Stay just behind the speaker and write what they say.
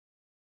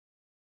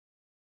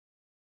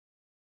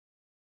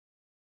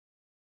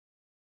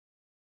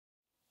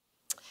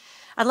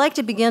I'd like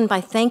to begin by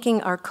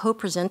thanking our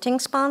co-presenting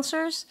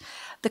sponsors,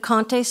 the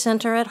Conte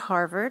Center at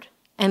Harvard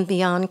and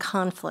Beyond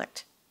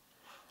Conflict.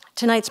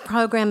 Tonight's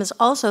program is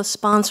also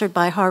sponsored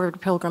by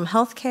Harvard Pilgrim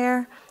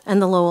Healthcare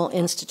and the Lowell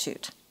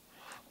Institute.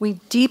 We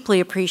deeply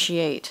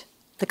appreciate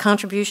the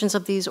contributions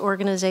of these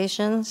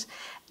organizations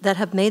that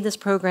have made this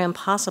program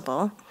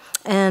possible,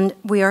 and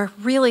we are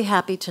really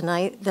happy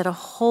tonight that a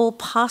whole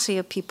posse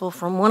of people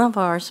from one of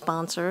our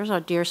sponsors, our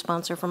dear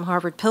sponsor from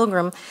Harvard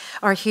Pilgrim,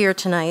 are here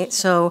tonight.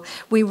 So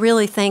we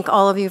really thank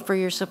all of you for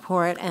your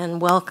support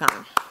and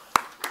welcome.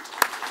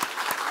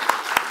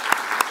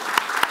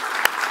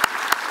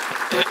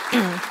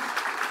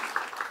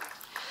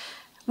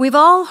 We've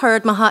all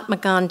heard Mahatma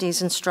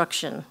Gandhi's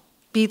instruction,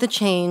 be the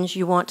change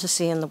you want to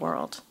see in the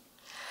world.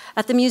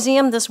 At the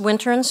museum this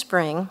winter and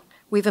spring,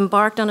 we've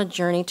embarked on a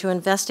journey to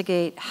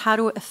investigate how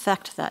to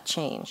effect that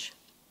change.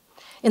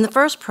 In the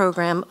first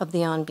program of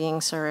the On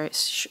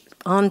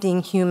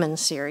Being Human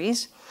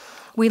series,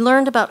 we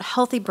learned about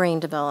healthy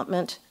brain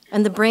development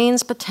and the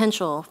brain's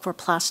potential for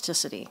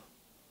plasticity.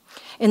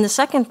 In the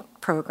second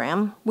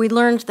program, we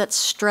learned that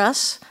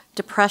stress,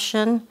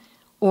 depression,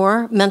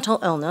 or mental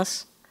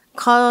illness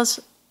cause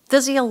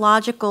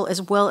physiological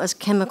as well as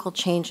chemical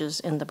changes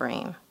in the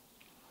brain.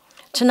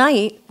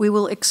 Tonight, we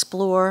will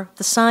explore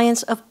the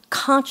science of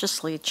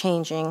consciously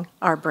changing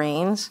our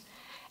brains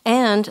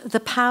and the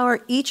power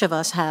each of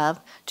us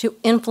have to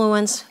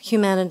influence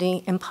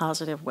humanity in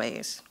positive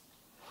ways.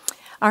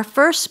 Our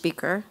first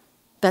speaker,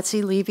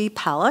 Betsy Levy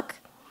Paluck,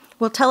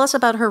 will tell us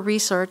about her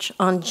research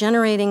on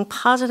generating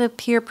positive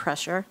peer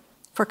pressure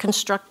for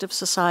constructive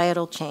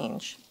societal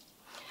change.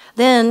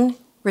 Then,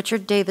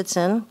 Richard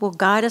Davidson will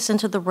guide us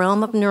into the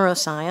realm of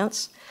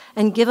neuroscience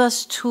and give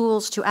us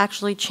tools to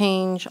actually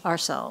change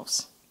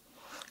ourselves.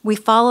 We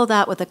follow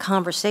that with a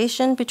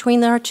conversation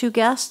between our two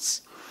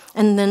guests,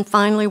 and then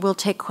finally we'll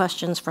take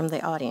questions from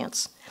the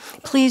audience.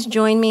 Please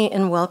join me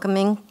in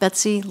welcoming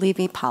Betsy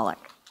Levy Paluck.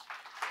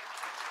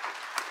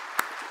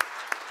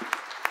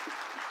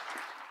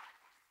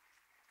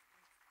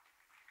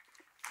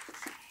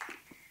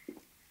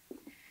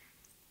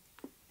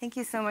 Thank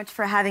you so much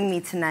for having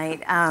me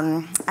tonight.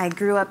 I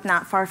grew up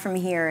not far from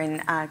here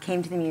and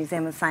came to the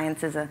Museum of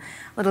Science as a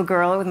little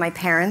girl with my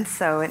parents,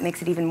 so it makes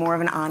it even more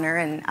of an honor,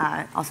 and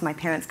also my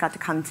parents got to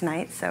come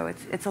tonight, so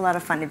it's a lot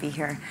of fun to be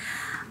here.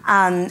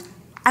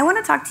 I want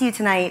to talk to you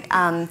tonight.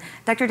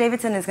 Dr.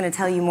 Davidson is going to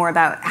tell you more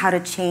about how to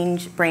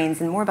change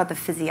brains and more about the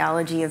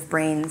physiology of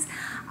brains.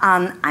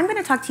 I'm going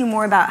to talk to you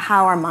more about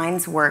how our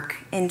minds work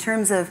in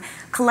terms of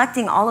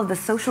collecting all of the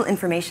social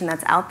information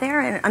that's out there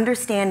and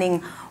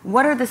understanding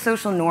what are the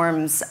social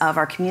norms of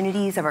our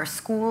communities, of our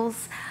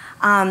schools.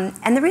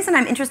 And the reason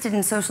I'm interested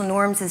in social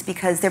norms is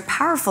because they're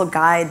powerful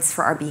guides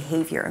for our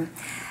behavior.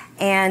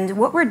 And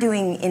what we're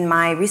doing in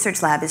my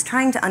research lab is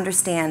trying to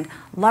understand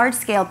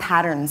large-scale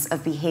patterns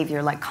of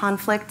behavior like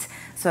conflict,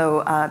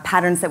 so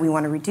patterns that we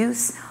want to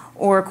reduce,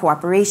 or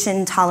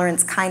cooperation,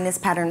 tolerance, kindness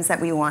patterns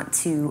that we want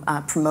to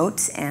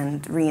promote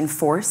and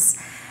reinforce.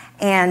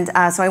 And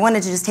so I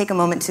wanted to just take a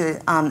moment to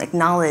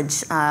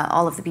acknowledge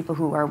all of the people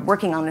who are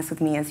working on this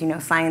with me. As you know,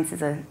 science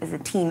is a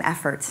team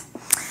effort.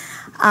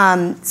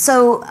 Some of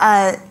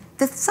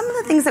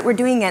the things that we're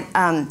doing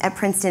at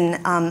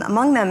Princeton,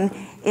 among them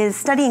is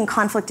studying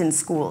conflict in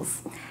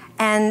schools.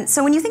 And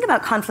so when you think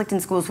about conflict in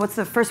schools, what's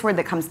the first word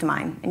that comes to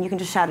mind? And you can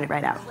just shout it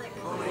right out.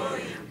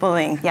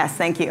 Bullying, yes,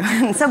 thank you.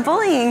 So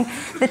bullying,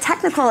 the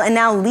technical and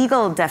now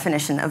legal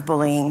definition of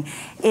bullying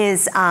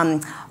is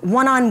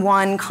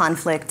one-on-one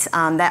conflict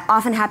that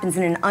often happens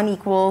in an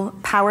unequal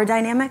power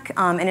dynamic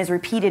and is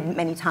repeated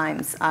many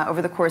times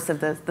over the course of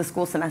the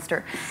school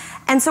semester.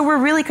 And so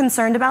we're really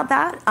concerned about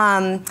that,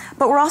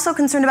 but we're also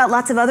concerned about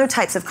lots of other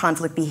types of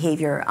conflict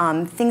behavior,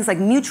 things like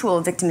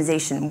mutual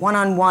victimization,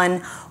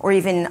 one-on-one, or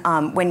even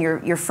when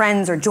your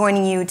friends are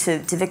joining you to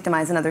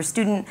victimize another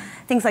student,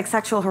 things like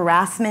sexual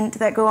harassment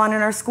that go on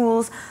in our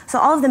schools. So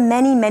all of the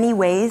many, many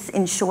ways,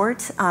 in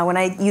short, when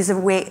I use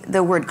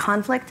the word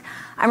conflict,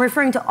 I'm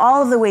referring to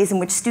all of the ways in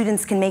which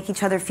students can make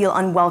each other feel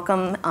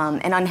unwelcome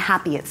and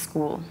unhappy at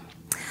school.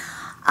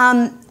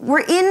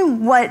 We're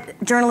in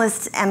what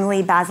journalist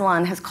Emily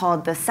Bazelon has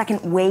called the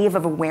second wave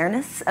of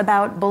awareness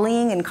about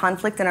bullying and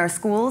conflict in our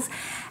schools.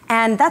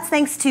 And that's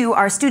thanks to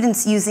our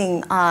students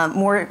using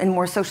more and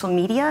more social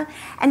media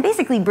and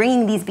basically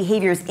bringing these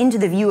behaviors into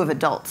the view of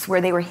adults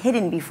where they were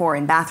hidden before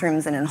in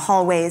bathrooms and in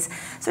hallways.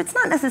 So it's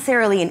not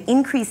necessarily an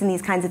increase in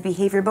these kinds of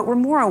behavior, but we're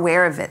more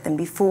aware of it than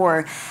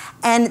before.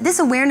 And this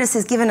awareness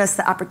has given us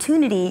the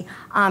opportunity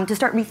to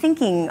start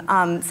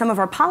rethinking some of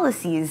our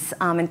policies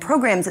and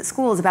programs at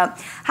schools about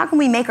how can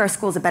we make our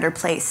schools a better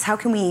place? How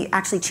can we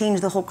actually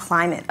change the whole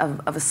climate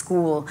of a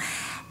school?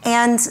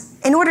 And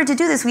in order to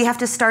do this, we have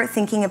to start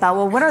thinking about,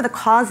 well, what are the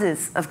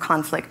causes of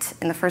conflict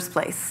in the first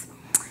place?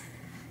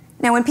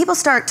 Now, when people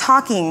start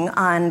talking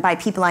by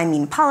people, I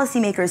mean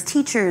policymakers,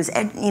 teachers,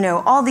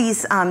 all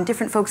these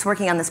different folks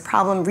working on this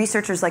problem,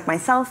 researchers like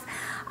myself,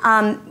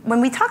 when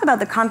we talk about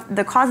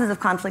the causes of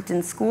conflict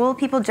in school,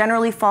 people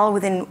generally fall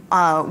within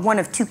one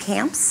of two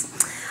camps.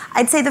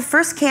 I'd say the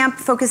first camp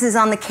focuses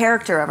on the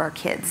character of our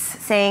kids,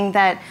 saying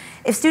that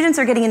if students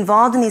are getting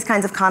involved in these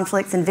kinds of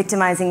conflicts and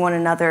victimizing one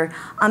another,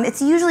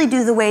 it's usually due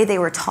to the way they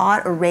were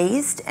taught or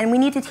raised, and we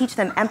need to teach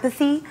them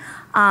empathy.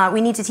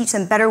 We need to teach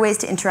them better ways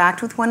to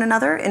interact with one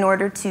another in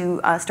order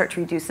to start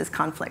to reduce this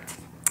conflict.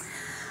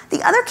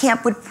 The other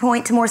camp would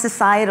point to more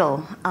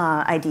societal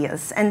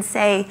ideas and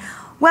say,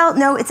 well,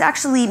 no, it's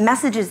actually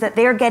messages that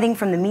they're getting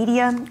from the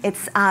media.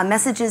 It's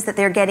messages that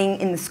they're getting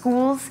in the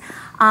schools.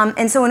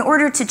 And so in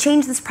order to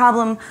change this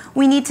problem,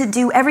 we need to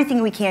do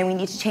everything we can. We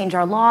need to change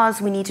our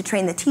laws. We need to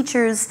train the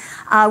teachers.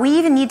 We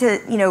even need to,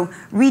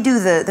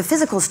 redo the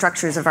physical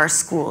structures of our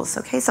schools.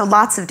 Okay, so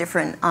lots of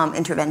different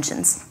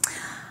interventions.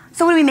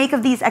 So what do we make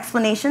of these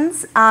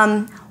explanations?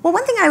 Well,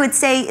 one thing I would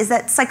say is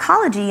that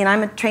psychology, and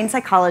I'm a trained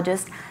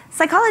psychologist,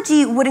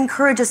 psychology would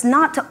encourage us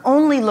not to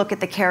only look at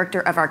the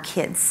character of our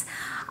kids.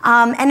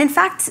 And in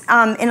fact,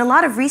 in a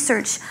lot of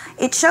research,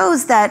 it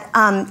shows that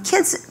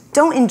kids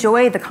don't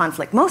enjoy the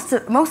conflict.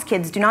 Most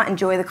kids do not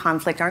enjoy the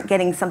conflict, aren't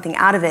getting something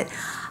out of it.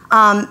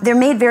 They're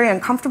made very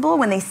uncomfortable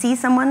when they see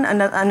someone,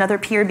 another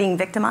peer, being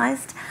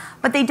victimized.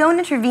 But they don't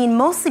intervene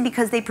mostly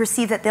because they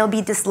perceive that they'll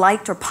be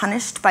disliked or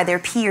punished by their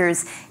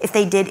peers if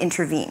they did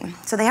intervene.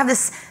 So they have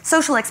this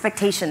social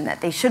expectation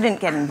that they shouldn't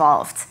get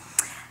involved.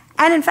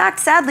 And in fact,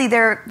 sadly,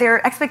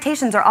 their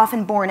expectations are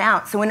often borne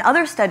out. So in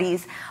other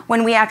studies,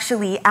 when we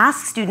actually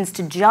ask students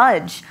to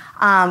judge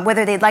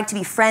whether they'd like to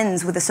be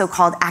friends with a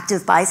so-called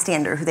active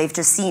bystander who they've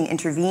just seen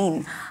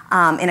intervene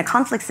in a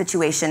conflict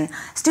situation,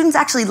 students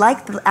actually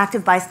like the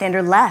active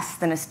bystander less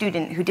than a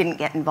student who didn't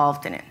get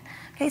involved in it.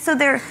 Okay, so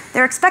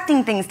they're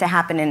expecting things to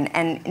happen,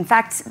 and in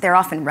fact, they're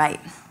often right.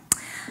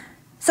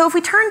 So if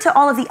we turn to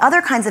all of the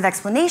other kinds of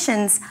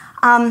explanations,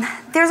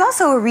 there's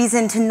also a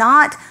reason to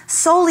not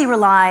solely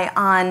rely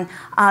on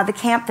the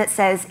camp that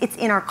says it's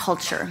in our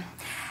culture.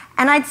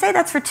 And I'd say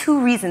that's for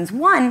two reasons.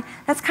 One,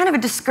 that's kind of a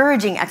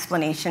discouraging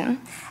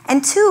explanation.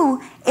 And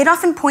two, it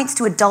often points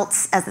to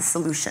adults as the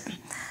solution.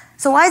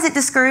 So why is it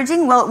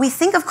discouraging? Well, we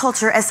think of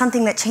culture as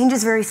something that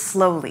changes very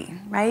slowly,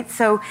 right?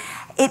 So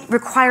it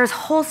requires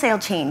wholesale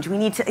change. We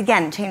need to,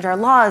 again, change our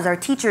laws, our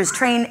teachers,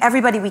 train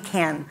everybody we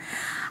can.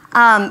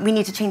 We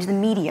need to change the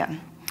media.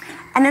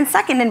 And then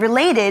second and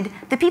related,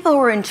 the people who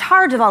are in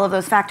charge of all of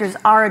those factors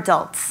are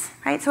adults,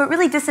 right? So it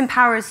really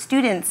disempowers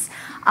students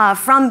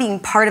from being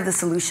part of the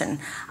solution.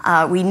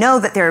 We know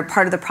that they're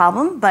part of the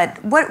problem,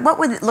 but what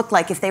would it look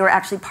like if they were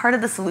actually part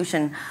of the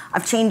solution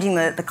of changing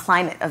the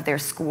climate of their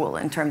school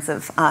in terms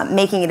of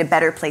making it a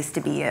better place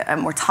to be, a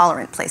more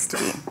tolerant place to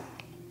be?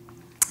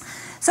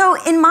 So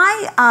in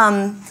my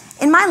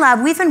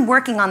lab, we've been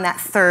working on that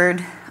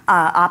third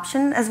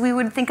option, as we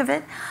would think of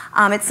it.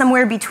 It's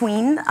somewhere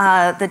between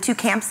the two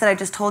camps that I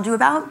just told you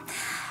about.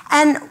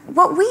 And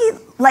what we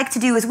like to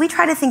do is we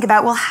try to think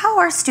about, well, how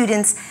are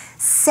students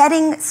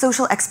setting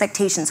social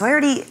expectations? So I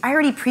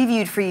already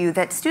previewed for you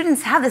that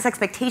students have this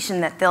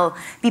expectation that they'll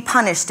be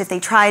punished if they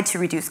try to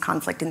reduce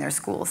conflict in their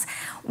schools.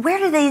 Where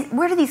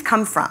do these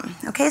come from?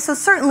 Okay, so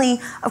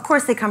certainly, of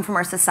course, they come from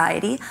our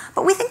society,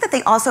 but we think that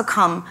they also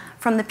come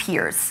from the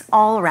peers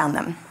all around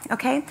them,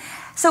 okay?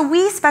 So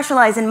we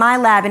specialize in my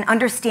lab in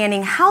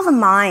understanding how the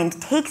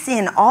mind takes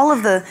in all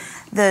of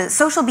the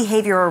social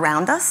behavior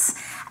around us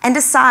and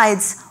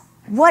decides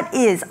what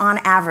is, on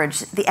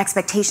average, the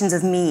expectations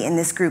of me in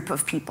this group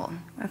of people,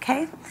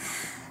 okay?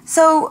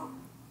 So,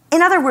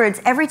 in other words,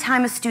 every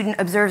time a student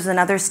observes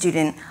another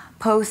student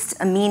post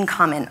a mean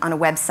comment on a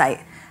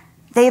website,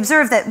 they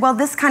observe that, well,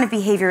 this kind of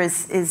behavior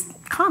is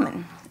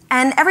common.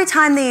 And every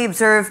time they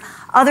observe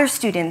other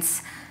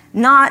students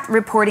not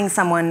reporting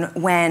someone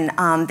when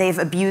they've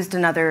abused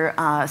another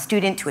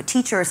student to a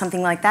teacher or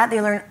something like that,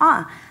 they learn,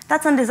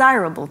 that's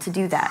undesirable to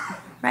do that,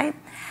 right?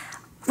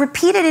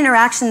 Repeated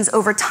interactions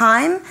over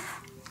time,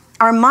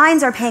 our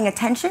minds are paying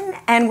attention,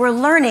 and we're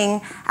learning,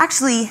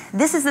 actually,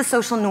 this is the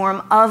social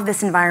norm of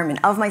this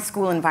environment, of my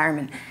school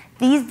environment.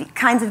 These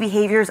kinds of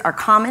behaviors are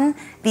common,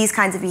 these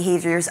kinds of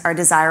behaviors are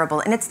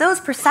desirable. And it's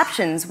those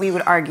perceptions, we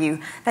would argue,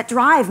 that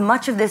drive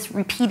much of this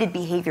repeated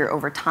behavior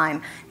over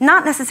time.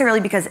 Not necessarily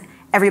because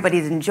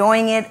everybody's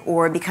enjoying it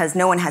or because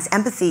no one has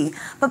empathy,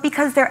 but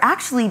because they're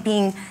actually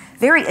being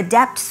very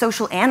adept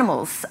social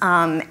animals.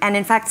 And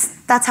in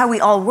fact, that's how we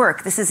all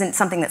work. This isn't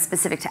something that's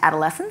specific to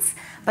adolescents,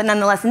 but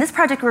nonetheless, in this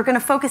project, we're going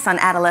to focus on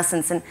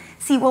adolescents and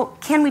see, well,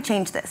 can we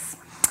change this?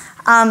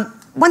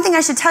 One thing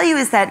I should tell you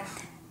is that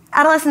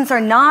adolescents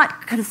are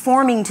not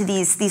conforming to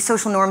these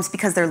social norms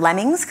because they're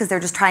lemmings, because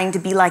they're just trying to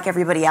be like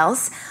everybody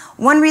else.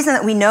 One reason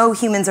that we know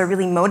humans are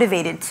really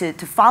motivated to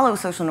follow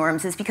social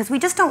norms is because we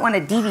just don't want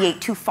to deviate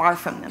too far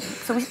from them.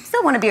 So we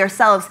still want to be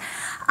ourselves,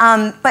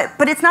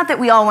 but it's not that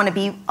we all want to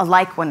be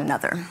alike one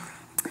another.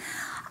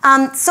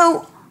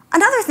 So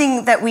another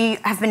thing that we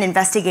have been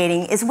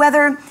investigating is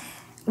whether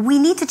we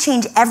need to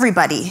change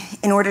everybody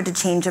in order to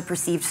change a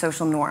perceived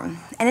social norm.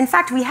 And in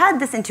fact, we had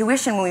this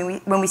intuition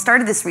when we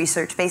started this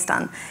research based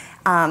on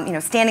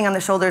standing on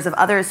the shoulders of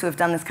others who have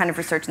done this kind of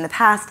research in the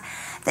past,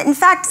 that in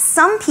fact,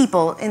 some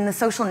people in the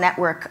social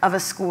network of a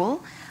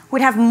school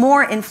would have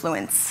more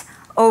influence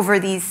over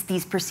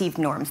these perceived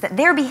norms. That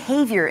their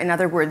behavior, in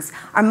other words,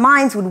 our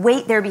minds would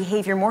weight their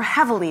behavior more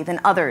heavily than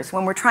others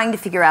when we're trying to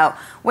figure out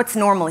what's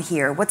normal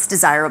here, what's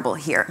desirable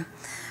here.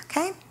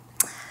 Okay?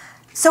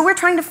 So we're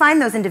trying to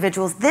find those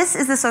individuals. This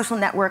is the social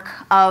network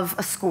of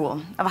a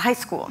school, of a high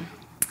school.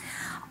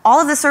 All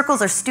of the circles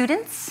are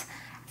students.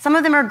 Some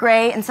of them are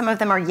gray and some of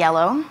them are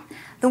yellow.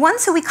 The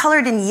ones who we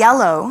colored in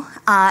yellow,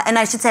 and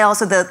I should say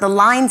also the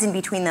lines in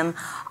between them,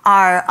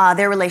 are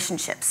their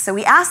relationships. So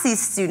we asked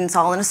these students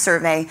all in a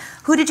survey,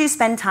 who did you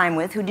spend time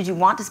with, who did you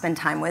want to spend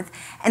time with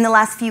in the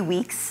last few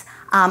weeks,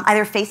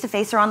 either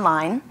face-to-face or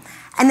online.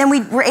 And then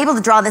we were able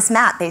to draw this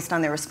map based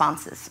on their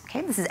responses.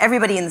 Okay? This is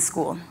everybody in the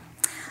school.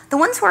 The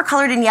ones who are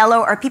colored in yellow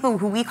are people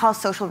who we call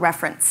social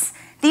reference.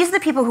 These are the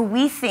people who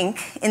we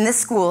think in this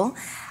school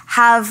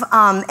have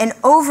an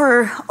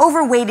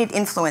overweighted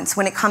influence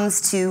when it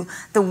comes to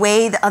the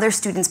way that other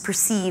students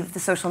perceive the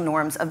social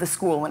norms of the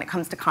school when it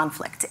comes to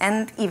conflict,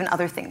 and even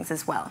other things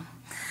as well.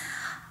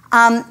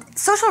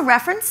 Social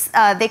reference,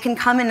 they can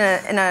come in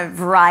a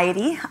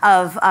variety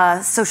of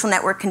social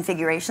network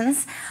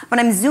configurations, but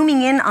I'm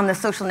zooming in on the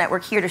social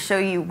network here to show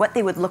you what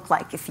they would look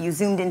like if you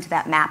zoomed into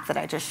that map that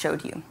I just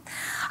showed you.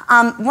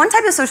 One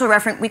type of social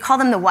reference, we call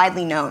them the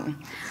widely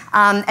known.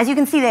 As you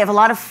can see, they have a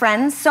lot of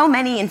friends, so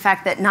many, in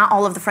fact, that not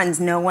all of the friends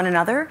know one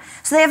another.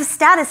 So they have a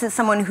status as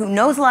someone who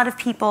knows a lot of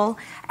people,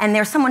 and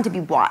they're someone to be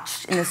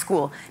watched in the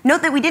school.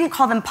 Note that we didn't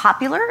call them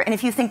popular, and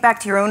if you think back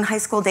to your own high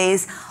school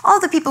days, all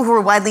of the people who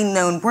were widely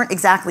known weren't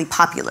exactly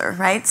popular,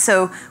 right?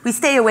 So we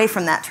stay away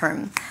from that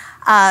term.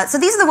 So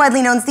these are the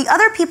widely knowns. The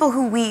other people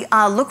who we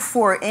look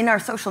for in our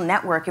social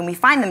network, and we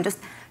find them just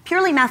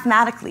purely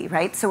mathematically,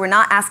 right? So we're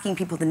not asking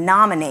people to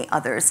nominate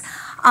others,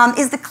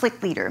 is the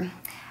clique leader.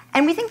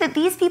 And we think that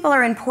these people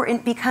are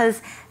important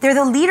because they're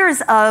the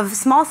leaders of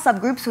small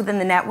subgroups within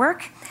the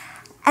network.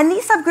 And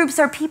these subgroups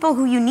are people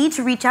who you need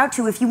to reach out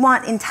to if you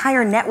want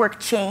entire network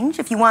change,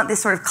 if you want this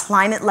sort of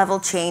climate level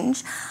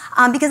change,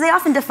 because they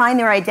often define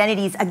their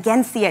identities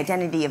against the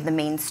identity of the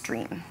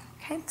mainstream.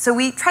 Okay? So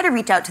we try to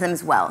reach out to them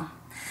as well.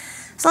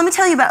 So let me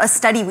tell you about a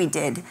study we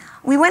did.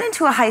 We went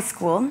into a high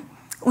school.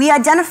 We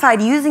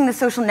identified, using the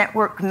social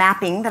network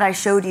mapping that I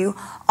showed you,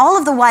 all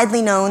of the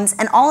widely knowns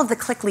and all of the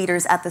clique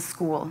leaders at the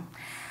school.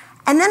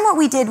 And then what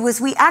we did was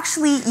we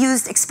actually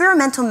used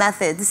experimental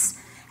methods,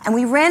 and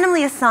we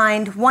randomly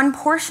assigned one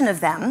portion of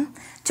them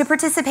to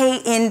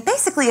participate in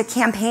basically a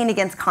campaign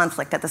against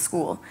conflict at the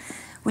school.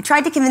 We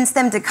tried to convince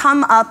them to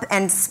come up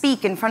and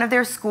speak in front of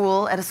their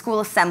school at a school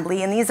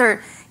assembly, and these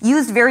are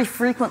used very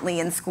frequently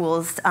in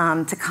schools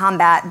to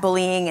combat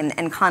bullying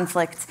and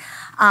conflict.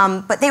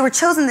 But they were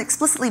chosen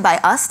explicitly by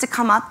us to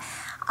come up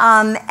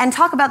and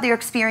talk about their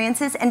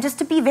experiences, and just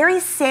to be very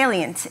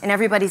salient in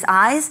everybody's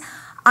eyes.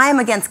 I am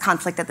against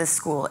conflict at this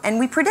school. And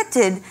we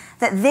predicted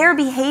that their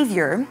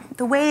behavior,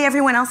 the way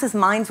everyone else's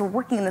minds were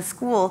working in the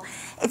school,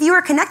 if you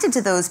were connected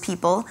to those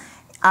people,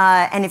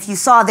 and if you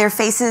saw their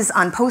faces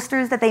on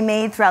posters that they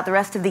made throughout the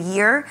rest of the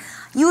year,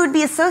 you would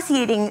be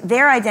associating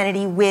their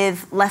identity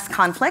with less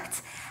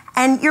conflict.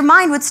 And your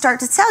mind would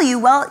start to tell you,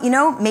 well, you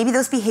know, maybe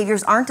those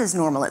behaviors aren't as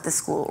normal at the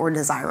school or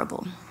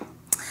desirable.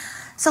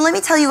 So let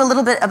me tell you a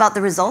little bit about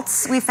the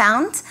results we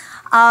found.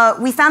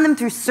 We found them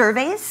through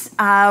surveys.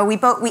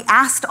 We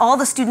asked all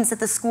the students at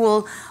the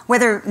school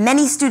whether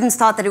many students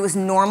thought that it was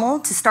normal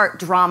to start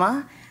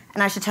drama.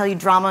 And I should tell you,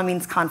 drama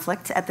means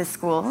conflict at this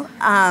school.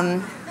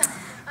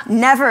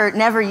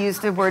 Never use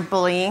the word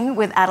bullying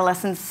with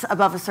adolescents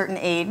above a certain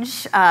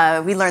age.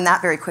 We learned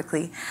that very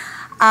quickly.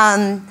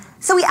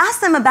 So we asked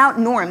them about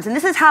norms, and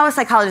this is how a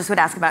psychologist would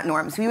ask about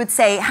norms. We would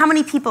say, how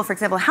many people, for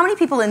example, how many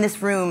people in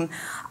this room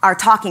are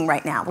talking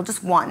right now? Well,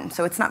 just one,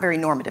 so it's not very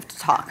normative to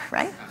talk,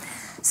 right?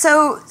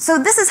 So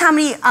this is how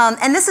many,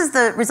 and this is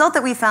the result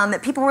that we found,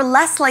 that people were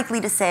less likely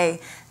to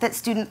say that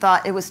students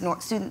thought it was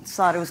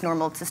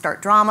normal to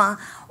start drama,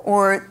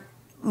 or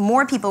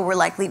people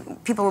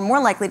were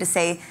more likely to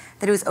say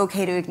that it was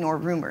okay to ignore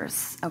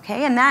rumors,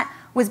 okay? And that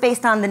was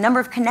based on the number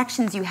of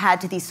connections you had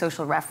to these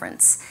social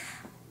reference.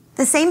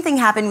 The same thing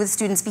happened with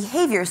students'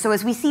 behavior. So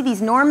as we see these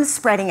norms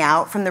spreading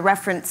out from the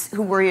reference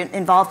who were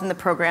involved in the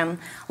program,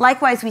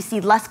 likewise we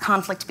see less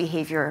conflict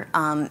behavior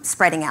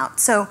spreading out.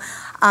 So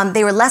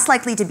they were less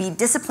likely to be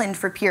disciplined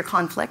for peer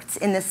conflicts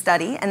in this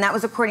study, and that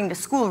was according to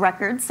school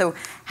records, so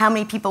how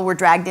many people were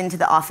dragged into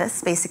the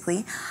office,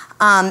 basically.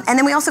 And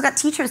then we also got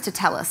teachers to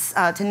tell us,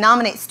 to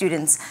nominate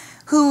students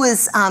who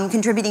was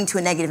contributing to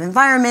a negative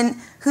environment,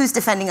 who's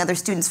defending other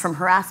students from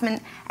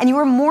harassment. And you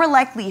were more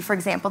likely, for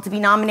example, to be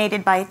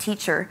nominated by a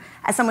teacher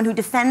as someone who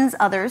defends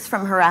others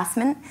from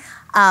harassment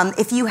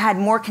if you had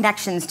more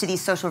connections to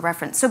these social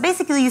reference. So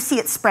basically, you see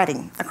it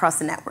spreading across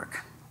the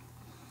network.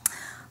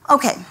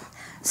 Okay,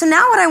 so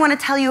now what I want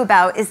to tell you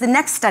about is the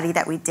next study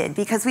that we did,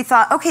 because we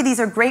thought, okay, these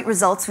are great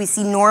results. We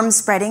see norms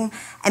spreading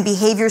and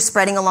behavior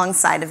spreading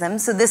alongside of them.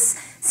 So this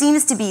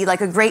seems to be like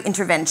a great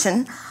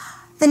intervention.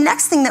 The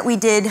next thing that we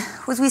did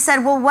was we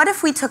said, well, what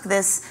if we took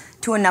this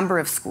to a number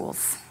of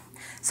schools?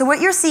 So what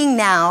you're seeing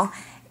now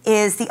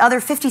is the other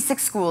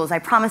 56 schools. I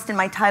promised in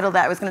my title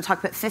that I was going to talk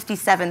about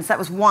 57, so that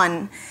was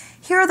one.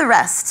 here are the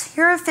rest.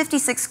 Here are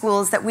 56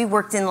 schools that we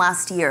worked in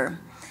last year.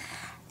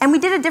 And we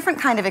did a different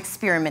kind of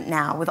experiment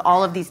now with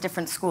all of these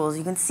different schools.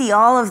 You can see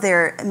all of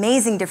their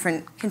amazing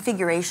different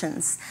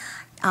configurations.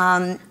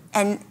 And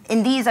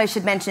in these, I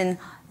should mention,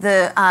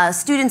 the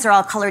students are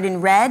all colored in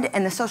red,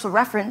 and the social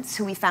reference,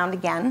 who we found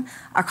again,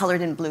 are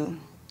colored in blue.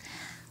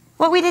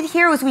 What we did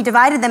here was we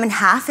divided them in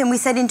half, and we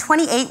said in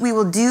 28 we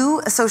will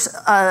do a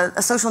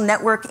social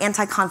network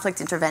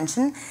anti-conflict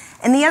intervention,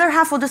 and the other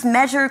half will just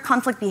measure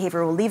conflict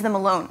behavior. We'll leave them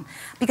alone.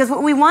 Because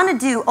what we want to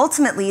do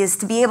ultimately is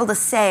to be able to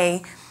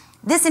say,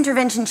 this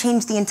intervention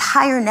changed the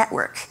entire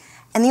network.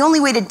 And the only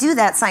way to do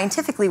that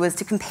scientifically was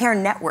to compare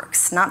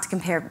networks, not to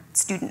compare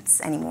students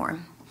anymore.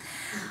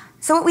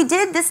 So what we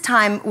did this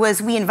time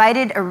was we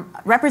invited a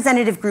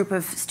representative group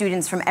of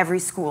students from every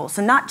school.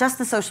 So not just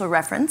the social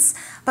reference,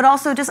 but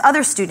also just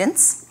other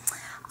students.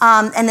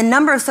 And the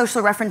number of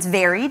social reference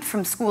varied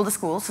from school to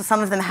school. So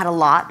some of them had a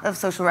lot of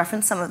social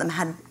reference, some of them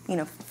had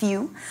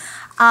few.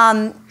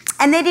 And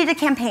they did a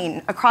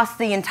campaign across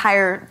the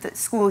entire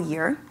school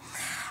year.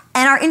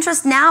 And our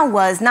interest now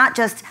was not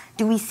just,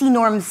 do we see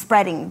norms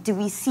spreading? Do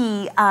we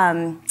see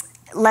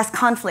less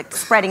conflict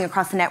spreading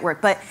across the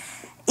network? But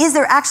is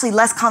there actually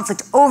less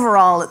conflict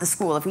overall at the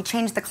school if we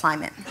change the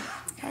climate?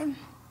 Okay.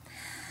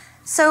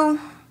 So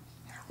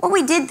what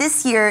we did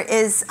this year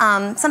is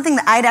something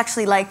that I'd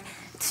actually like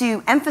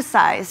to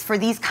emphasize for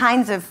these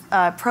kinds of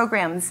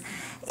programs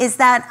is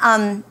that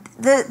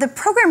the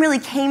program really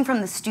came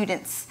from the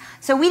students.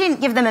 So we didn't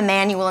give them a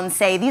manual and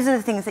say, these are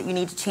the things that you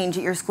need to change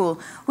at your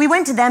school. We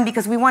went to them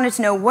because we wanted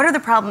to know, what are the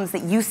problems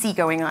that you see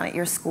going on at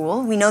your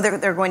school? We know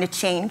that they're going to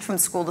change from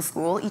school to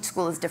school. Each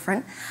school is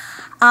different.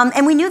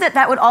 And we knew that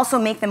that would also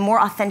make them more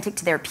authentic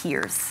to their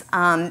peers.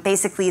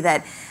 Basically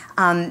that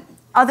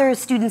other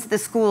students at the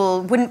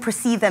school wouldn't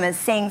perceive them as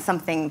saying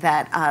something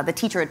that the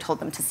teacher had told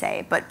them to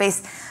say, but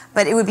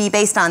it would be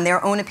based on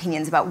their own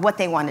opinions about what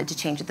they wanted to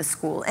change at the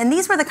school. And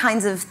these were the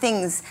kinds of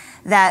things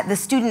that the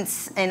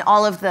students in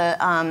all of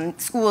the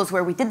schools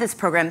where we did this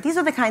program, these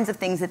are the kinds of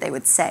things that they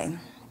would say.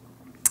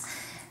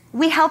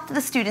 We helped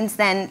the students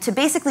then to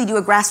basically do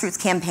a grassroots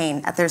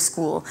campaign at their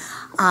school,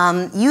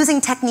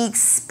 using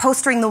techniques,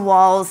 postering the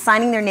walls,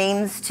 signing their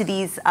names to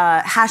these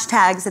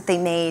hashtags that they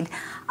made,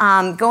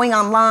 going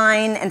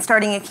online and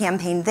starting a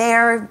campaign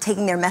there,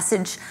 taking their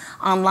message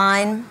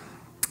online,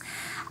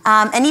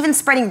 and even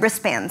spreading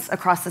wristbands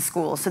across the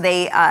school. So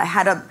they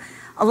had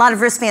a lot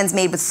of wristbands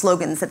made with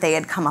slogans that they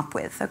had come up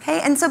with,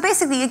 okay? And so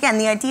basically, again,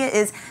 the idea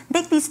is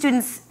make these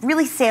students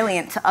really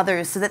salient to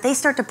others so that they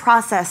start to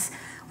process,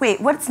 wait,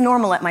 what's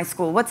normal at my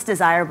school? What's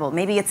desirable?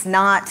 Maybe it's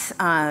not,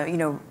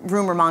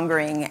 rumor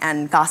mongering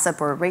and gossip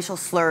or racial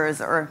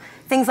slurs or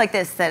things like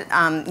this that,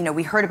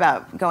 we heard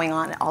about going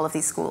on at all of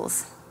these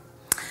schools.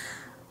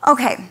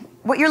 Okay,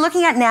 what you're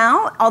looking at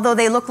now, although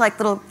they look like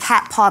little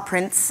cat paw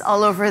prints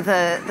all over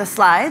the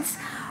slides,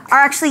 are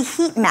actually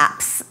heat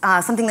maps,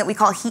 something that we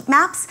call heat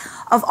maps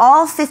of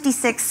all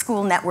 56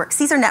 school networks.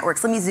 These are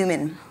networks. Let me zoom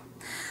in.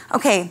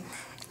 Okay.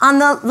 On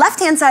the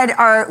left-hand side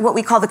are what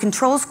we call the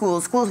control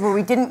schools, schools where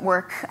we didn't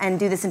work and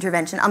do this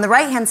intervention. On the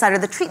right-hand side are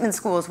the treatment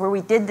schools where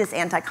we did this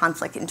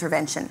anti-conflict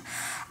intervention.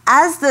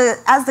 As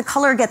the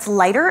color gets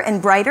lighter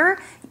and brighter,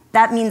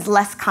 that means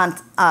less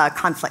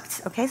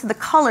conflict. Okay, so the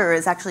color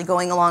is actually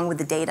going along with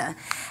the data.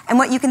 And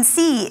what you can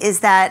see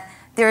is that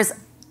there's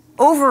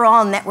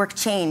overall network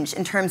change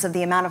in terms of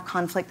the amount of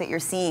conflict that you're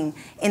seeing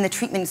in the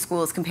treatment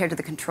schools compared to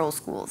the control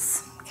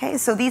schools. Okay,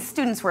 so these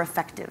students were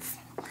effective.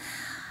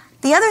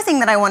 The other thing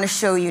that I want to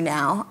show you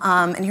now,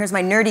 and here's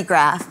my nerdy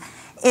graph,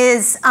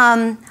 is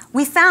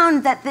we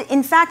found that,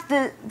 in fact,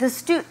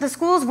 the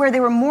schools where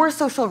there were more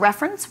social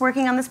reference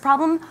working on this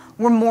problem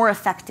were more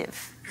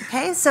effective.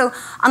 Okay, so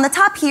on the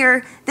top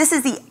here, this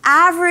is the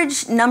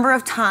average number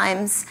of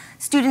times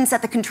students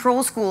at the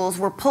control schools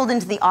were pulled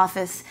into the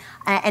office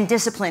and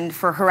disciplined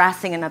for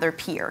harassing another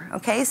peer.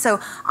 Okay, so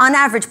on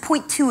average,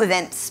 0.2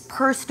 events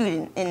per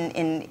student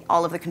in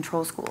all of the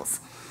control schools.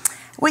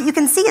 What you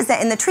can see is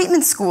that in the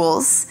treatment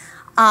schools,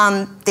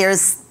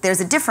 there's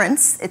a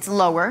difference. It's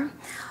lower.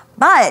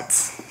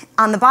 But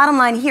on the bottom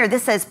line here,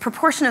 this says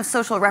proportion of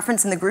social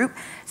reference in the group.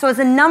 So as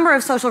the number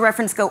of social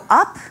reference go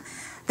up,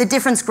 the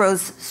difference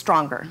grows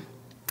stronger.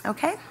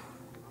 Okay?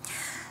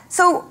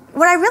 So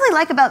what I really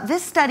like about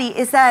this study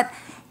is that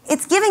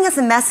it's giving us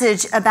a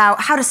message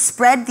about how to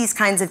spread these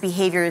kinds of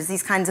behaviors,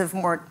 these kinds of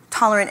more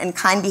tolerant and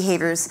kind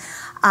behaviors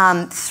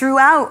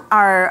throughout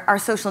our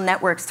social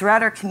networks,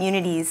 throughout our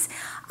communities,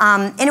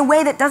 in a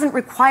way that doesn't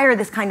require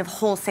this kind of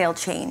wholesale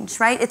change,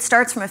 right? It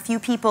starts from a few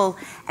people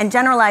and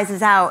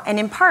generalizes out, and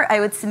in part,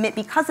 I would submit,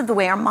 because of the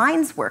way our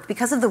minds work,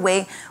 because of the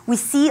way we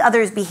see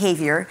others'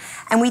 behavior,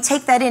 and we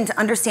take that in to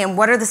understand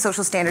what are the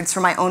social standards for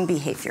my own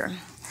behavior.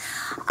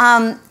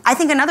 I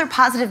think another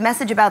positive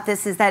message about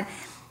this is that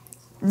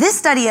this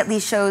study at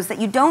least shows that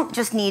you don't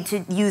just need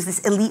to use this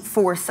elite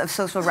force of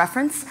social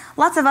reference.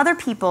 Lots of other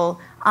people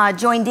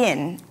joined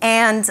in.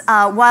 And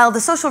while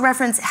the social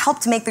reference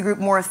helped make the group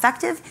more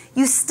effective,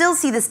 you still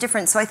see this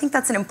difference. So I think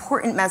that's an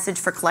important message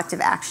for collective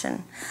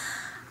action.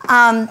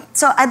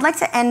 So I'd like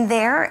to end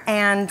there,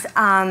 and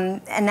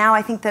now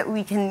I think that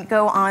we can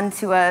go on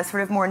to a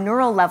sort of more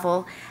neural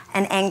level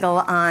and angle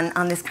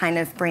on this kind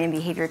of brain and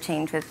behavior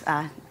change with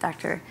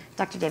Dr.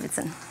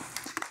 Davidson.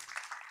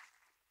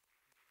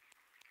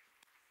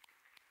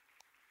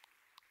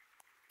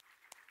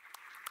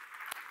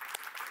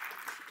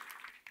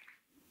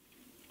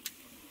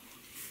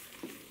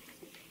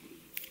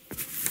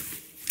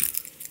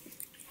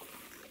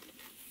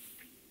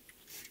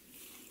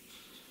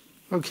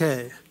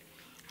 Okay.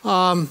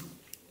 Can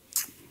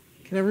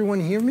everyone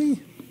hear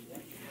me?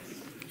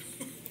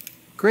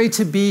 Great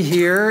to be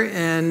here,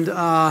 and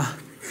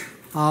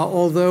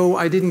although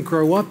I didn't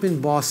grow up in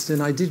Boston,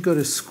 I did go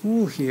to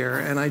school here,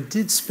 and I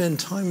did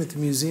spend time at the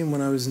museum when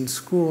I was in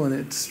school, and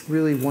it's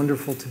really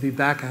wonderful to be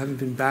back. I haven't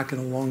been back in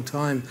a long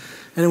time.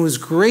 And it was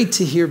great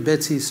to hear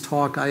Betsy's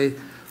talk. I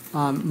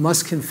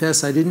must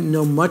confess I didn't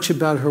know much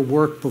about her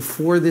work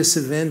before this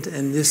event,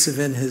 and this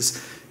event has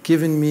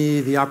given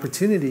me the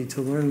opportunity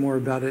to learn more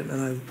about it,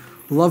 and I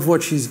love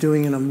what she's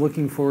doing, and I'm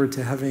looking forward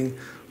to having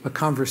a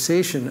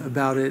conversation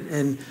about it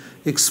and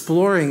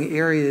exploring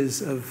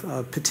areas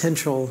of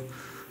potential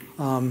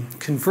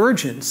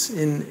convergence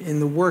in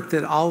the work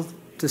that I'll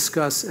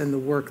discuss and the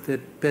work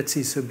that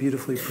Betsy so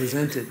beautifully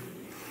presented.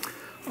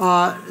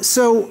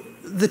 So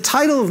the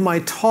title of my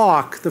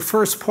talk, the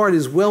first part,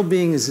 is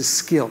Well-Being is a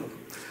Skill.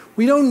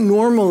 We don't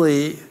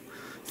normally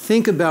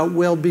think about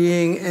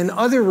well-being and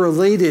other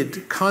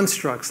related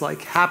constructs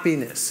like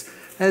happiness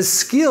as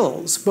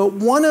skills, but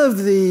one of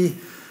the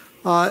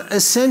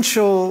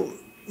essential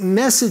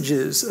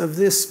messages of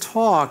this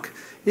talk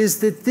is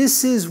that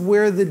this is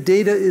where the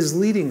data is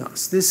leading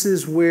us. This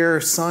is where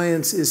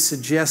science is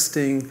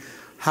suggesting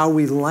how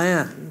we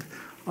land.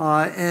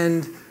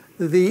 And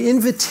the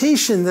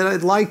invitation that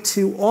I'd like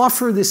to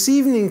offer this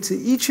evening to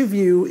each of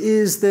you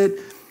is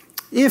that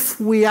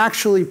if we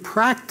actually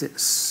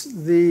practice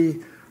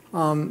the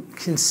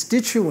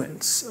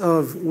constituents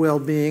of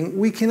well-being,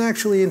 we can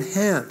actually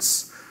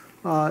enhance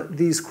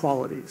these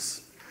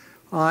qualities.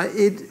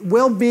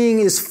 Well-being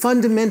is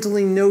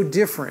fundamentally no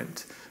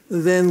different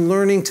than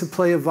learning to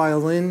play a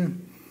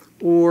violin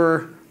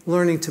or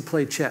learning to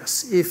play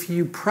chess. If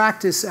you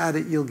practice at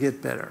it, you'll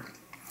get better.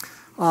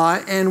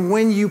 And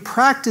when you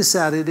practice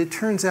at it, it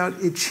turns out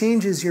it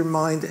changes your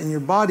mind and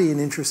your body in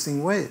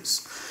interesting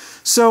ways.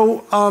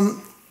 So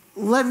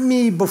let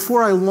me,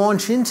 before I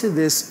launch into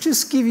this,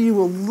 just give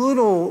you a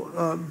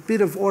little bit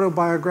of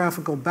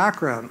autobiographical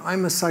background.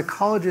 I'm a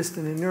psychologist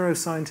and a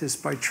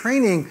neuroscientist by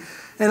training,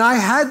 and I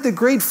had the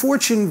great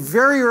fortune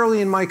very early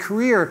in my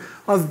career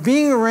of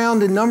being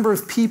around a number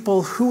of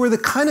people who were the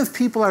kind of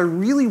people I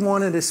really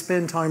wanted to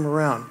spend time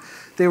around.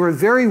 They were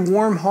very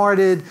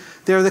warm-hearted.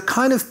 They're the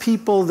kind of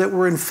people that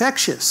were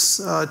infectious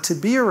to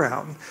be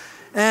around.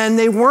 And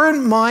they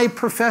weren't my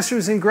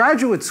professors in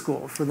graduate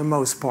school, for the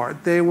most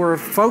part. They were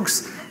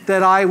folks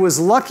that I was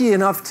lucky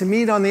enough to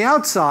meet on the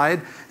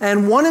outside.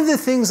 And one of the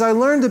things I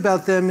learned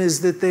about them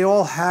is that they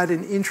all had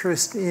an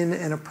interest in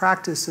and a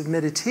practice of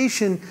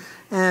meditation,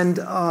 and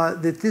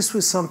that this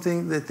was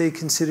something that they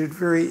considered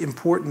very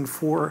important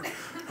for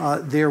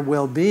their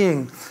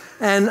well-being.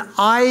 And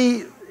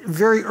I,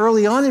 very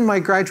early on in my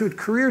graduate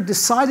career,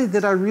 decided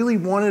that I really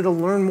wanted to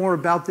learn more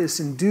about this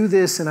and do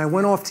this, and I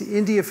went off to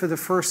India for the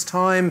first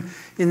time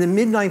in the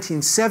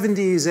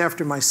mid-1970s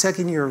after my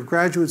second year of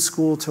graduate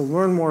school to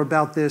learn more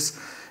about this.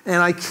 And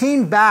I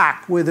came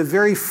back with a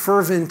very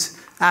fervent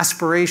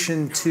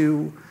aspiration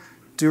to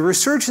do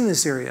research in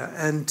this area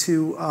and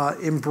to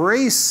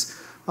embrace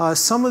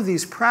some of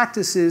these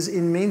practices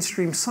in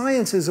mainstream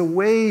science as a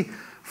way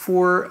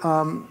for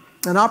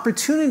an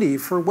opportunity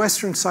for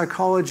Western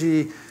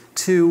psychology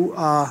to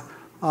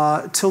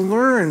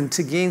learn,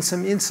 to gain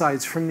some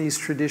insights from these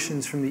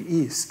traditions from the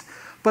East.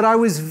 But I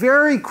was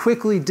very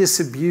quickly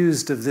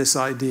disabused of this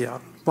idea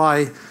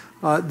by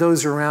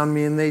those around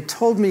me, and they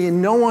told me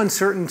in no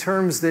uncertain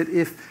terms that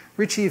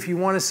Richie, if you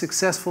want a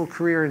successful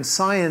career in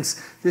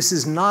science, this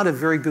is not a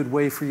very good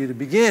way for you to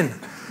begin.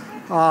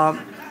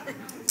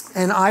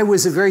 And I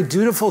was a very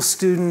dutiful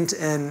student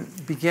and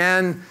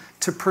began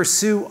to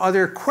pursue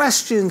other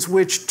questions,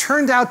 which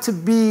turned out to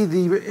be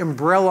the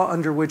umbrella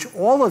under which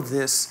all of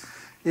this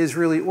is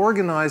really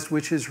organized,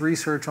 which is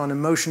research on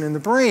emotion in the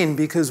brain,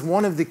 because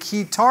one of the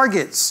key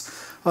targets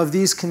of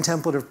these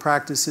contemplative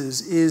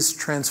practices is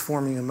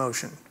transforming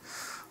emotion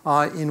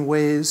in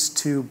ways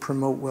to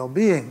promote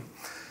well-being.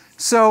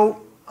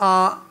 So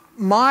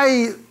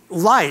my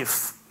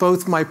life,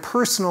 both my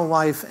personal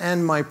life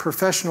and my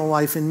professional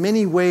life, in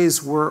many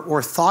ways were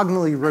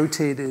orthogonally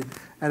rotated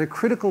at a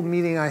critical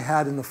meeting I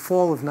had in the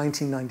fall of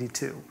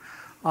 1992.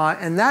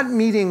 And that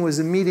meeting was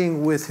a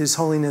meeting with His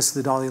Holiness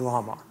the Dalai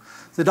Lama.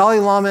 The Dalai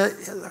Lama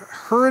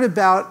heard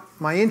about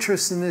my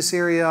interest in this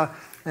area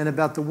and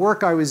about the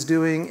work I was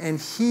doing, and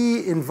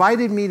he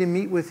invited me to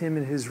meet with him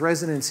in his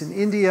residence in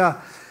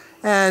India.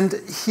 And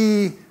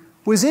he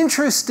was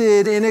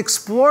interested in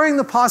exploring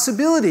the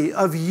possibility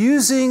of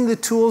using the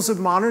tools of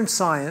modern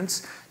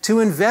science to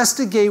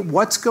investigate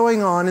what's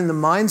going on in the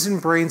minds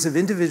and brains of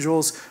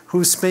individuals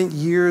who spent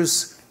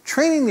years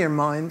training their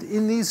mind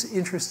in these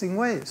interesting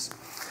ways.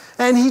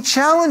 And he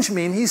challenged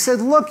me, and he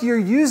said, look, you're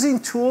using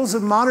tools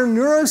of modern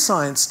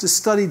neuroscience to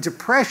study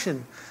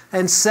depression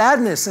and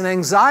sadness and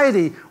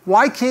anxiety.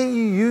 Why can't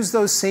you use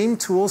those same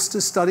tools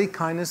to study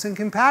kindness and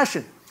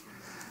compassion?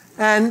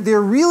 And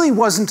there really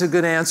wasn't a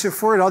good answer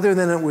for it other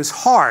than it was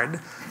hard.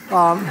 It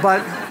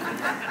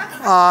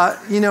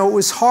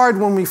was hard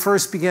when we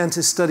first began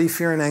to study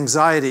fear and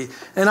anxiety.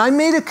 And I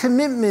made a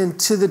commitment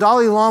to the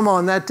Dalai Lama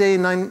on that day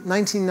in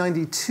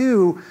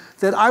 1992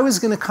 that I was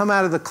going to come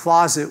out of the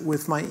closet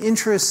with my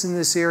interests in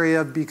this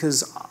area,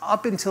 because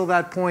up until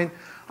that point,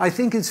 I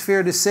think it's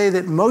fair to say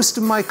that most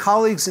of my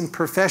colleagues in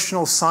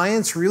professional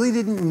science really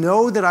didn't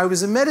know that I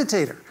was a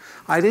meditator.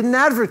 I didn't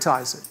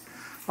advertise it.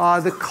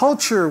 The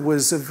culture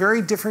was a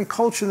very different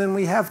culture than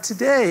we have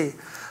today.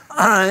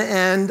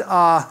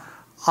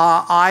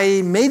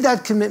 I made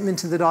that commitment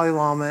to the Dalai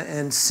Lama,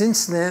 and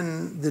since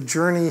then, the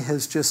journey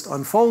has just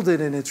unfolded,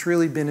 and it's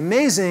really been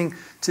amazing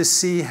to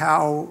see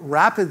how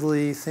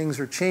rapidly things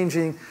are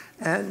changing.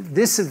 And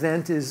this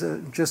event is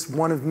just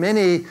one of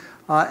many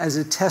as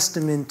a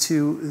testament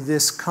to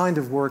this kind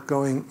of work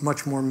going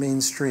much more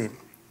mainstream.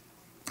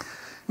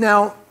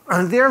 Now,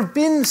 there have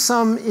been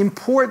some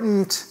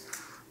important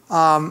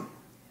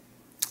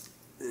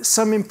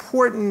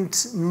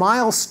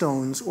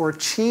milestones or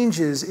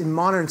changes in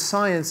modern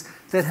science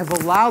that have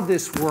allowed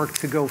this work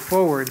to go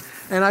forward.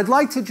 And I'd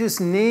like to just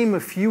name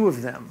a few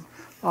of them.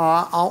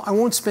 I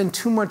won't spend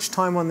too much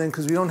time on them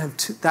because we don't have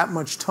that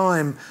much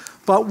time.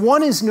 But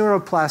one is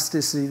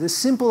neuroplasticity, the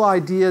simple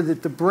idea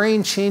that the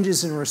brain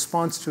changes in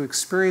response to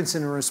experience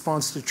and in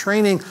response to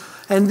training.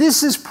 And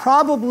this is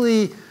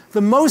probably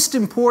the most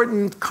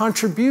important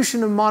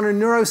contribution of modern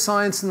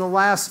neuroscience in the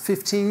last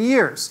 15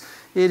 years.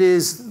 It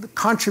is the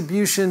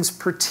contributions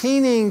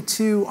pertaining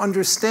to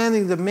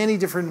understanding the many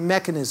different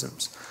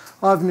mechanisms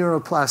of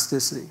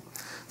neuroplasticity.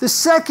 The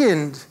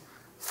second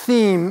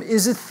theme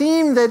is a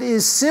theme that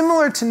is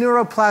similar to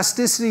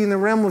neuroplasticity in the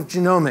realm of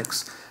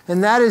genomics,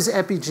 and that is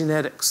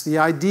epigenetics, the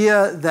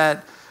idea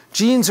that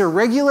genes are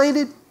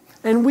regulated,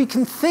 and we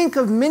can think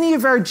of many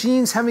of our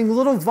genes having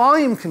little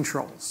volume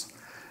controls.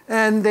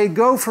 And they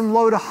go from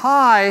low to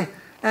high,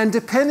 and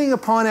depending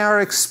upon our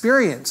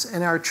experience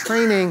and our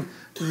training,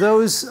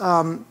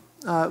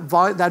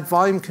 that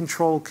volume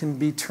control can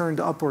be turned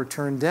up or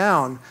turned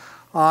down.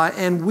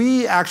 And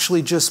we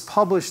actually just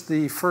published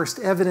the first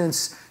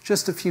evidence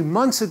just a few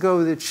months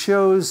ago that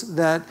shows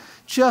that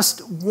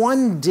just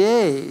one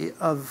day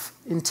of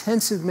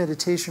intensive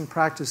meditation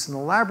practice in the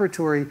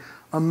laboratory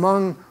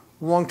among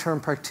long-term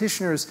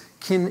practitioners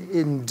can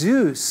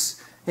induce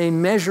a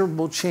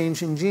measurable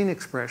change in gene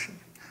expression.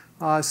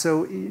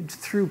 So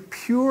through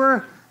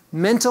pure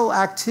mental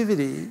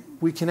activity,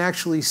 we can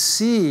actually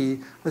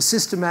see a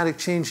systematic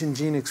change in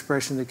gene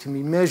expression that can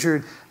be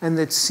measured and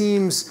that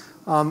seems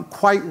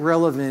quite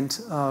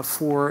relevant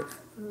for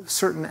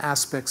certain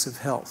aspects of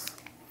health.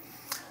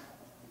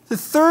 The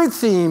third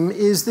theme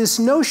is this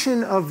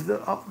notion of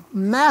the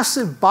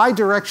massive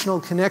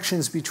bidirectional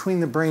connections between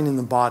the brain and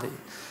the body.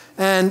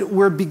 And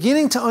we're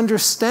beginning to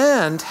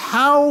understand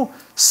how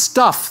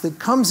stuff that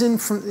comes in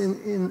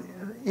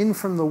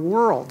from the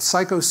world,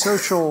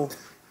 psychosocial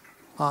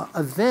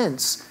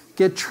events,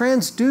 get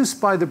transduced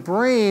by the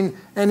brain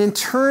and in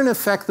turn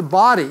affect the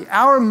body.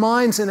 Our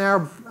minds and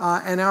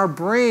our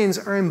brains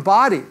are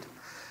embodied.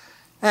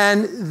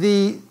 And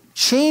the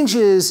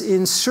changes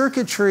in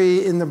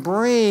circuitry in the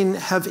brain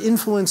have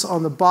influence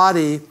on the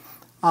body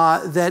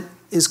that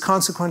is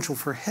consequential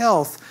for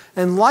health.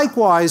 And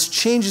likewise,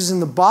 changes in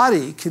the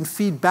body can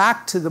feed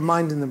back to the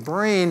mind and the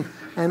brain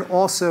and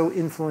also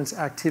influence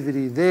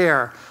activity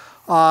there.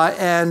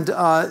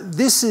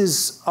 This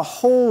is a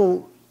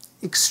whole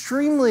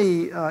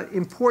extremely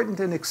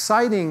important and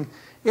exciting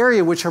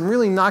area, which I'm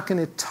really not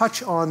going to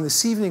touch on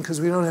this evening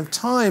because we don't have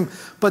time.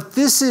 But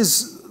this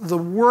is the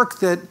work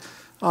that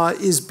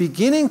is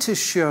beginning to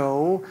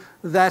show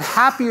that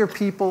happier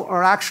people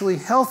are actually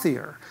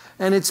healthier.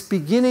 And it's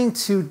beginning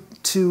to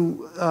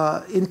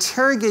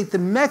interrogate the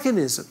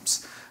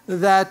mechanisms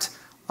that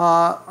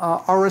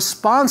are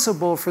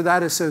responsible for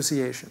that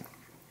association.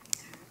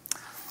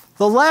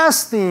 The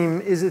last theme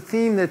is a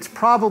theme that's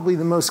probably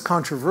the most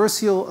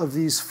controversial of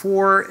these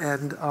four,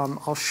 and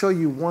I'll show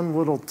you one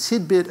little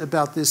tidbit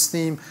about this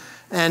theme.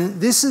 And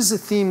this is a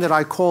theme that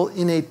I call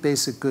innate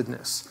basic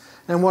goodness.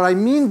 And what I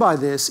mean by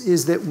this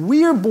is that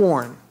we are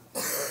born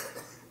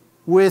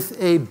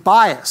with a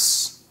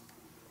bias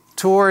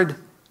toward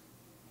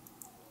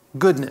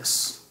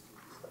goodness.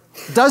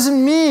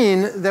 Doesn't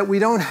mean that we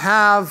don't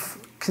have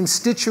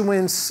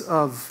constituents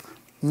of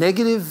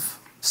negative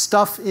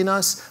stuff in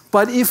us,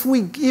 but if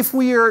we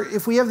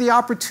have the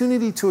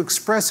opportunity to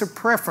express a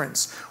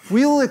preference,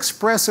 we'll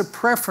express a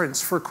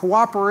preference for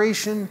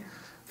cooperation,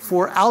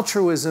 for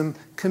altruism,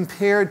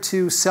 compared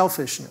to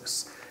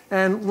selfishness.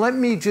 And let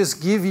me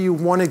just give you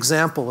one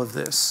example of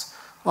this.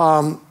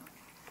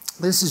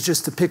 This is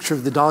just a picture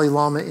of the Dalai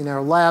Lama in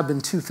our lab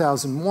in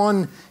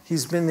 2001.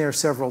 He's been there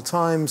several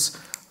times.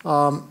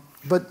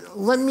 But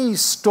let me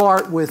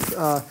start with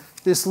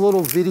this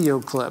little video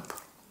clip.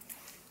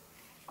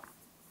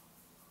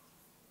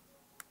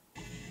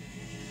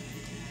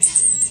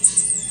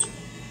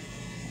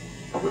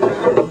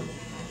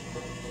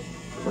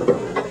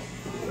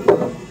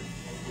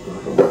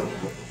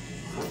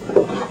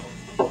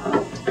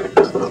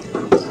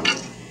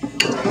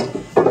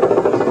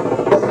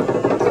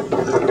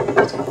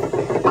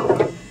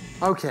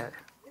 Okay.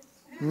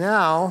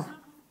 Now,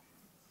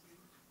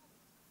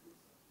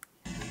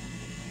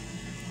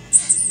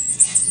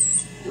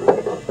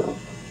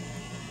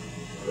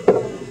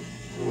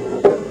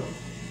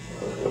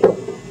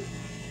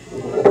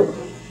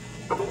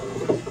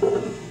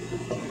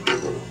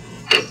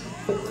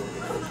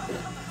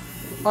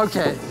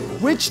 okay,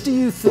 which do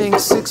you think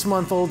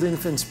 6-month-old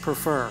infants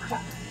prefer?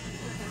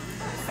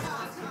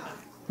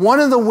 One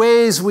of the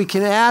ways we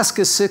can ask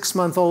a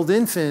 6-month-old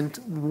infant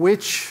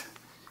which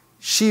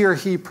she or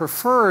he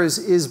prefers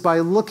is by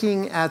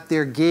looking at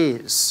their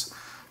gaze,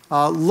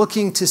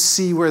 looking to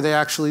see where they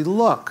actually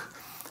look.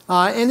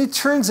 And it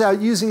turns out,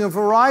 using a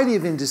variety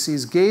of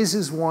indices, gaze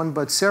is one,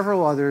 but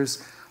several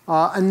others,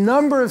 a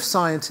number of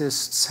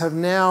scientists have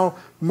now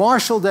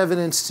marshaled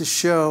evidence to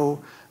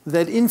show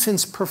that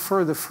infants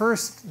prefer the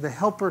first, the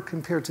helper,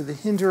 compared to the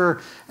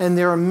hinderer, and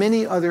there are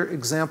many other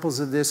examples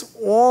of this,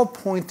 all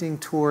pointing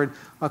toward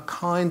a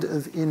kind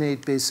of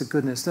innate basic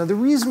goodness. Now, the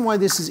reason why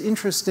this is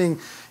interesting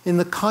in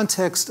the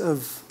context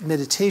of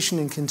meditation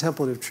and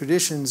contemplative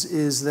traditions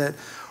is that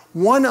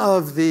one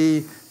of the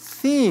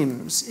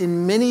themes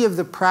in many of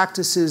the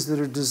practices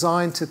that are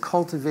designed to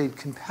cultivate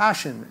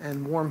compassion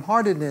and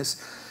warm-heartedness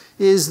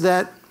is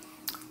that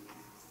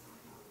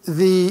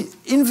the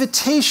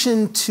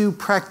invitation to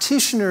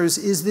practitioners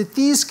is that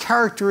these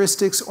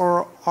characteristics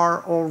are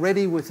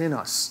already within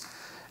us.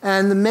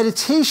 And the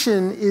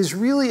meditation is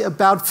really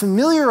about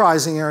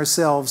familiarizing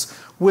ourselves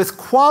with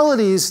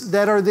qualities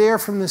that are there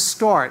from the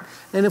start.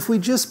 And if we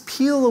just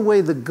peel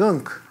away the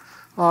gunk,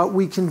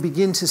 we can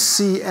begin to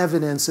see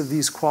evidence of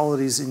these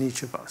qualities in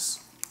each of us.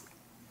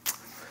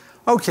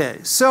 Okay,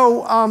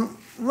 so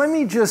let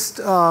me just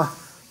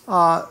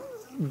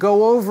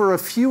go over a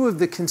few of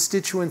the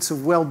constituents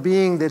of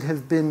well-being that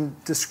have been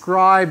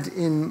described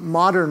in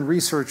modern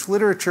research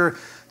literature.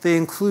 They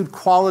include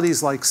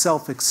qualities like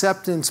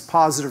self-acceptance,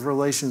 positive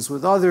relations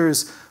with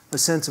others, a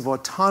sense of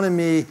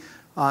autonomy,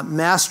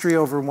 mastery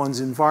over one's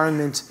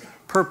environment,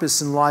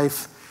 purpose in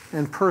life,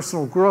 and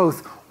personal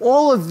growth.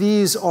 All of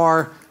these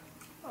are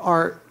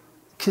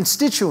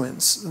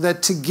constituents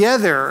that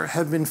together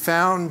have been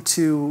found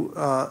to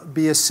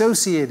be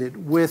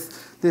associated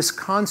with this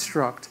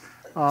construct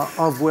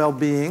of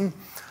well-being.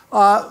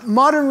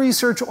 Modern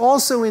research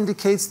also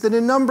indicates that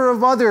a number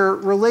of other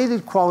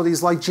related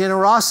qualities like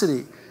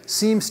generosity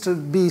seems to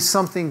be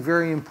something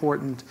very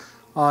important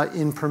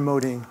in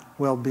promoting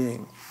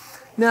well-being.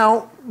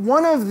 Now,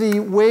 one of the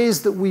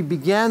ways that we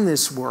began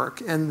this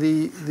work and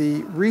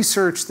the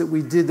research that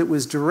we did that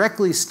was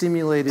directly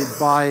stimulated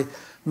by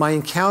my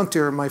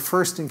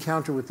first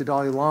encounter with the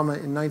Dalai Lama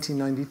in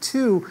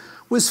 1992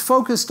 was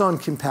focused on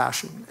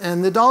compassion.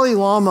 And the Dalai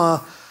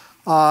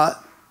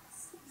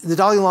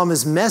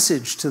Lama's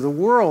message to the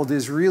world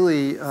is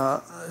really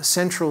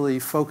centrally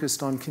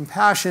focused on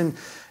compassion.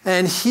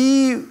 And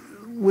he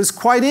was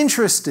quite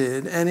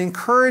interested and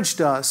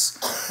encouraged us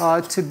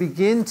to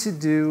begin to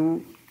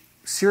do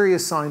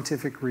serious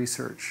scientific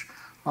research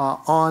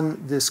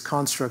on this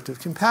construct of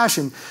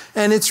compassion.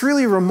 And it's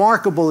really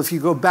remarkable if you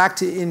go back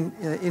to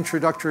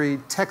introductory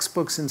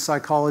textbooks in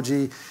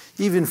psychology,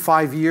 even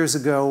 5 years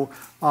ago,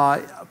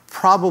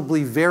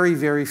 probably very,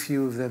 very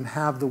few of them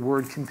have the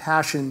word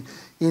compassion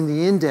in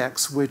the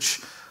index,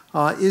 which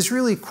is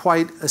really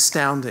quite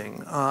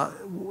astounding.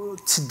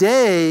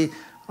 Today,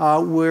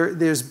 where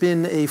there's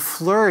been a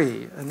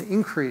flurry, an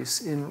increase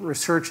in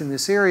research in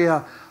this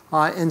area,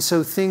 and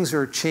so things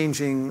are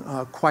changing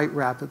quite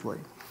rapidly.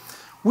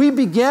 We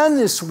began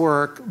this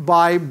work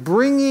by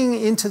bringing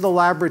into the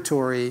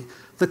laboratory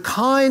the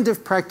kind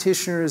of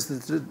practitioners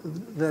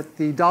that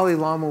the Dalai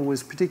Lama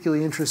was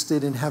particularly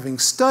interested in having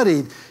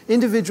studied,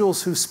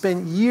 individuals who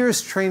spent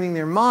years training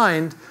their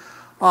mind.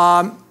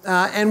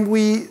 And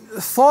we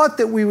thought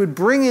that we would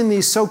bring in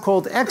these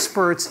so-called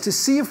experts to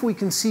see if we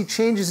can see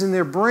changes in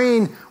their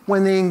brain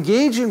when they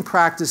engage in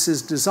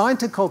practices designed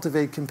to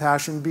cultivate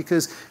compassion,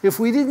 because if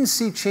we didn't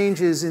see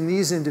changes in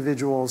these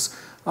individuals,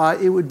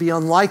 it would be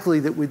unlikely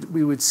that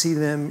we would see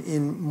them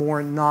in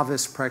more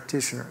novice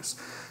practitioners.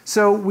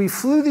 So we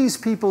flew these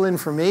people in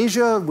from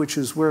Asia, which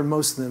is where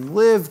most of them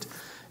lived.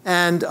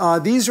 And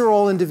these are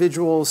all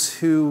individuals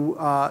who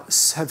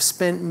have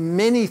spent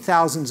many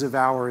thousands of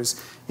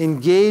hours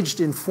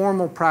engaged in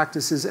formal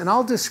practices. And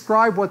I'll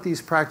describe what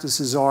these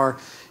practices are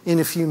in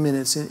a few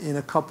minutes in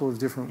a couple of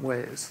different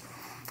ways.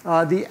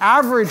 The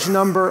average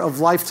number of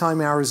lifetime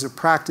hours of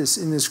practice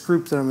in this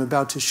group that I'm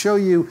about to show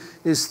you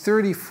is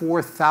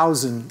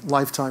 34,000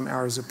 lifetime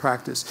hours of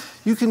practice.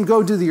 You can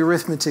go do the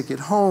arithmetic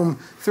at home.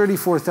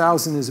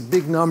 34,000 is a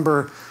big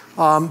number.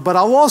 But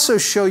I'll also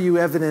show you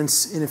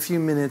evidence in a few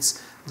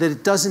minutes that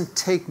it doesn't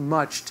take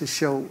much to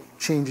show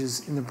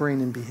changes in the brain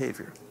and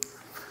behavior.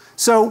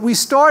 So we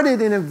started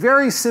in a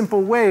very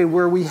simple way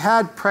where we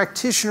had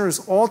practitioners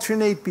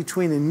alternate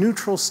between a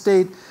neutral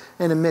state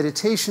and a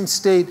meditation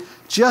state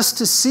just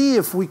to see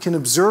if we can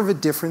observe a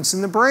difference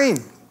in the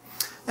brain.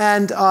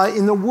 And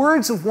in the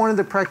words of one of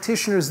the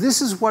practitioners,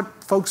 this is what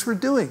folks were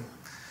doing.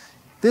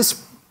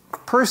 This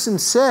person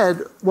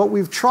said, what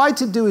we've tried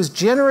to do is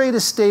generate a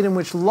state in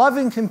which love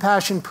and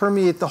compassion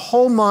permeate the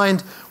whole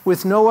mind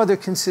with no other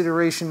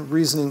consideration,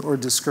 reasoning, or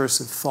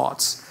discursive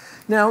thoughts.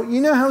 Now,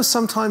 you know how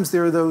sometimes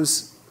there are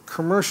those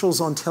commercials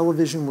on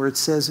television where it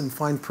says in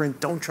fine print,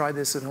 don't try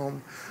this at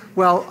home?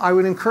 Well, I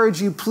would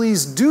encourage you,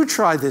 please do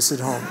try this at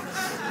home.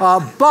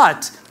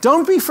 But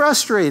don't be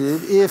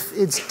frustrated if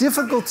it's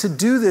difficult to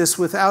do this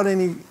without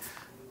any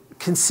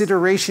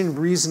consideration,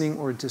 reasoning,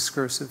 or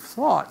discursive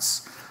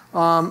thoughts.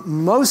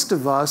 Most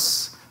of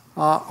us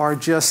are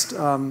just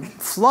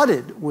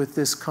flooded with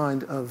this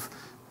kind of,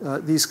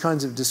 these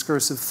kinds of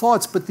discursive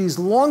thoughts. But these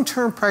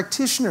long-term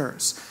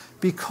practitioners,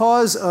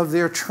 because of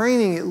their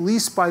training, at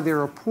least by their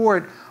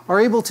report, are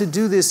able to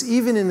do this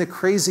even in the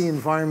crazy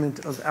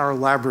environment of our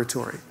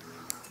laboratory.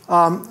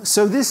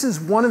 So this is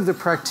one of the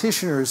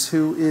practitioners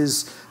who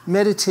is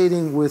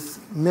meditating with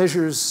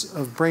measures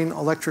of brain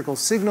electrical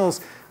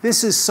signals.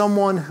 This is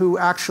someone who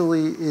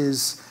actually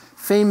is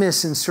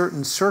famous in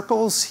certain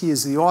circles. He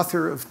is the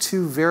author of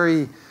 2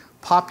 very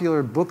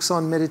popular books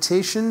on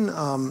meditation,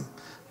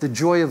 The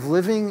Joy of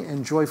Living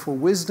and Joyful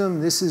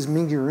Wisdom. This is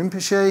Mingyur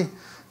Rinpoche.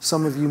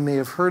 Some of you may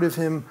have heard of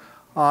him.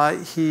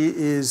 He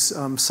is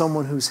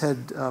someone who's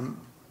had,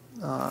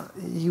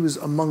 he was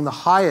among the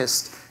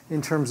highest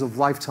in terms of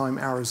lifetime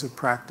hours of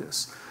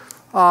practice.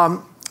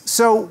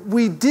 So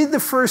we did the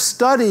first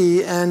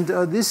study, and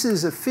this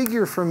is a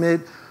figure from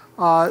it.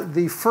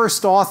 The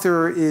first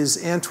author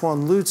is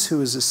Antoine Lutz,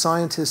 who is a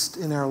scientist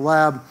in our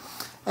lab.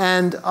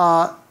 And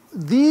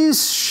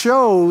these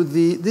show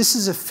this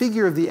is a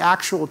figure of the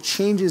actual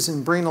changes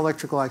in brain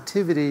electrical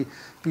activity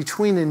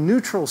between a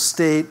neutral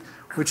state,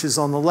 which is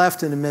on the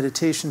left, and a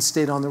meditation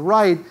state on the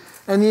right.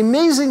 And the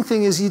amazing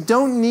thing is you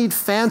don't need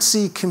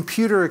fancy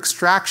computer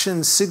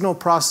extraction signal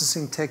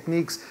processing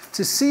techniques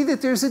to see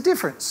that there's a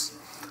difference.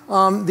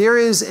 There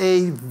is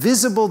a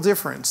visible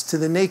difference to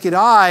the naked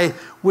eye,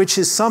 which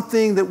is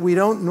something that we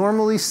don't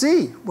normally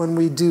see when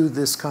we do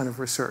this kind of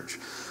research.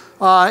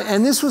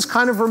 And this was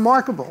kind of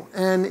remarkable.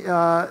 And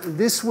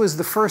this was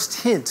the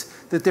first hint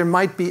that there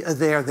might be a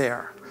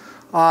there.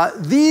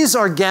 These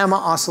are gamma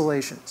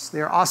oscillations.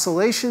 They're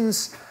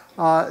oscillations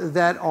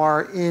that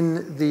are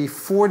in the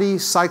 40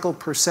 cycle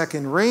per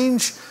second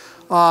range.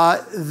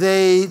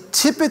 They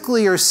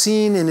typically are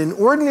seen in an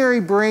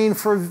ordinary brain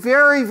for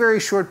very, very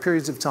short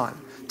periods of time,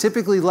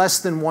 typically less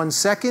than 1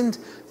 second.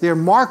 They're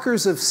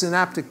markers of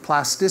synaptic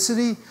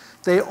plasticity.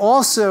 They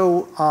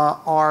also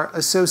are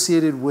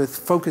associated with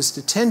focused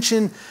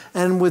attention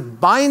and with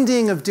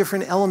binding of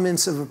different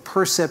elements of a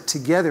percept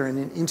together in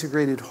an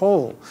integrated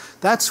whole.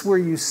 That's where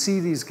you see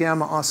these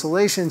gamma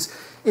oscillations.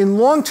 In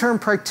long-term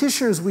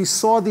practitioners, we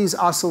saw these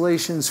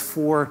oscillations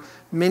for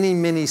many,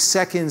 many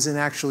seconds and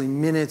actually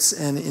minutes,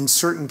 and in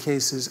certain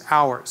cases,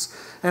 hours.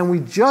 And we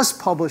just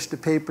published a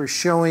paper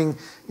showing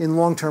in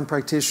long-term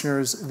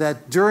practitioners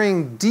that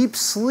during deep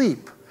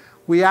sleep,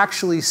 we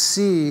actually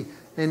see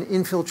an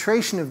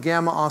infiltration of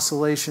gamma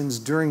oscillations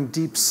during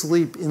deep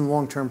sleep in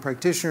long-term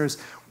practitioners.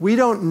 We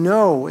don't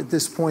know at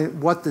this point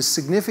what the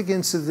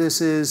significance of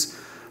this is,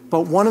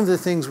 but one of the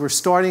things we're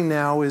starting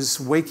now is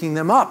waking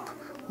them up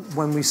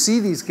when we see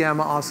these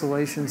gamma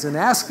oscillations and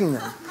asking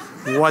them,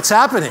 what's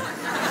happening?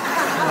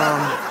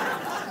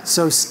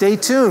 So stay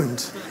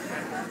tuned.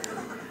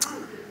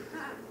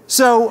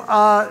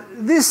 So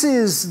this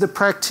is the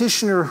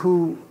practitioner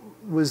who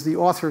was the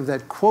author of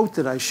that quote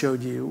that I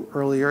showed you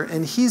earlier,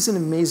 and he's an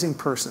amazing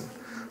person.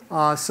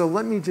 So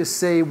let me just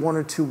say 1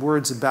 or 2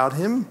 words about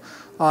him.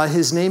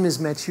 His name is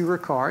Mathieu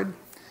Ricard.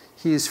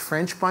 He is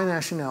French by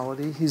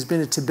nationality. He's been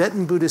a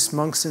Tibetan Buddhist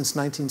monk since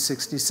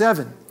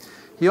 1967.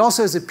 He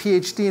also has a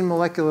PhD in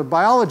molecular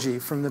biology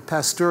from the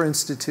Pasteur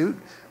Institute,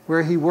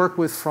 where he worked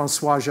with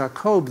François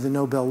Jacob, the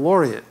Nobel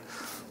laureate.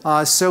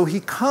 So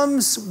he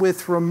comes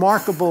with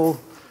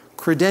remarkable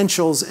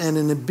credentials and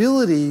an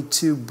ability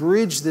to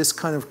bridge this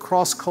kind of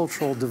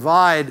cross-cultural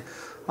divide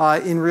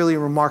in really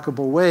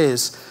remarkable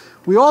ways.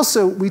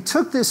 We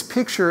took this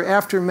picture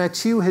after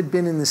Mathieu had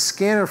been in the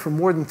scanner for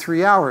more than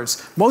 3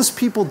 hours. Most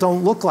people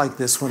don't look like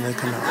this when they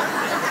come out.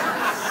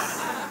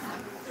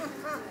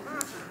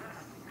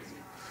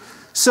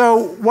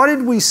 So what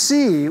did we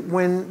see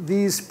when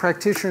these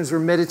practitioners were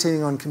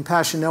meditating on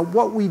compassion? Now,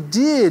 what we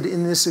did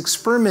in this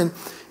experiment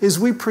is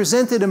we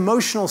presented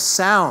emotional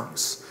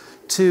sounds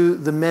to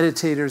the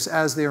meditators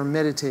as they are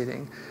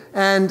meditating.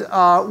 And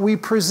we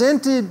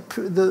presented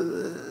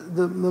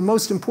the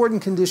most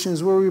important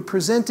conditions where we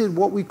presented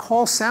what we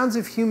call sounds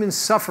of human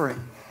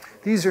suffering.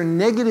 These are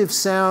negative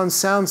sounds,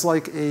 sounds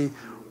like a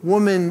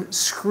woman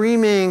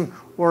screaming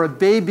or a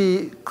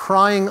baby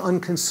crying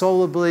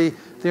unconsolably.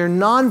 They're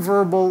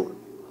nonverbal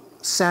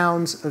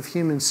sounds of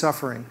human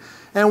suffering.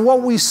 And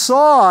what we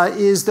saw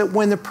is that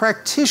when the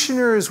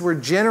practitioners were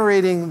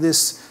generating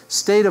this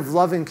state of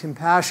love and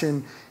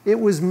compassion, it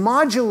was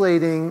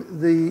modulating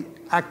the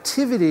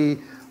activity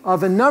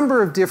of a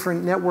number of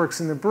different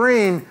networks in the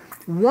brain,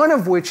 one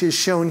of which is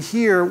shown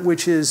here,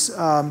 which is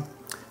a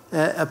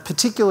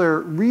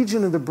particular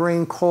region of the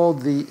brain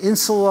called the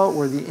insula,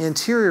 or the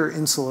anterior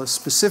insula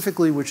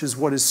specifically, which is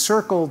what is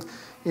circled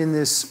in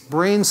this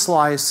brain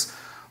slice.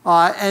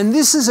 And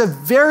this is a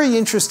very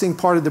interesting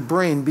part of the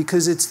brain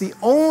because it's the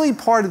only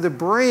part of the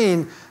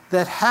brain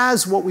that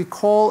has what we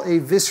call a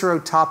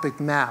viscerotopic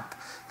map.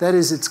 That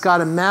is, it's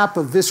got a map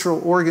of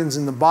visceral organs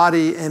in the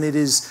body, and it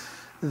is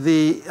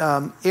the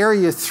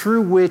area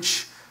through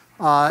which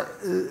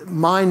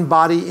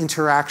mind-body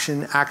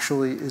interaction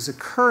actually is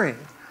occurring.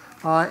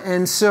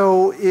 And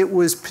so it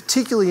was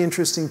particularly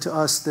interesting to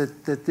us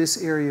that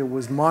this area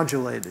was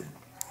modulated.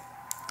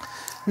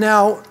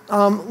 Now,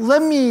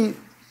 let me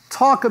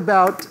talk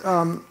about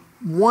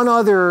one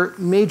other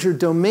major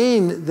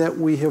domain that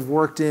we have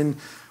worked in,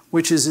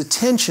 which is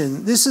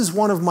attention. This is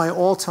one of my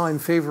all-time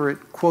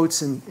favorite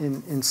quotes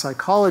in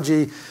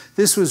psychology.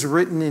 This was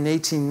written in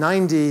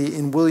 1890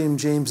 in William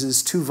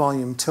James's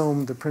 2-volume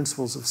tome, The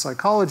Principles of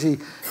Psychology,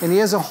 and he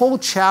has a whole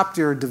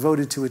chapter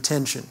devoted to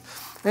attention.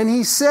 And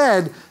he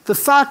said, the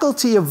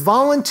faculty of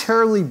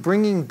voluntarily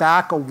bringing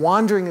back a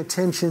wandering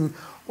attention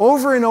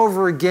over and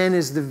over again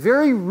is the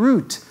very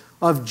root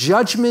of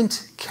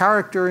judgment,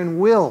 character, and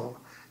will.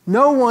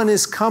 No one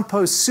is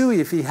compos sui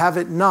if he have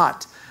it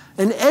not.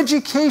 An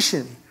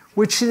education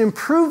which should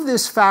improve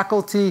this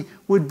faculty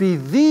would be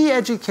the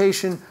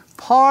education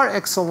par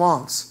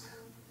excellence.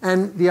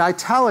 And the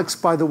italics,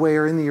 by the way,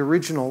 are in the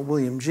original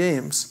William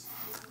James.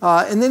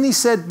 And then he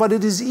said, but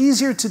it is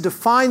easier to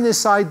define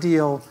this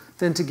ideal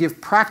than to give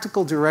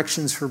practical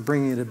directions for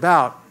bringing it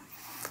about.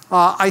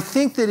 I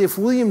think that if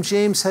William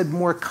James had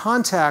more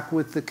contact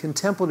with the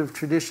contemplative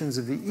traditions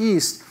of the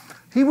East,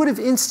 he would have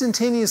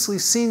instantaneously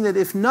seen that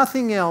if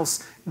nothing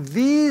else,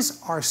 these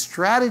are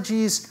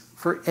strategies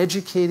for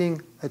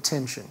educating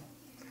attention.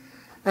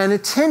 And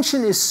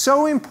attention is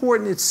so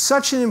important, it's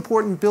such an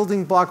important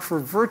building block for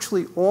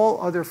virtually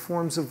all other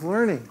forms of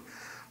learning.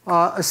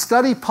 A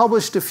study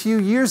published a few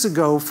years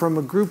ago from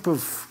a group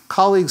of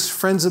colleagues,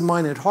 friends of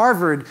mine at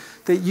Harvard,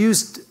 that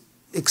used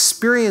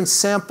experience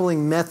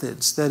sampling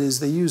methods. That is,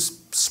 they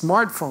used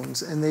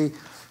smartphones, and they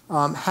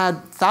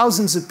had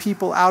thousands of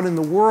people out in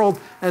the world,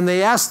 and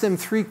they asked them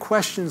 3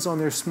 questions on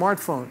their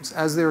smartphones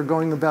as they were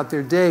going about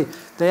their day.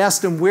 They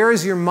asked them, where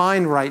is your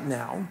mind right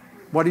now?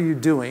 What are you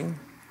doing?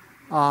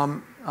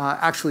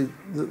 Actually,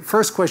 the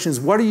first question is,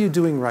 what are you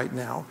doing right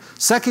now?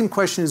 Second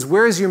question is,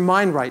 where is your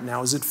mind right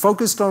now? Is it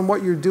focused on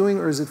what you're doing,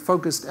 or is it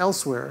focused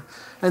elsewhere?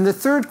 And the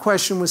third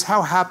question was,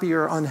 how happy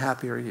or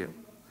unhappy are you?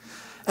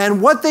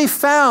 And what they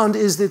found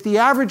is that the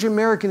average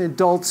American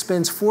adult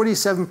spends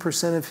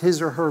 47% of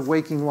his or her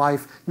waking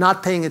life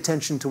not paying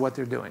attention to what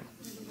they're doing.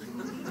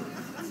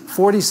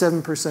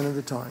 47% of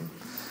the time.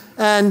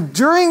 And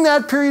during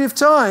that period of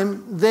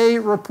time, they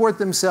report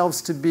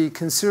themselves to be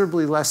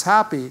considerably less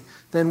happy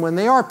than when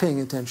they are paying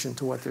attention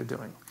to what they're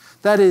doing.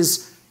 That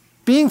is,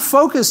 being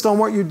focused on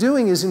what you're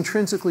doing is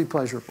intrinsically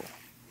pleasurable,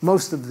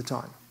 most of the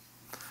time.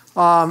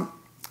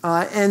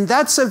 And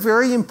that's a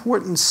very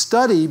important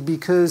study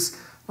because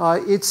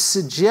it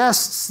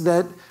suggests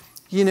that,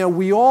 you know,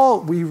 we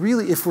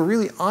really, if we're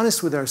really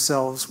honest with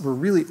ourselves, we're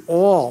really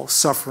all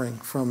suffering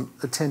from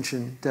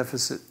attention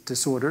deficit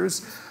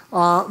disorders.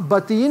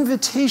 But the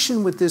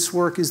invitation with this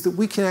work is that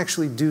we can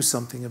actually do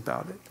something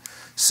about it.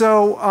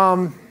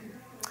 So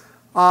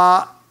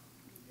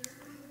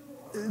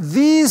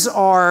these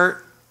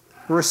are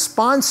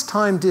response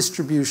time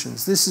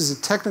distributions. This is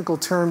a technical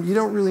term. You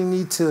don't really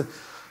need to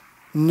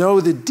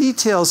know the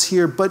details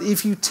here, but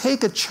if you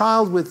take a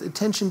child with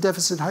attention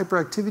deficit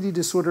hyperactivity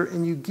disorder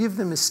and you give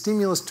them a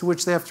stimulus to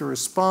which they have to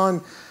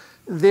respond,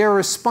 their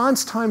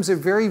response times are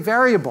very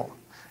variable.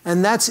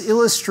 And that's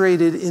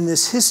illustrated in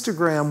this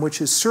histogram,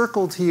 which is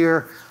circled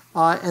here,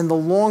 and the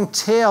long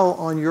tail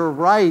on your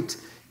right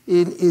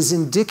is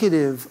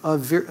indicative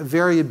of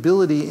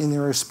variability in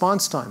their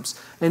response times.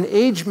 An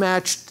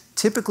age-matched,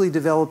 typically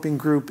developing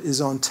group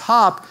is on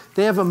top.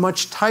 They have a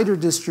much tighter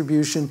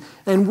distribution.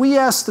 And we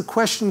ask the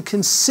question,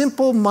 can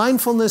simple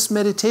mindfulness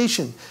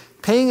meditation,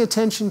 paying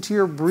attention to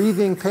your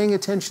breathing, paying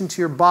attention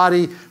to your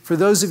body, for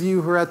those of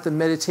you who are at the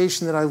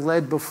meditation that I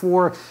led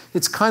before,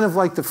 it's kind of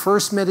like the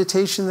first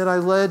meditation that I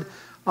led.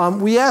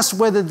 We asked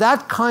whether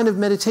that kind of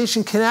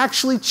meditation can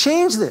actually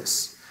change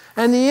this.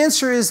 And the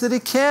answer is that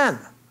it can.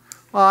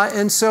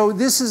 And so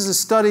this is a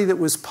study that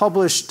was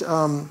published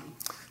a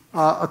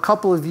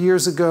couple of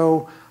years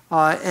ago.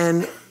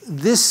 And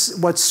this,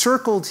 what's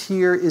circled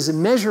here is a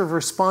measure of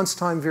response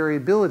time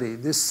variability,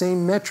 this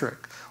same metric.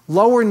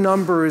 Lower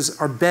numbers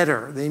are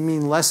better. They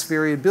mean less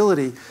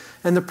variability.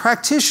 And the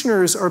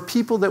practitioners are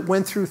people that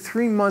went through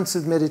 3 months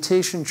of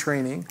meditation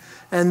training.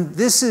 And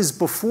this is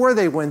before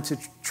they went to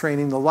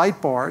training, the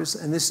light bars.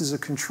 And this is a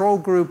control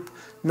group,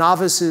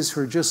 novices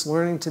who are just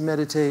learning to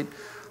meditate.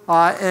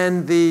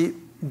 And the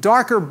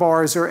darker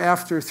bars are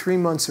after 3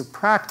 months of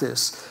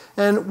practice.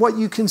 And what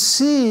you can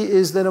see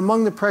is that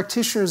among the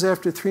practitioners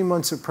after 3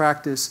 months of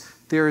practice,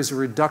 there is a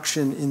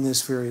reduction in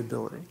this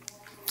variability.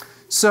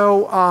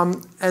 So,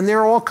 and there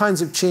are all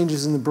kinds of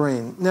changes in the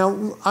brain.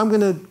 Now, I'm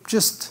going to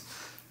just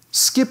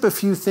skip a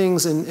few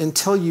things and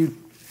tell you,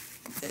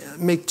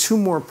 make 2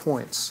 more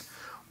points.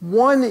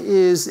 One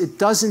is it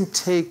doesn't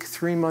take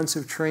 3 months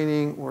of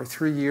training or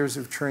 3 years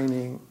of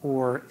training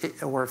or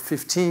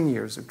 15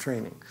 years of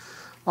training.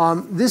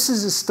 This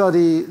is a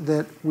study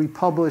that we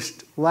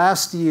published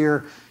last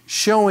year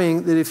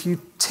showing that if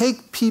you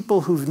take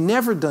people who've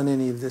never done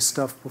any of this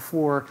stuff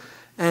before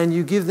and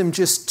you give them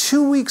just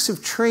 2 weeks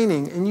of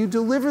training and you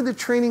deliver the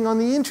training on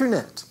the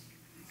internet,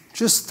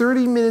 just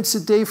 30 minutes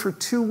a day for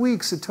 2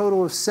 weeks, a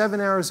total of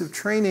 7 hours of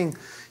training,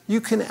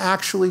 you can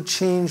actually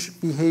change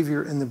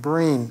behavior in the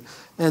brain.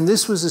 And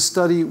this was a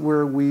study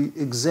where we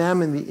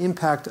examined the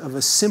impact of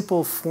a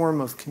simple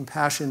form of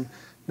compassion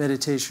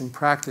meditation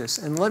practice.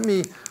 And I'm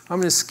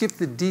going to skip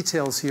the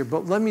details here,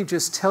 but let me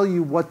just tell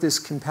you what this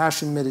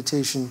compassion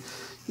meditation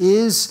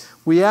is.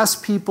 We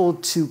ask people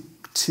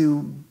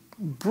to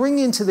bring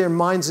into their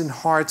minds and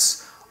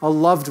hearts a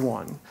loved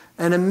one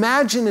and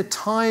imagine a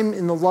time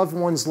in the loved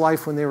one's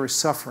life when they were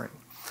suffering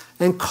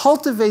and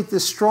cultivate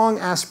this strong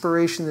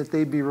aspiration that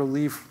they be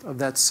relieved of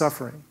that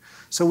suffering.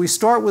 So we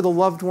start with a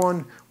loved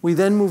one, we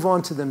then move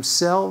on to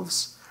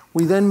themselves,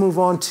 we then move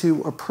on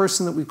to a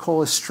person that we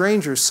call a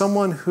stranger,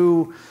 someone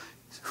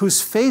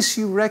whose face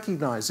you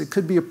recognize. It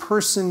could be a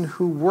person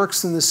who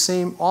works in the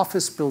same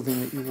office building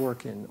that you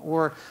work in,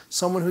 or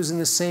someone who's in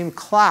the same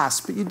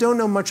class, but you don't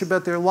know much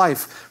about their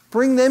life.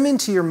 Bring them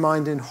into your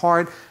mind and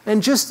heart,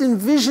 and just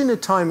envision a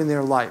time in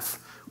their life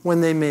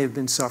when they may have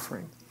been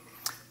suffering.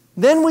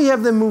 Then we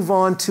have them move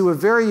on to a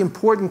very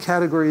important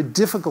category, a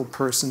difficult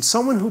person,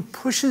 someone who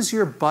pushes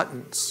your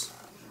buttons.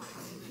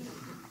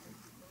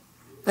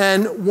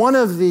 And one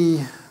of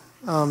the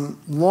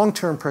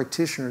long-term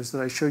practitioners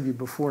that I showed you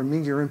before,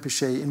 Mingyur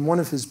Rinpoche, in one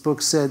of his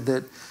books said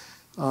that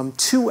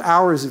 2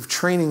 hours of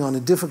training on a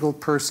difficult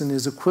person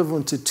is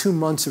equivalent to 2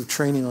 months of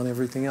training on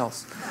everything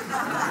else.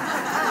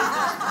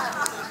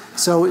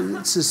 So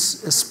it's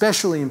an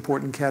especially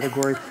important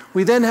category.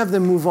 We then have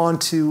them move on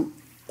to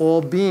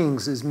all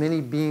beings, as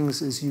many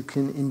beings as you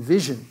can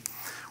envision.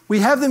 We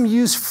have them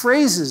use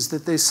phrases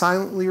that they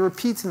silently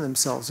repeat to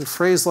themselves. A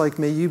phrase like,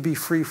 may you be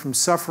free from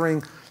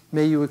suffering,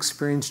 may you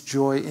experience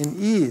joy and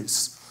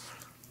ease.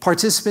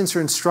 Participants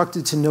are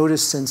instructed to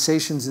notice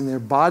sensations in their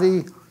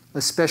body,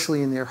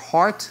 especially in their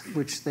heart,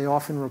 which they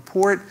often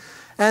report.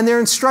 And they're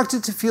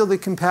instructed to feel the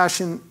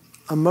compassion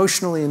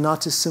emotionally and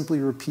not to simply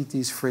repeat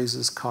these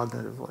phrases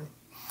cognitively.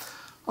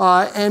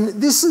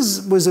 And this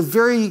was a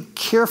very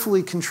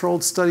carefully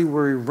controlled study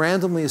where we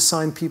randomly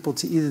assigned people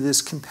to either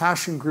this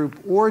compassion group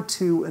or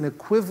to an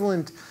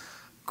equivalent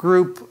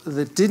group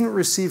that didn't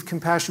receive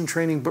compassion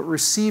training but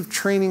received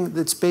training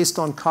that's based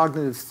on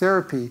cognitive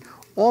therapy,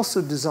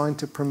 also designed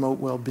to promote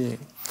well-being.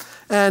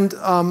 And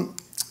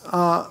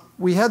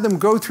we had them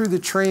go through the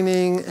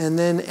training, and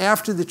then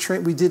after the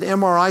training, we did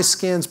MRI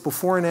scans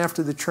before and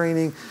after the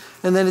training.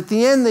 And then at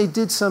the end, they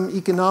did some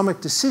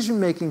economic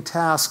decision-making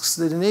tasks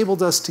that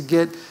enabled us to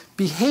get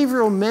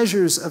behavioral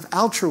measures of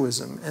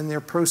altruism and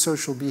their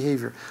pro-social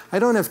behavior. I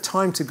don't have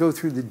time to go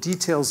through the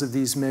details of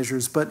these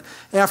measures, but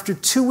after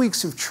 2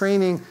 weeks of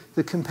training,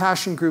 the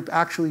compassion group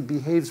actually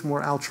behaves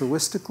more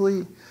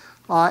altruistically,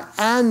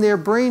 and their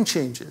brain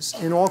changes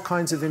in all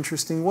kinds of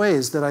interesting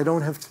ways that I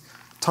don't have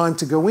time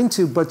to go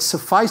into, but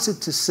suffice it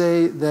to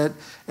say that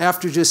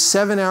after just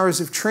 7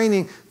 hours of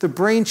training, the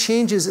brain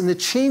changes, and the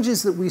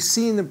changes that we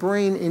see in the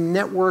brain in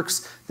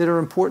networks that are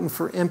important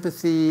for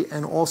empathy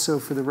and also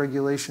for the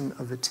regulation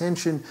of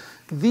attention,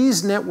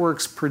 these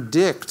networks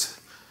predict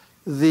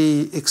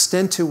the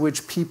extent to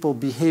which people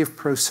behave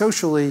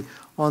pro-socially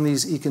on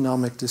these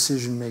economic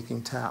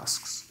decision-making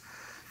tasks.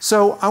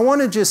 So I want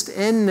to just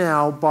end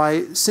now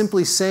by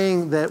simply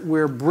saying that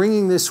we're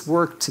bringing this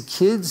work to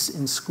kids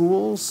in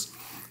schools.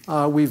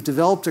 We've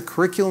developed a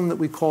curriculum that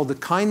we call the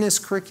kindness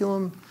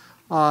curriculum.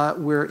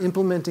 We're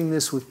implementing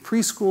this with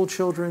preschool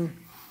children.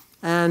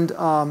 And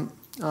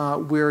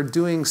we're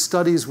doing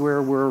studies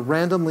where we're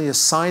randomly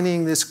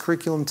assigning this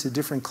curriculum to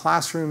different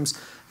classrooms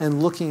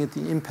and looking at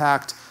the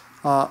impact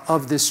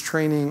of this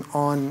training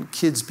on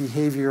kids'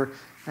 behavior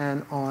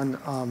and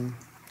on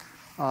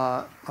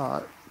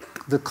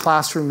the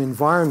classroom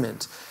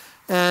environment.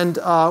 And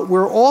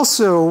we're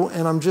also,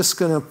 and I'm just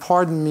going to,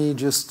 pardon me,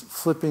 just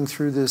flipping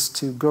through this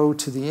to go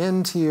to the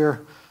end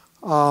here.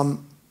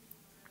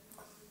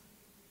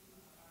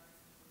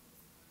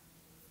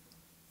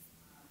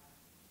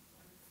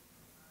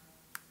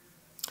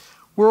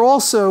 We're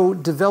also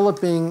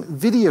developing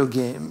video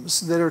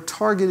games that are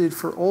targeted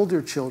for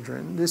older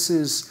children. This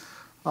is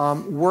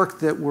work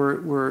that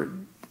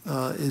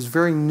is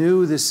very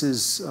new. This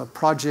is a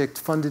project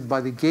funded by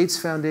the Gates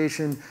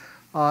Foundation.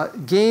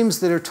 Games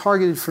that are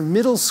targeted for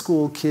middle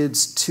school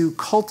kids to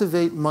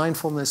cultivate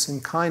mindfulness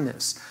and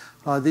kindness.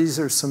 These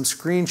are some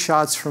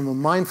screenshots from a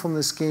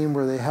mindfulness game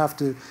where they have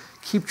to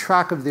keep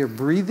track of their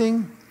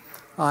breathing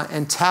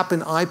and tap an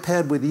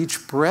iPad with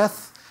each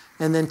breath,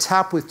 and then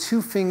tap with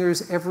 2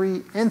 fingers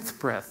every nth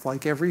breath,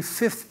 like every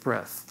 5th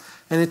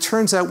breath. And it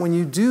turns out when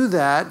you do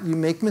that, you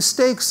make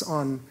mistakes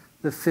on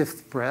the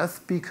 5th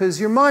breath because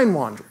your mind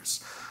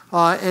wanders.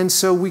 And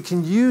so we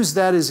can use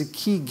that as a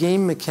key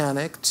game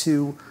mechanic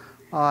to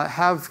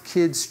have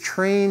kids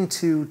train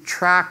to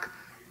track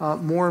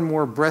more and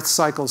more breath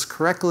cycles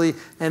correctly,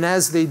 and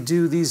as they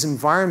do, these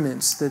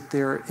environments that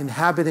they're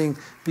inhabiting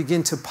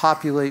begin to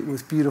populate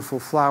with beautiful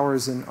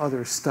flowers and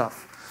other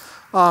stuff.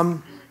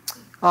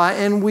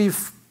 And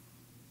we've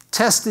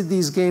tested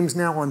these games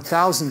now on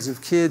thousands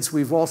of kids.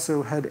 We've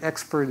also had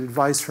expert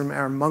advice from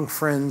our monk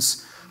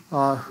friends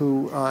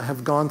who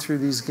have gone through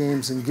these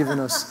games and given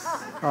us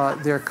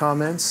their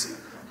comments.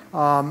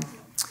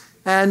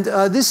 And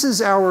this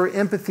is our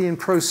empathy and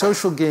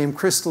pro-social game,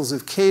 Crystals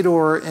of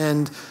Cador,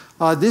 and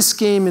this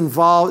game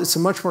it's a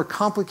much more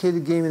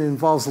complicated game. It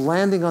involves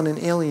landing on an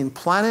alien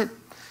planet.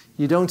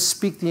 You don't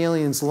speak the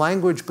alien's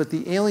language, but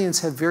the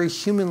aliens have very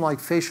human-like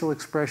facial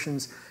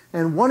expressions.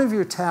 And one of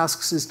your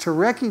tasks is to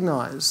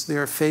recognize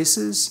their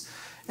faces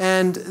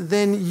and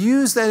then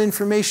use that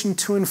information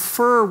to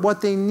infer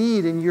what they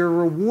need. And you're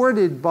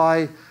rewarded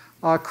by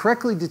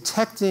correctly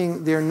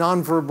detecting their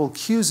nonverbal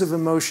cues of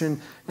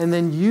emotion and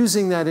then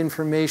using that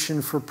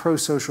information for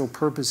pro-social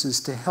purposes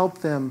to help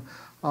them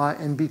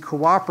and be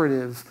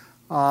cooperative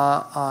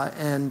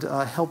and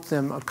help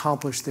them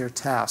accomplish their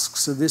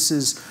tasks. So this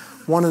is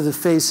one of the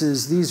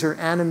faces. These are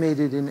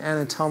animated in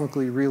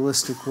anatomically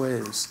realistic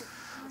ways.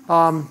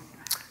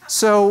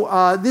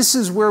 This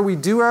is where we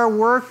do our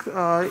work.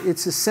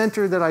 It's a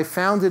center that I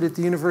founded at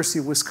the University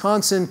of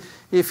Wisconsin.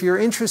 If you're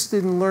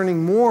interested in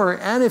learning more,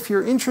 and if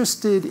you're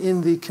interested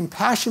in the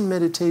compassion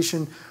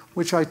meditation,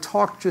 which I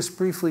talked just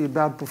briefly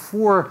about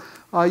before,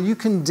 you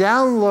can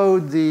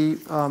download the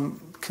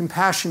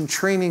compassion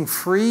training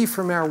free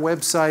from our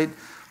website,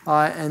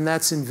 and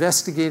that's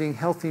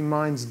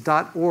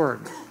investigatinghealthyminds.org.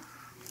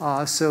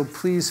 So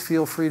please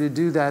feel free to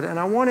do that. And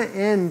I want to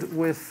end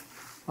with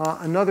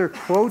another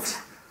quote,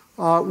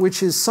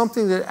 which is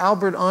something that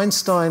Albert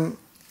Einstein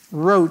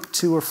wrote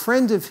to a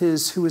friend of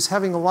his who was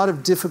having a lot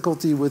of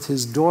difficulty with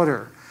his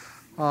daughter,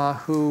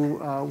 who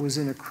was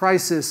in a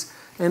crisis.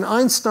 And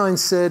Einstein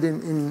said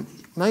in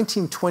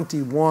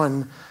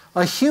 1921,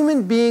 "A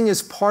human being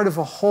is part of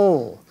a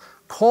whole,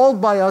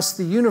 called by us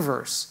the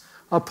universe,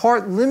 a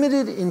part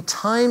limited in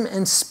time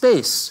and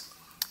space.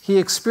 He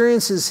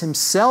experiences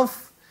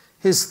himself,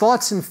 his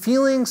thoughts and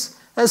feelings,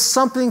 as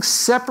something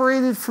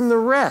separated from the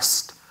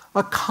rest,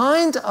 a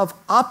kind of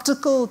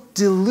optical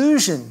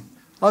delusion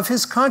of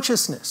his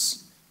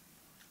consciousness.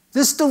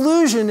 This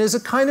delusion is a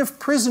kind of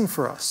prison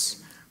for us,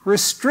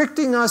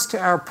 restricting us to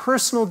our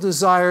personal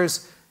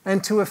desires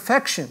and to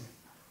affection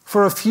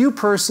for a few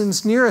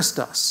persons nearest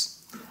us.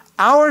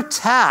 Our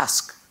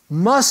task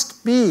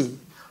must be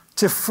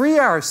to free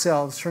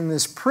ourselves from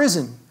this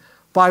prison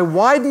by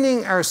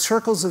widening our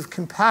circles of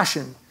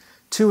compassion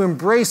to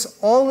embrace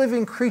all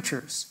living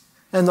creatures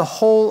and the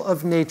whole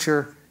of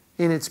nature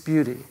in its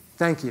beauty."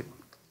 Thank you.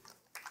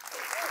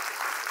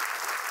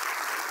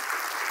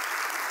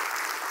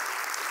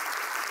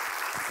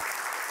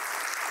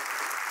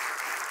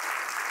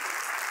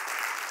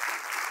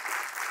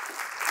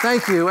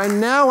 Thank you.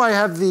 And now I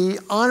have the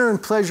honor and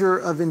pleasure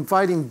of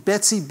inviting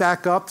Betsy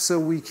back up so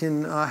we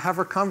can have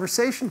our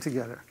conversation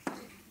together.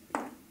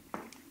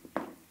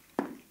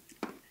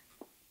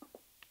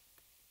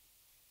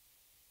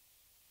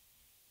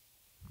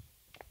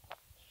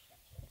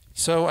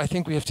 So I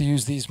think we have to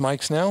use these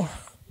mics now.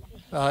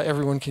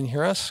 Everyone can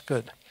hear us?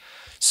 Good.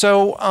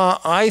 So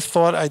I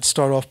thought I'd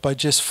start off by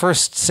just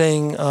first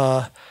saying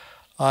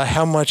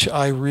how much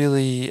I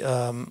really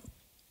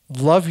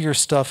love your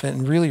stuff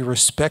and really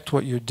respect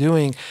what you're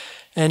doing,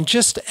 and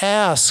just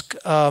ask,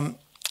 the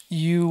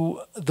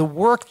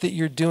work that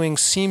you're doing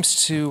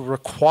seems to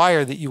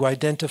require that you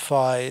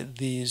identify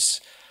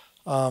these,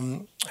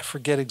 I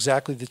forget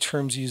exactly the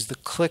terms used, the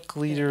clique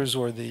leaders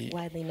or the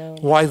widely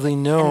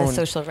known. And the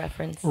social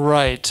reference.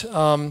 Right.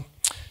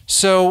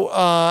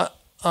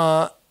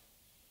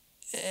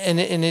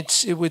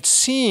 It would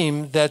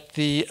seem that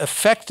the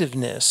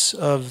effectiveness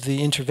of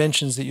the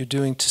interventions that you're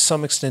doing to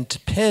some extent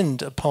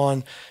depend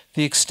upon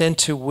the extent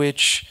to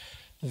which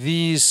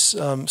these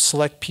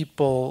select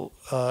people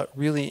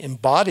really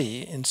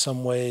embody in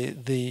some way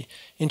the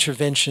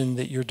intervention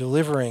that you're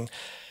delivering.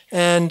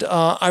 And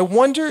I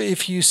wonder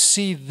if you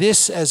see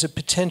this as a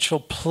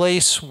potential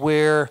place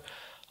where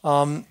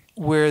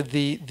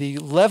the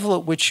level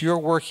at which you're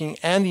working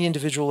and the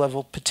individual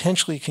level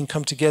potentially can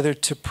come together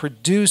to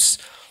produce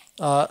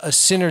a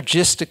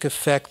synergistic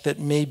effect that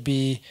may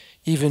be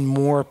even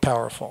more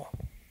powerful.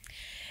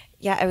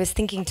 Yeah, I was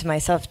thinking to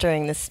myself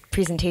during this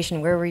presentation,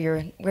 where were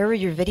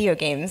your video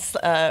games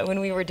when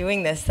we were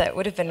doing this? That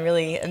would have been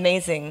really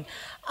amazing.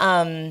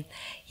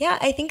 Yeah,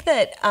 I think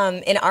that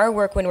in our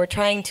work, when we're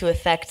trying to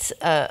affect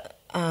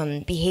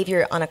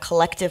behavior on a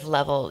collective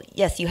level,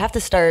 yes, you have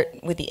to start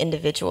with the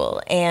individual,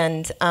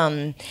 and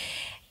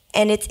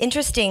it's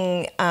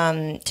interesting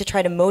to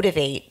try to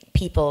motivate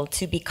people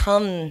to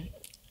become,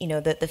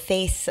 the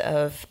face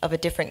of a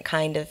different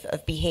kind of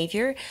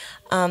behavior,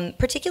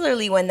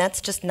 particularly when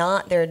that's just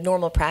not their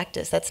normal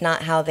practice. That's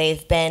not how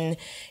they've been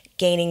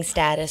gaining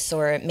status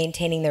or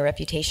maintaining their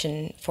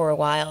reputation for a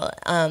while.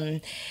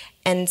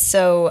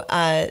 So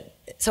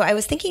I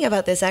was thinking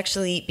about this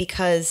actually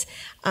because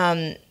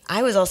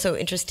I was also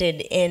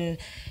interested in,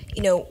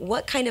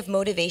 what kind of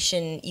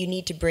motivation you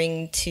need to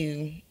bring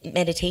to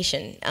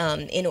meditation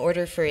in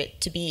order for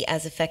it to be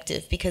as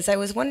effective. Because I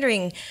was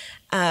wondering,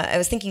 I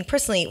was thinking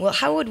personally, well,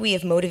 how would we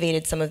have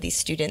motivated some of these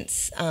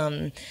students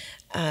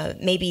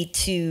maybe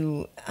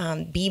to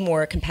be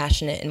more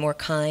compassionate and more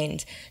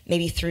kind,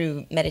 maybe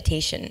through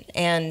meditation?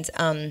 And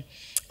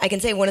I can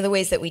say one of the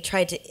ways that we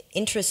tried to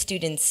interest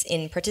students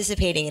in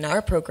participating in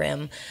our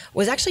program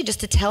was actually just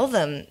to tell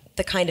them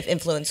the kind of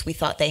influence we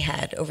thought they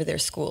had over their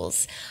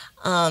schools.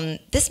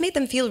 This made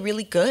them feel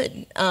really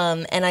good,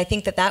 and I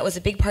think that was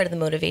a big part of the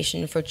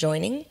motivation for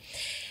joining.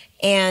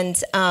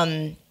 And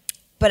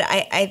but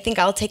I think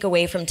I'll take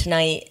away from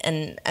tonight,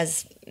 and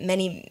as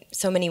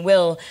so many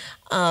will,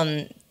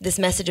 this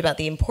message about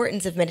the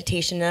importance of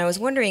meditation. And I was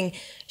wondering,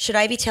 should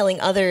I be telling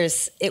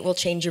others it will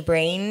change your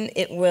brain,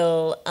 it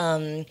will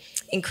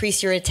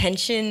increase your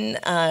attention,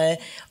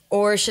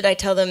 or should I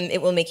tell them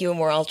it will make you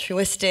more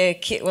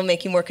altruistic, it will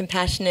make you more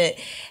compassionate?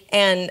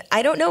 And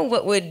I don't know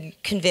what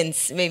would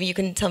convince, maybe you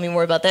can tell me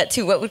more about that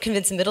too, what would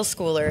convince a middle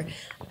schooler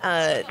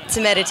to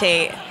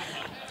meditate?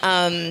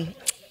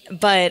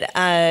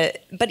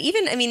 But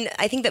even,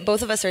 I think that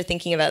both of us are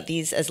thinking about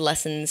these as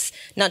lessons,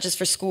 not just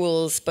for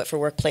schools, but for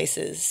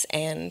workplaces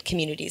and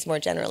communities more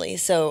generally.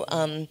 So,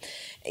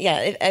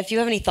 if you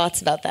have any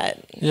thoughts about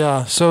that.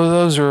 Yeah, so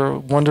those are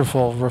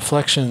wonderful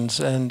reflections.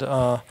 And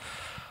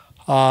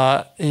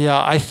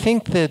I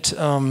think that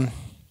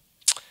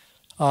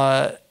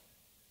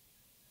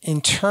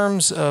in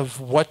terms of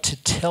what to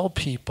tell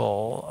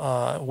people,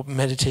 what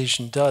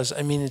meditation does,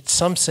 in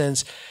some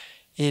sense,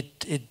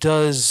 it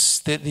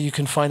does, that you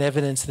can find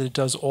evidence that it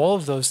does all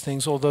of those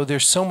things, although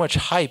there's so much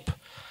hype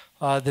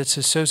that's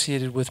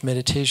associated with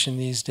meditation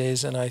these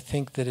days, and I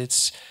think that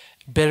it's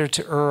better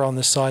to err on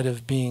the side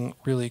of being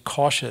really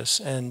cautious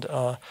and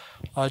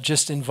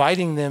just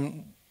inviting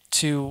them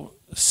to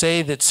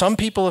say that some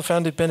people have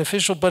found it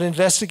beneficial, but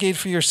investigate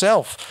for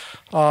yourself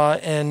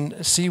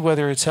and see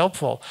whether it's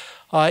helpful.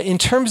 In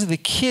terms of the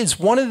kids,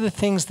 one of the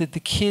things that the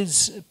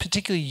kids,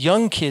 particularly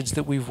young kids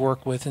that we've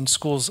worked with in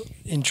schools,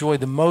 enjoy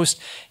the most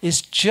is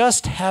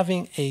just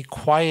having a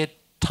quiet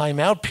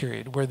timeout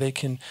period where they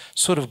can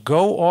sort of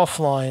go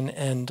offline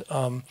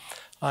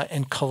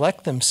and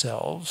collect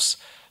themselves,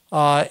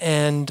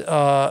 and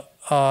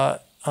that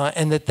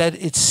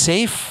it's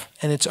safe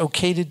and it's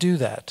okay to do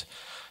that.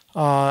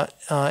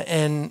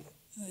 And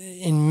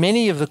in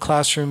many of the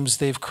classrooms,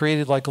 they've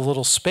created like a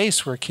little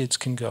space where kids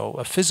can go,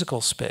 a physical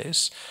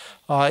space.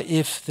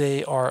 If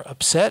they are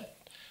upset,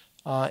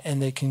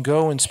 and they can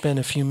go and spend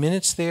a few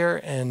minutes there,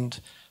 and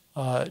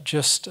in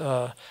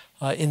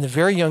the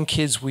very young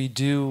kids, we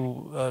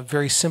do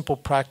very simple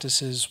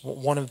practices.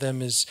 One of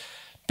them is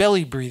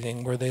belly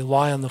breathing, where they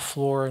lie on the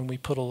floor and we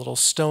put a little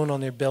stone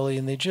on their belly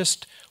and they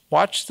just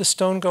watch the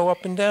stone go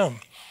up and down.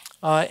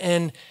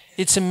 And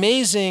it's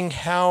amazing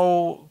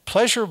how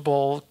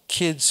pleasurable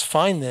kids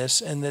find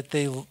this and that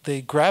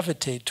they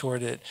gravitate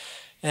toward it.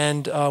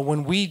 And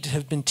when we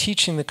have been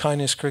teaching the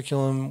kindness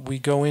curriculum, we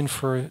go in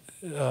for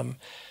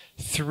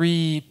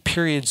 3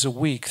 periods a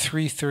week,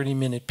 3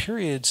 30-minute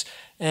periods,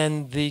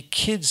 and the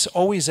kids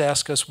always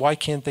ask us, why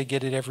can't they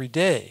get it every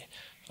day?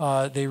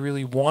 They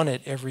really want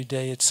it every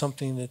day. It's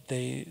something that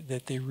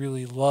they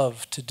really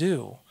love to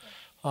do.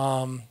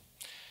 I'm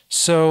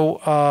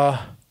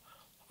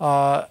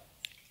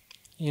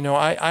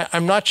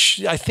not.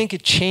 I think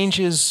it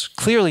changes.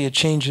 Clearly, it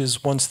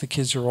changes once the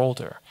kids are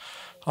older.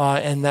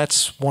 And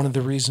that's one of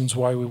the reasons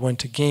why we went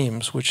to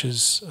games, which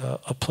is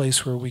a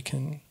place where we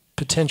can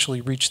potentially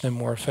reach them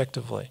more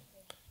effectively.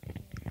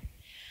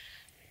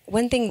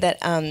 One thing that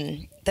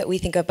we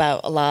think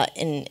about a lot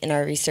in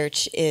our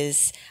research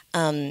is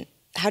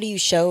how do you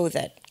show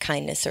that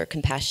kindness or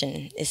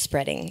compassion is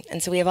spreading?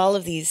 And so we have all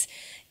of these,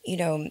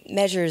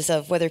 measures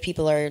of whether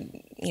people are,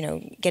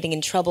 getting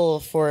in trouble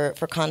for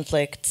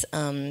conflict,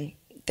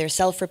 their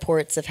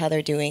self-reports of how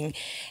they're doing.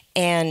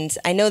 And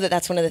I know that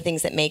that's one of the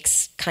things that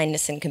makes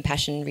kindness and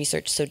compassion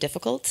research so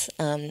difficult,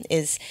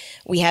 is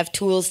we have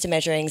tools to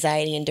measure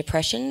anxiety and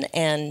depression,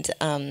 and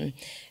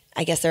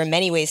I guess there are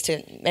many ways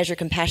to measure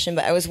compassion,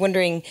 but I was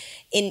wondering,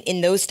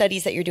 in those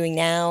studies that you're doing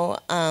now,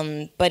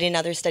 but in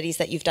other studies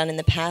that you've done in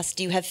the past,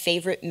 do you have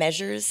favorite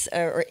measures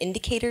or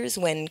indicators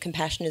when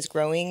compassion is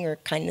growing or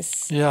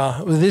kindness?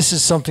 Yeah, well, this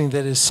is something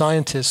that as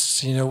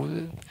scientists,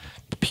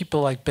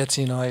 people like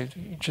Betsy and I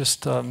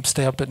just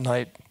stay up at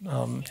night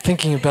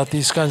thinking about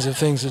these kinds of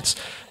things. It's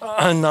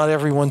not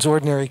everyone's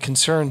ordinary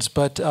concerns,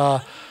 but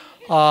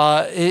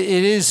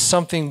it is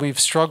something we've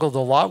struggled a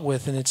lot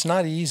with, and it's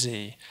not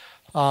easy.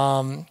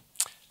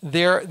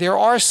 There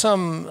are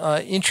some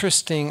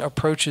interesting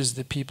approaches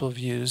that people have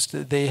used.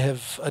 They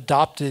have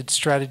adopted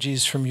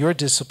strategies from your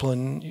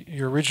discipline,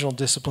 your original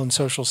discipline,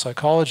 social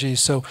psychology.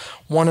 So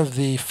one of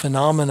the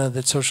phenomena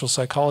that social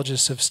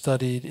psychologists have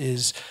studied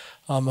is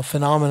a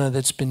phenomena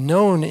that's been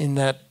known in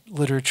that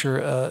literature.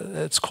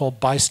 It's called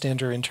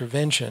bystander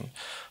intervention.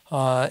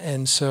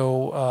 And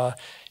so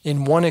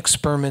in one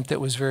experiment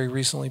that was very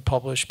recently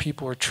published,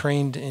 people were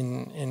trained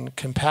in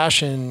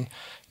compassion,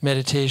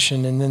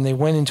 meditation, and then they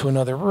went into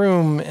another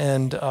room,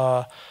 and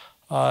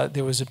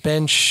there was a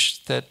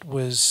bench that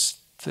was,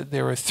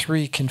 there were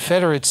 3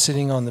 Confederates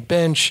sitting on the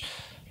bench,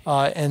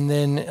 and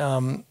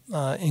then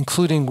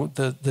including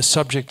the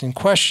subject in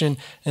question,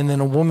 and then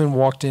a woman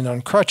walked in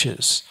on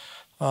crutches.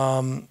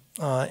 And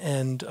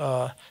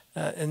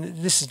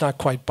this is not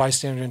quite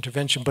bystander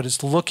intervention, but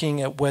it's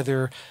looking at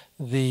whether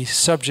the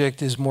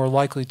subject is more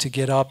likely to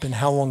get up and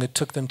how long it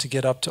took them to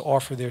get up to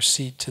offer their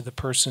seat to the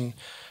person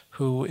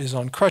who is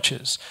on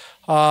crutches.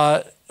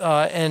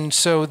 And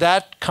so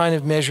that kind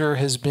of measure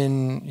has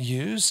been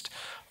used.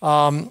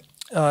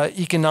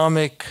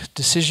 Economic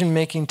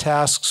decision-making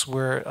tasks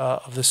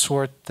of the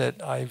sort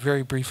that I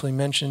very briefly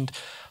mentioned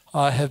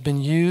have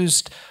been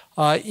used.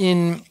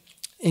 In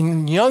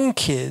young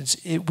kids,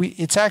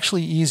 it's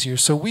actually easier.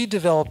 So we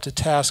developed a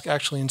task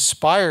actually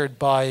inspired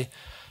by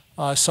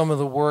some of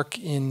the work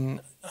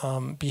in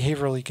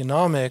behavioral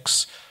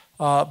economics,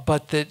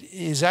 but that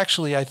is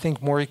actually, I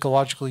think, more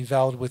ecologically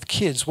valid with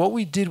kids. What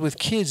we did with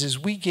kids is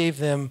we gave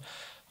them,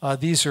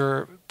 these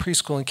are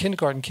preschool and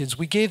kindergarten kids,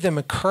 we gave them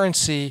a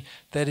currency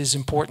that is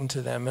important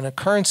to them. And a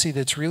currency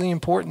that's really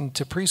important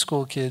to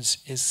preschool kids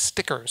is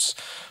stickers.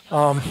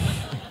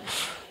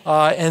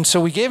 And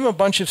so we gave them a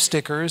bunch of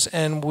stickers,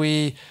 and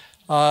we,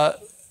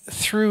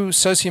 through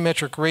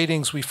sociometric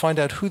ratings, we find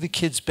out who the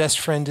kid's best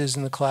friend is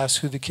in the class,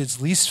 who the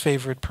kid's least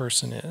favorite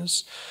person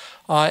is.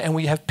 And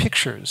we have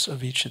pictures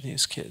of each of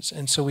these kids.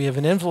 And so we have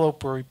an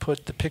envelope where we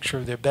put the picture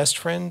of their best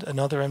friend,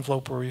 another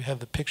envelope where we have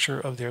the picture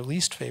of their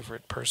least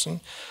favorite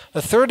person,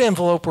 a third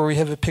envelope where we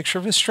have a picture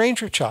of a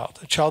stranger child,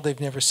 a child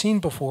they've never seen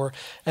before,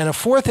 and a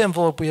fourth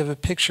envelope we have a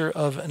picture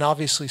of an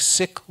obviously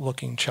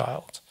sick-looking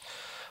child.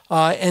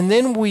 And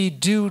then we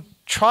do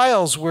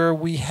trials where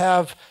we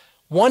have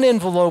one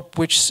envelope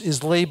which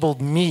is labeled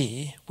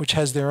me, which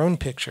has their own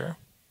picture,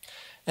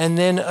 and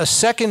then a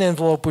second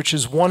envelope which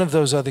is one of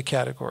those other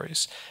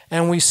categories.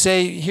 And we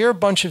say, here are a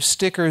bunch of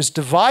stickers,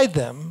 divide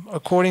them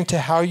according to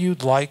how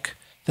you'd like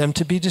them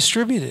to be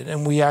distributed.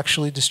 And we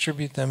actually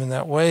distribute them in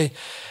that way.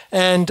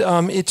 And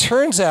it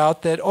turns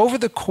out that over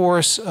the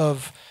course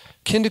of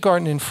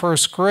kindergarten and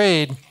first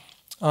grade,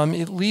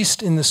 at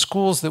least in the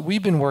schools that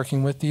we've been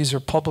working with, these are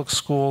public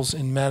schools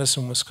in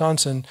Madison,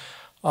 Wisconsin,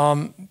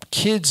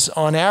 kids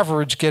on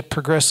average get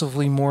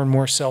progressively more and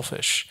more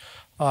selfish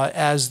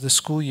as the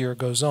school year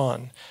goes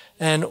on.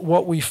 And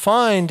what we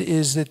find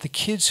is that the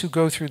kids who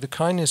go through the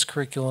kindness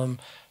curriculum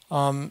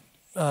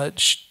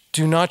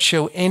do not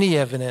show any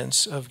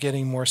evidence of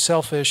getting more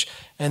selfish,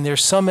 and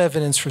there's some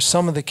evidence for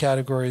some of the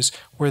categories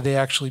where they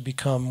actually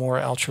become more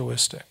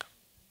altruistic.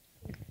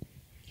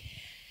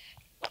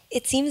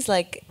 It seems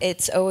like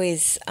it's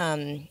always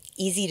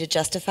easy to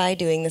justify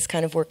doing this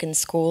kind of work in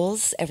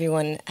schools.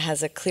 Everyone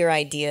has a clear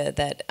idea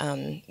that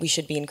we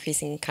should be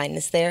increasing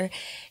kindness there.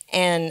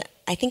 And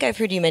I think I've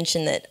heard you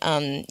mention that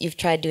you've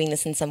tried doing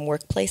this in some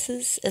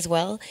workplaces as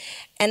well.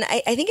 And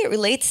I think it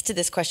relates to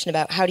this question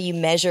about how do you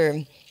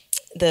measure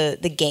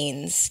the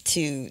gains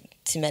to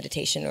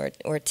meditation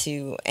or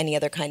to any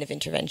other kind of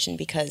intervention,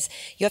 because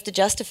you have to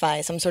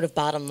justify some sort of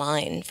bottom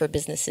line for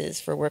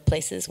businesses, for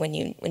workplaces when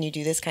you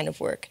do this kind of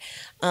work.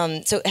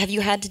 So have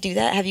you had to do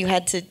that? Have you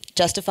had to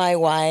justify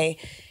why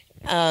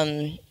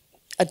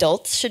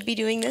adults should be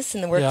doing this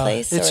in the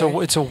workplace? Yeah,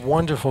 it's a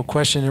wonderful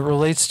question. It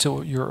relates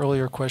to your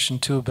earlier question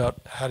too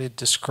about how to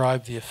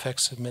describe the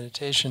effects of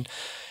meditation,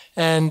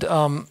 and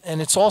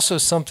it's also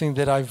something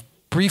that I've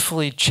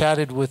briefly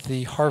chatted with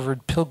the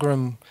Harvard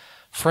Pilgrim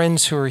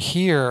friends who are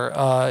here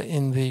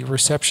in the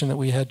reception that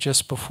we had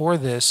just before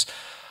this.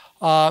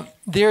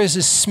 There is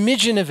a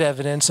smidgen of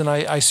evidence, and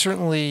I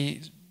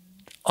certainly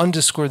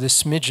underscore the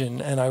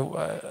smidgen, and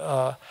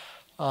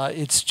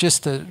it's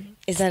just a...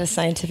 Is that a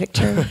scientific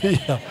term?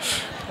 Yeah.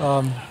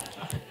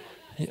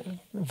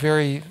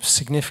 Very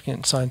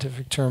significant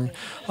scientific term.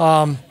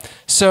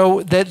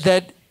 So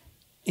that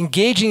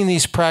engaging in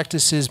these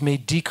practices may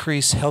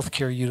decrease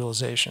healthcare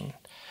utilization,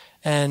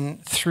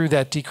 and through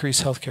that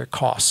decrease healthcare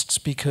costs,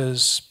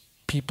 because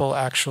people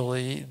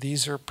actually,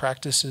 these are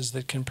practices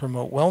that can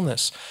promote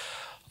wellness.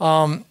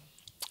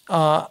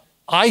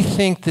 I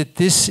think that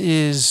this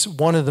is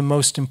one of the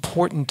most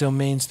important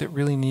domains that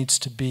really needs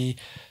to be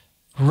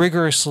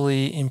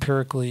rigorously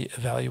empirically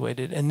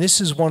evaluated. And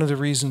this is one of the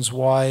reasons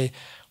why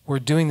we're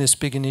doing this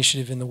big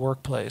initiative in the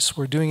workplace.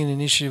 We're doing an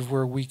initiative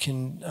where we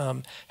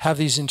can have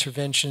these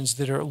interventions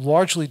that are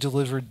largely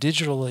delivered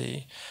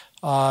digitally,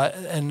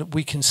 and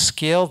we can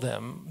scale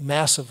them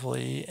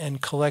massively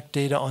and collect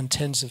data on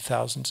tens of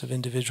thousands of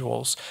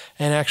individuals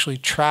and actually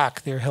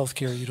track their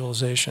healthcare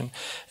utilization.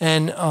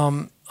 And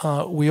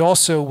we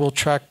also will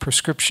track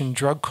prescription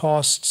drug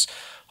costs.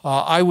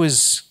 I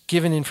was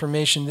given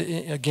information,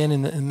 again,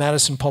 in the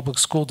Madison Public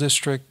School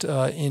District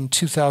in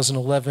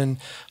 2011,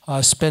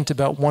 spent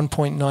about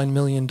 $1.9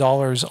 million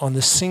on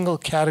the single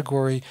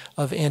category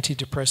of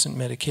antidepressant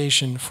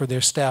medication for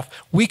their staff.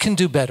 We can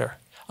do better.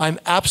 I'm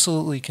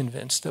absolutely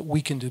convinced that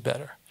we can do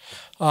better.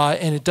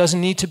 And it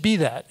doesn't need to be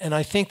that. And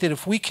I think that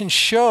if we can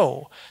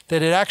show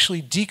that it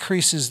actually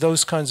decreases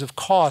those kinds of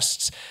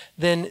costs,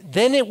 then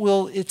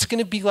it's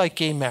going to be like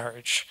gay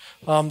marriage.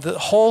 The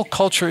whole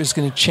culture is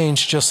going to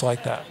change just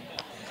like that.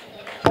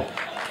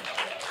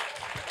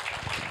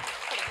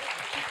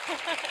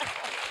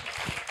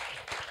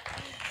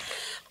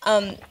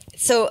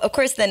 So of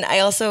course, then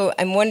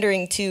I'm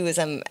wondering too, as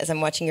I'm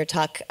watching your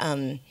talk,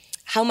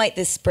 how might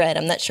this spread?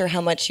 I'm not sure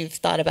how much you've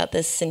thought about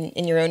this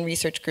in your own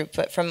research group,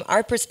 but from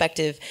our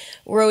perspective,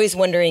 we're always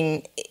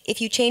wondering if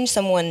you change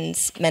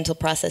someone's mental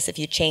process, if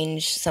you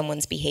change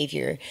someone's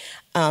behavior,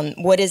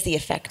 what is the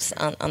effect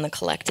on the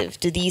collective?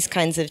 Do these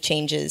kinds of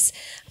changes,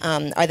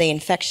 are they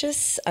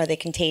infectious? Are they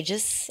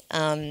contagious?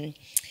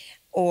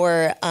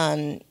 Or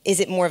is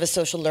it more of a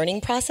social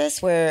learning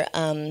process where,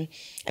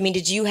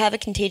 did you have a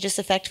contagious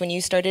effect when you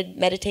started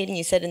meditating?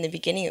 You said in the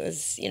beginning it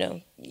was,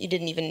 you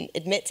didn't even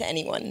admit to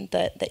anyone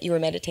that you were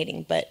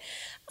meditating. But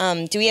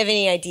do we have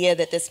any idea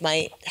that this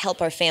might help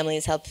our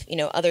families, help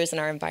others in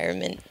our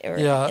environment or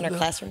in our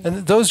classroom?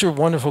 And those are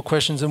wonderful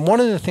questions. And one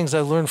of the things I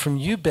learned from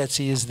you,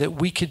 Betsy, is that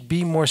we could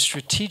be more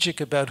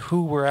strategic about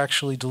who we're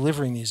actually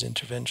delivering these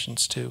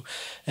interventions to,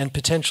 and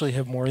potentially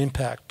have more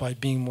impact by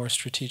being more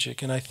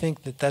strategic. And I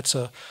think that that's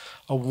a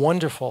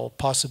wonderful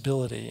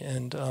possibility.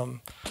 And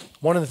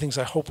one of the things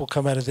I hope will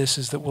come out of this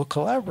is that we'll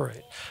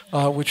collaborate,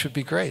 which would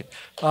be great.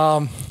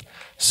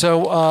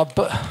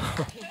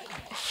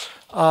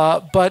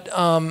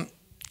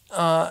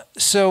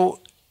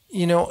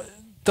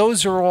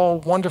 Those are all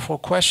wonderful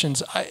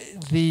questions. I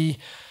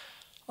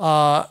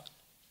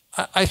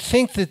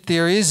think that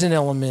there is an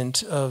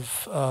element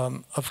of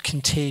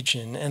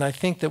contagion, and I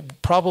think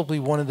that probably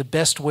one of the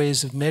best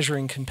ways of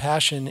measuring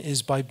compassion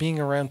is by being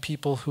around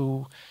people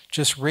who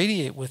just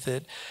radiate with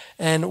it.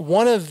 And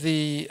one of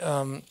the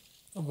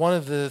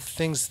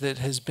things that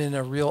has been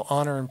a real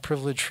honor and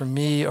privilege for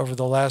me over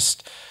the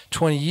last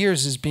 20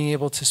 years is being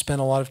able to spend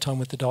a lot of time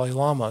with the Dalai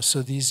Lama.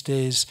 So these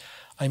days,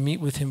 I meet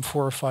with him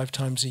 4 or 5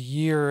 times a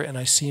year, and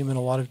I see him in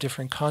a lot of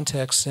different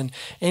contexts. And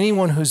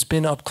anyone who's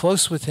been up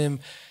close with him,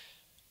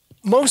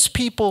 most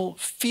people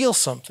feel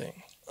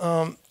something,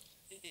 and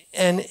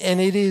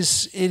it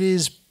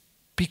is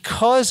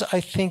because I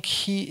think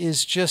he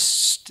is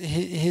just,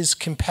 his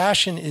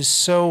compassion is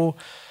so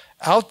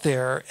out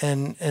there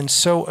and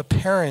so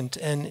apparent,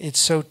 and it's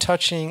so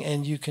touching,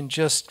 and you can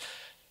just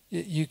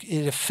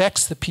it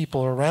affects the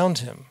people around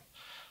him.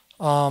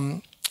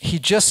 He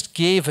just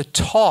gave a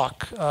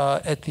talk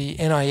at the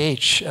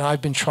NIH, and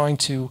I've been trying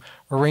to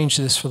arrange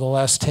this for the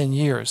last 10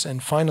 years,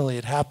 and finally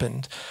it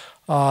happened.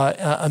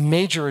 A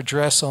major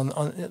address on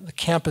the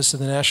campus of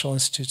the National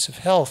Institutes of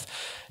Health.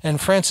 And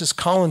Francis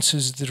Collins,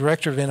 who's the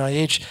director of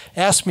NIH,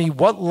 asked me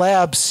what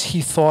labs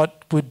he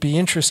thought would be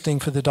interesting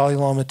for the Dalai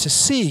Lama to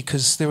see,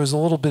 because there was a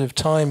little bit of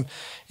time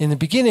in the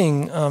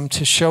beginning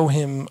to show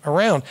him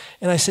around.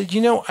 And I said,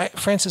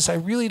 Francis, I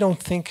really don't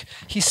think,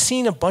 he's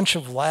seen a bunch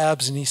of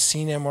labs and he's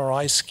seen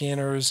MRI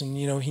scanners and,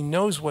 he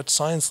knows what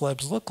science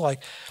labs look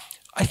like.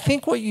 I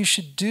think what you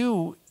should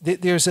do,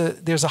 there's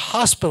a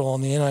hospital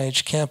on the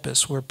NIH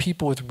campus where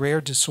people with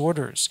rare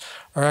disorders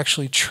are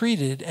actually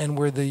treated and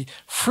where the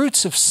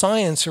fruits of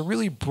science are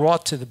really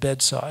brought to the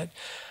bedside.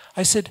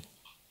 I said,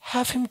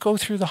 have him go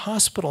through the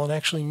hospital and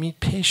actually meet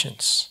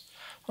patients.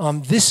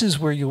 This is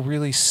where you'll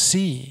really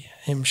see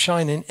him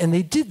shine. And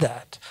they did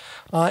that.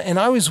 And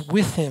I was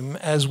with him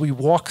as we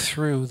walked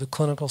through the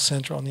clinical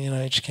center on the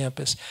NIH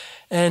campus.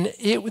 And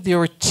there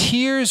were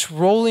tears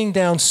rolling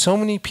down so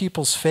many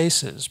people's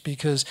faces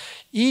because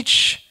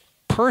each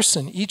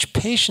person, each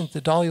patient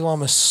the Dalai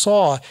Lama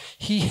saw,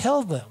 he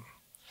held them.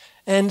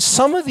 And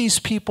some of these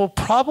people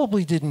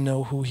probably didn't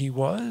know who he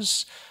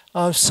was.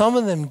 Some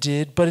of them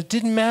did, but it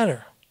didn't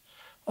matter.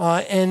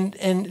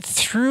 And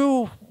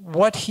through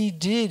what he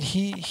did,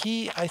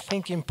 he I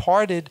think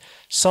imparted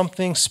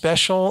something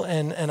special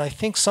and I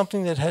think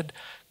something that had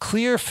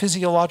clear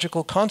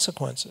physiological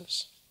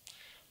consequences.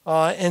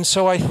 And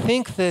so I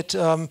think that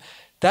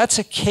that's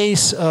a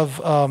case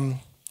of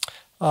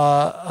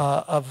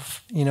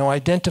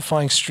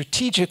identifying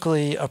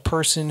strategically a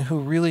person who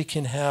really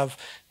can have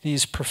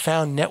these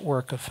profound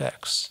network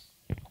effects.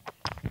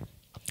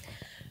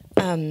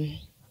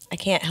 I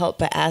can't help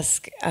but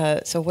ask,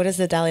 so what does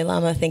the Dalai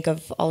Lama think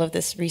of all of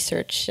this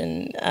research?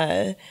 And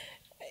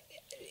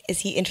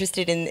is he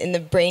interested in the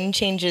brain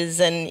changes?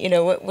 And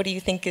what do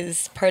you think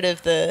is part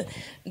of the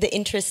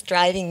interest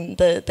driving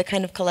the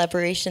kind of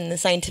collaboration, the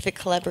scientific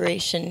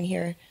collaboration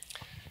here?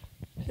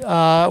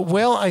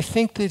 Well, I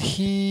think that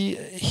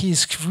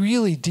he's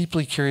really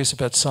deeply curious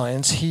about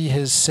science. He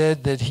has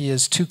said that he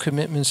has 2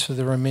 commitments for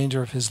the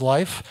remainder of his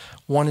life.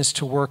 One is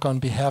to work on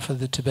behalf of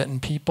the Tibetan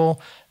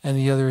people, and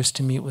the other is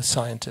to meet with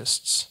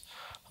scientists.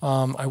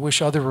 I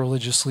wish other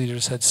religious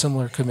leaders had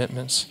similar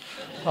commitments.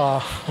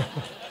 But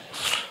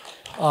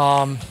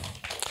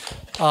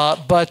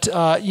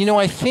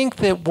I think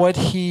that what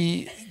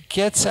he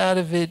gets out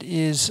of it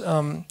is,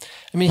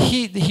 I mean,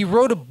 he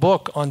wrote a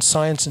book on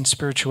science and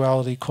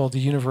spirituality called The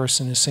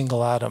Universe in a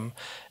Single Atom.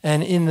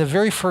 And in the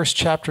very first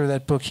chapter of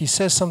that book, he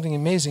says something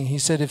amazing. He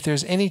said, if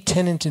there's any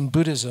tenet in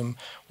Buddhism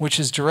which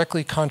is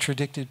directly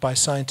contradicted by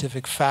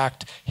scientific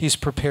fact, he's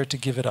prepared to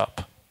give it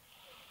up.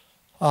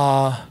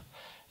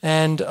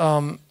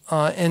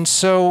 And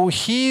so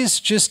he's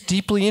just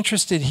deeply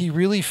interested. He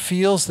really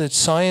feels that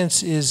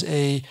science is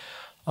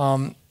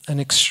an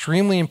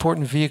extremely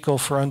important vehicle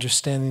for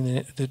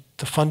understanding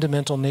the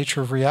fundamental nature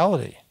of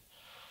reality.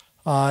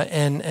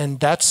 And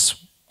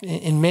that's,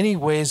 in many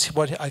ways,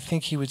 what I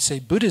think he would say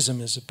Buddhism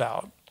is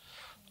about.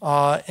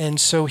 And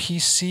so he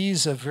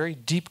sees a very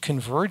deep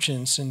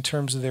convergence in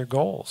terms of their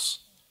goals.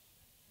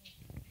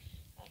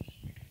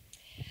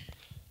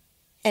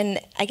 And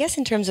I guess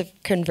in terms of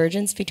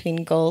convergence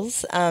between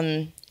goals,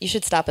 you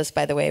should stop us,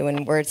 by the way,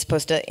 when we're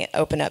supposed to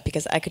open up,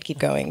 because I could keep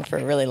going for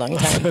a really long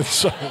time.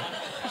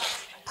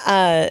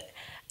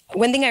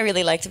 One thing I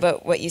really liked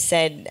about what you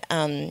said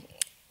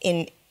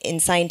in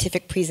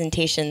scientific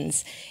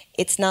presentations,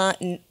 it's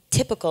not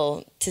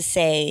typical to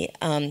say,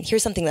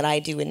 here's something that I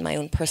do in my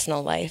own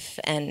personal life,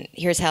 and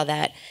here's how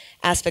that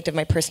aspect of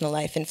my personal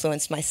life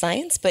influenced my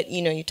science. But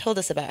you told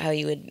us about how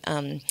you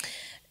had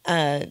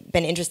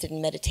been interested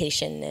in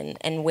meditation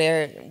and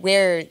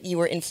where you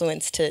were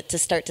influenced to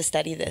start to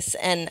study this.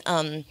 And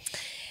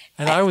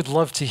I would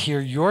love to hear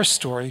your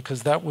story,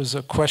 because that was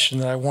a question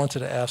that I wanted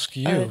to ask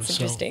you. Oh, that's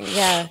interesting.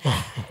 Yeah.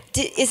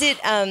 Is it,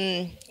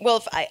 well,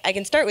 if I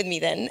can start with me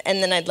then,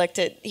 and then I'd like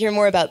to hear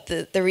more about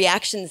the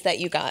reactions that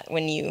you got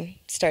when you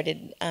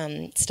started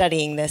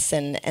studying this,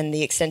 and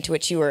the extent to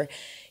which you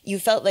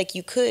felt like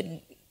you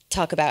could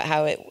talk about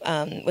how it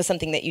was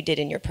something that you did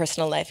in your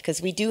personal life.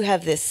 Because we do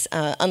have this,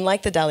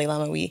 unlike the Dalai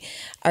Lama, we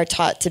are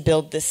taught to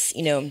build this,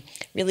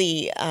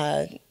 really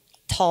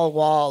tall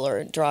wall,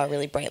 or draw a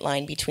really bright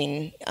line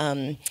between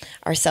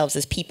ourselves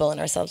as people and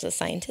ourselves as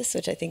scientists,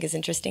 which I think is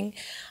interesting.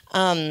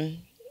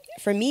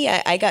 For me,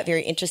 I got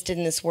very interested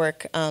in this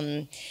work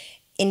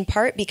in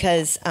part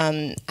because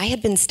I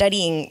had been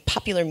studying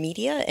popular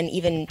media and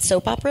even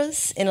soap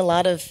operas in a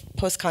lot of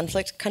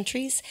post-conflict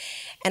countries.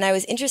 And I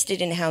was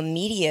interested in how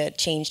media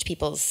changed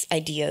people's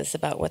ideas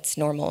about what's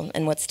normal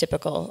and what's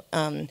typical.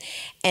 And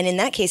in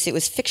that case, it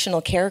was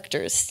fictional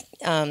characters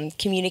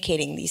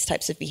communicating these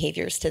types of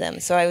behaviors to them.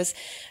 So I was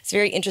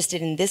very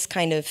interested in this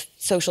kind of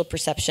social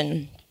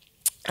perception.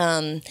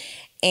 And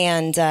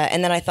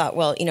then I thought,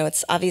 well,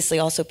 it's obviously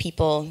also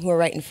people who are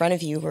right in front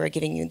of you who are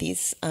giving you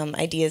these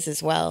ideas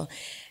as well.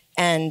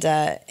 And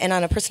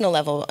on a personal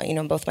level,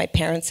 both my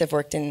parents have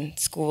worked in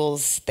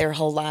schools their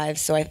whole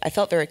lives, so I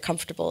felt very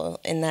comfortable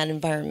in that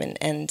environment.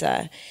 And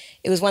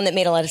it was one that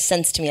made a lot of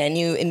sense to me. I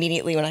knew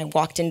immediately when I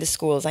walked into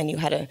schools, I knew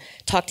how to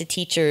talk to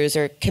teachers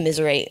or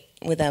commiserate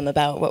with them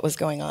about what was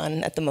going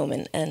on at the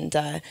moment.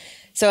 And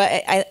so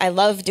I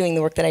love doing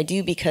the work that I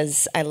do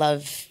because I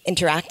love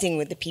interacting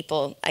with the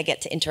people I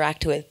get to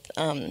interact with.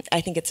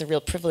 I think it's a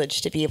real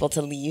privilege to be able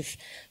to leave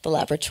the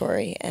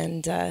laboratory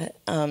and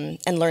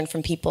learn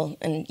from people.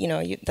 And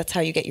that's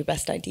how you get your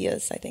best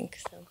ideas, I think.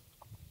 So.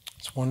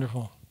 It's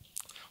wonderful.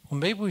 Well,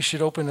 maybe we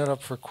should open it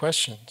up for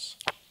questions.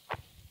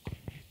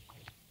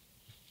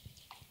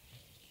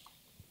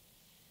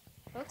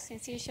 Folks, can you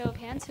see a show of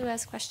hands who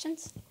has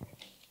questions?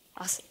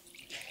 Awesome.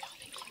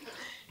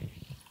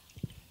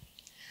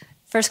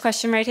 First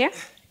question right here.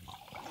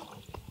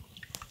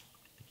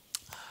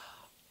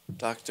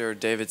 Dr.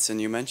 Davidson,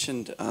 you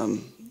mentioned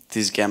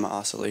these gamma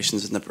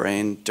oscillations in the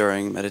brain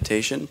during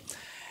meditation.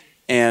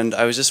 And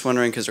I was just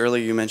wondering, because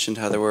earlier you mentioned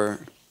how there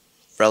were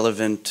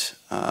relevant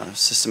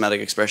systematic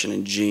expression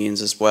in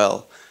genes as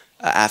well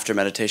after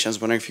meditation. I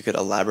was wondering if you could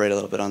elaborate a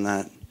little bit on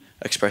that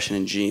expression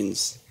in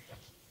genes.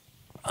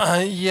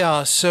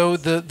 Yeah, so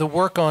the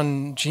work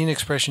on gene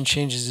expression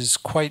changes is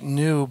quite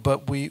new,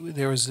 but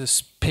there was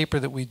this paper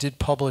that we did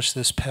publish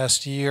this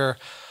past year,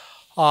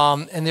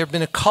 and there have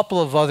been a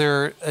couple of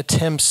other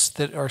attempts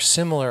that are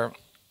similar.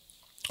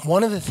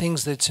 One of the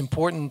things that's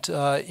important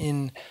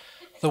in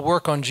the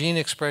work on gene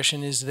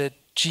expression is that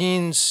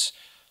genes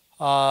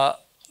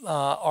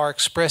are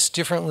expressed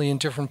differently in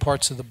different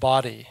parts of the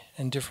body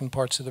and different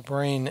parts of the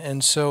brain.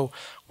 And so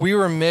we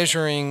were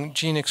measuring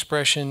gene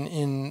expression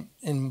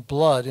in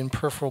blood, in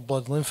peripheral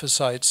blood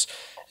lymphocytes,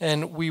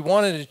 and we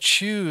wanted to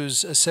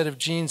choose a set of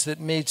genes that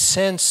made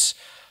sense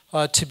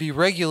to be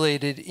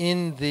regulated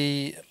in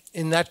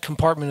that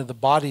compartment of the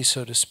body,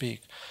 so to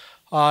speak.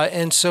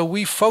 And so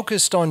we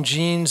focused on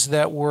genes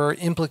that were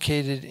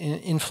implicated in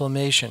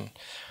inflammation.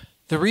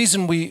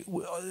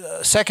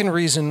 Second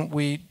reason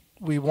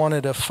we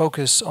wanted to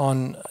focus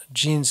on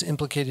genes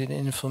implicated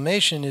in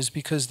inflammation is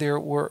because there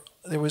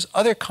was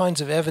other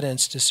kinds of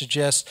evidence to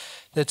suggest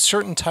that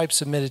certain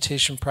types of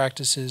meditation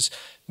practices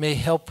may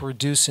help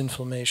reduce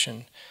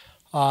inflammation.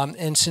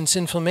 And since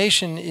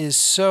inflammation is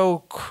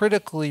so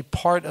critically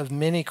part of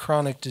many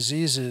chronic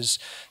diseases,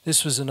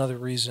 this was another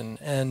reason.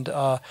 And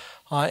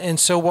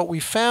so what we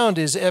found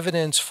is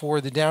evidence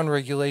for the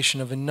downregulation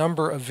of a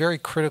number of very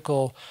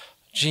critical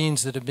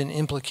genes that have been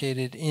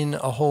implicated in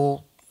a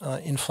whole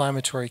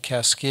inflammatory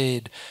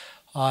cascade.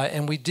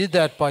 And we did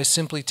that by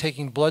simply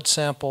taking blood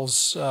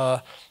samples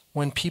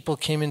when people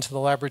came into the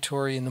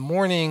laboratory in the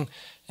morning,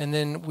 and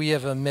then we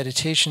have a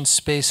meditation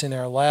space in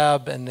our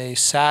lab, and they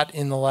sat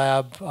in the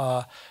lab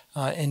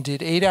and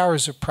did 8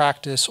 hours of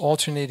practice,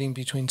 alternating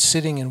between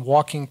sitting and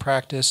walking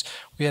practice.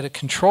 We had a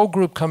control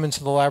group come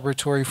into the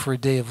laboratory for a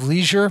day of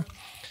leisure,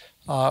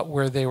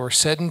 where they were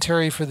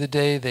sedentary for the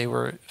day, they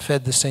were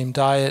fed the same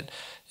diet,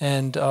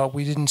 and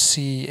we didn't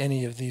see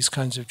any of these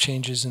kinds of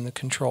changes in the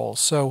controls.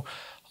 So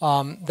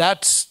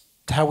that's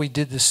how we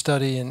did this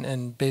study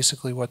and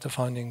basically what the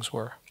findings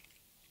were.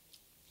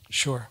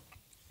 Sure.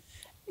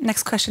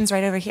 Next question's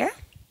right over here.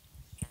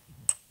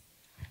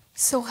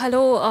 So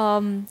hello,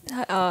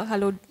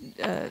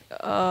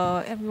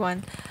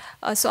 everyone.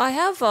 So I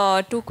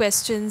have 2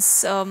 questions.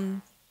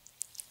 So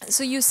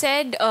you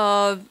said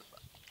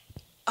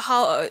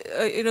how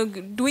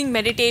doing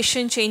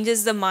meditation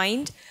changes the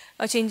mind,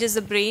 changes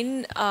the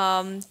brain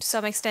to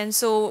some extent.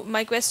 So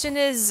my question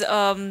is,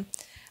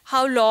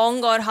 how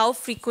long or how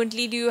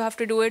frequently do you have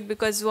to do it?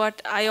 Because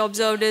what I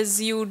observed is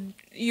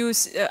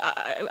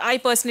I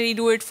personally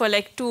do it for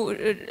like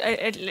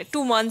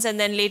 2 months, and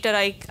then later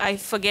I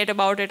forget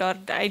about it, or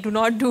I do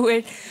not do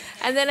it,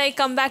 and then I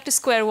come back to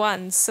square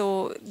one.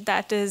 So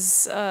that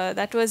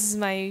was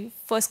my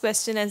first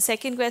question. And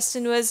second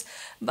question was,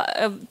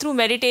 through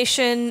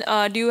meditation,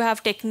 do you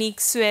have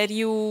techniques where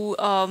you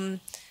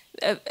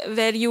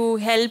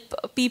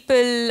help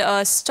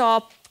people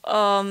stop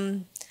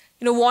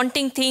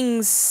wanting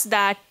things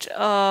that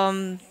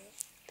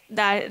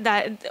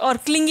or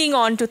clinging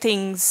on to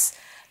things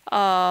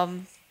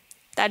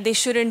that they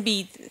shouldn't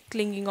be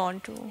clinging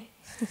on to?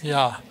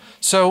 Yeah.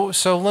 So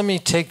let me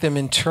take them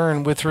in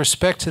turn. With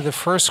respect to the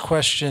first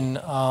question,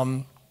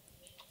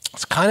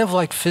 it's kind of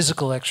like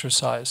physical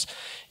exercise.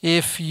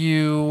 If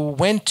you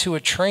went to a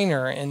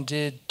trainer and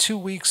did 2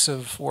 weeks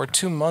or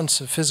 2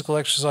 months of physical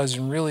exercise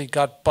and really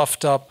got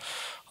buffed up,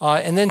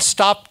 and then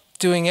stopped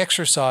doing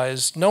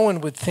exercise, no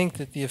one would think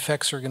that the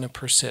effects are going to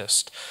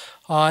persist.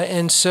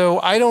 And so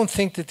I don't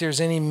think that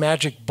there's any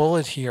magic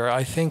bullet here.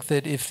 I think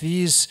that if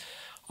these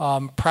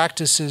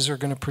practices are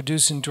going to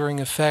produce enduring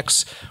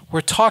effects,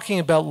 we're talking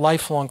about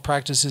lifelong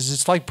practices.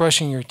 It's like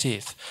brushing your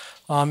teeth.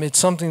 It's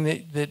something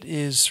that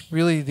is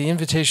really, the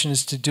invitation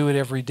is to do it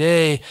every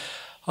day.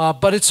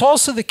 But it's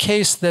also the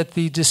case that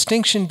the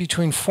distinction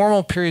between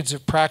formal periods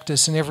of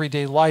practice and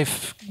everyday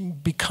life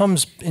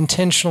becomes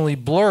intentionally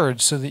blurred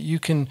so that you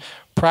can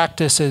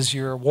practice as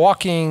you're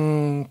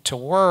walking to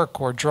work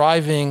or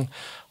driving.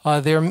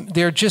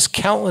 There are just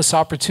countless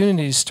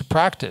opportunities to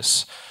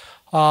practice.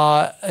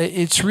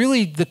 It's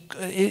really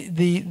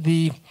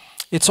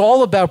it's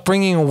all about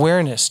bringing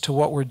awareness to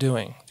what we're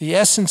doing. The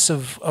essence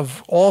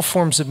of all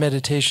forms of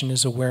meditation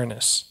is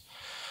awareness.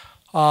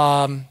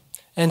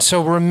 And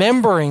so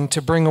remembering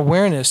to bring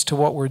awareness to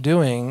what we're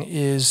doing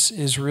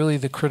is really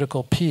the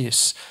critical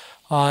piece.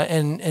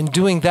 And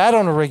doing that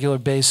on a regular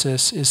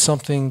basis is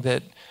something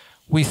that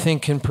we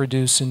think can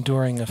produce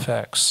enduring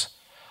effects.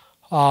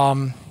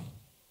 And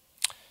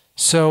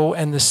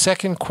the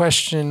second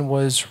question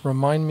was,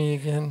 remind me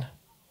again?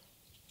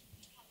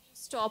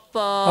 Stop.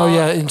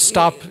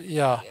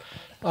 Yeah.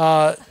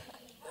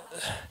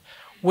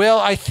 Well,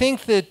 I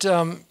think that,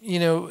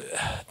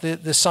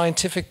 the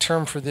scientific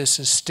term for this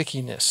is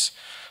stickiness.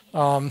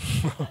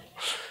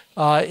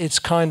 It's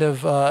kind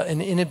of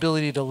an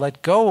inability to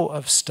let go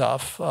of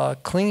stuff,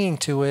 clinging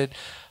to it,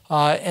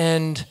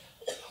 and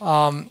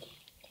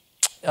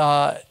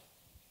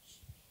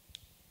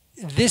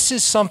this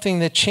is something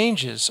that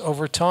changes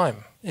over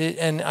time.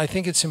 And I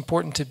think it's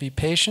important to be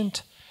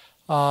patient.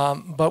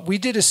 But we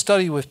did a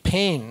study with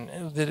pain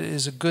that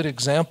is a good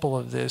example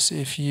of this.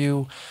 If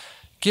you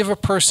give a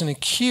person a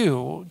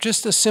cue,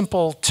 just a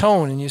simple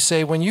tone, and you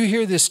say, when you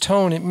hear this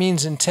tone, it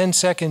means in 10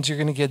 seconds you're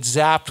going to get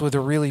zapped with a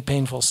really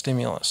painful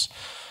stimulus.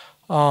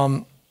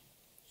 And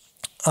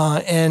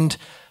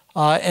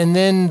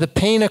then the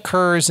pain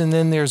occurs, and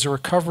then there's a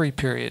recovery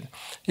period.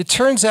 It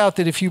turns out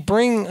that if you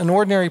bring an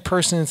ordinary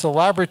person into the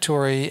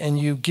laboratory and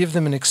you give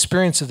them an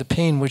experience of the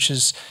pain, which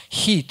is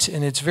heat,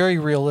 and it's very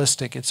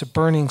realistic, it's a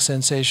burning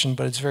sensation,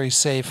 but it's very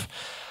safe.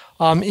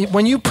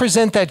 When you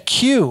present that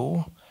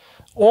cue,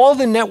 all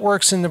the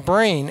networks in the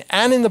brain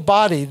and in the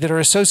body that are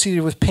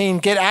associated with pain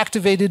get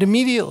activated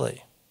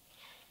immediately.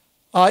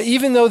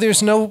 Even though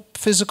there's no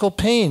physical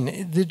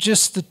pain,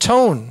 just the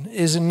tone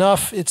is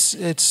enough.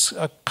 It's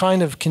a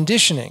kind of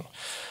conditioning.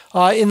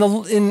 In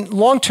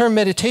long-term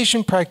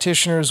meditation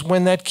practitioners,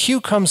 when that cue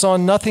comes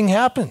on, nothing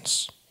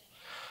happens.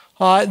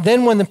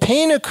 Then when the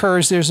pain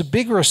occurs, there's a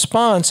big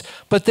response,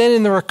 but then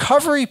in the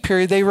recovery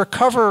period, they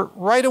recover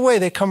right away.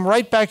 They come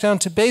right back down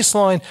to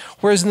baseline,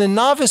 whereas in the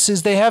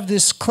novices, they have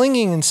this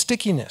clinging and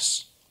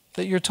stickiness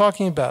that you're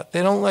talking about.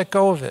 They don't let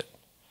go of it,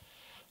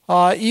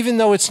 even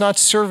though it's not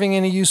serving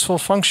any useful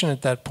function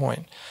at that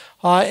point.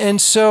 And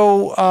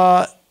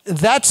so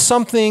that's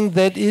something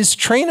that is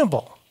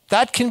trainable.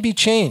 That can be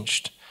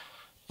changed.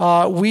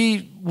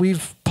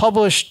 We've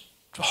published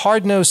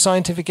hard-nosed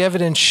scientific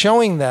evidence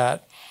showing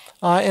that,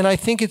 and I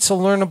think it's a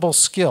learnable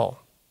skill.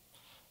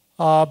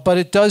 but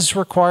it does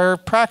require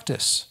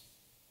practice.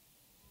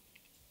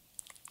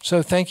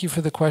 So thank you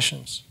for the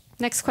questions.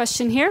 Next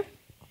question here.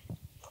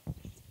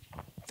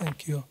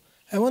 Thank you.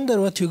 I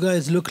wonder what you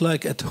guys look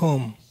like at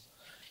home.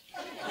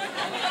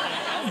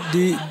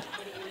 Do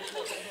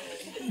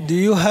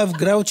you have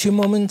grouchy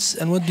moments,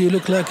 and what do you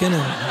look like in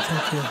them?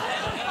 Thank you.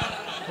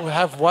 We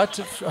have what?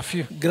 A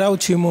few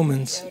grouchy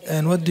moments,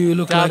 and what do you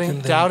look like in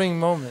them? Doubting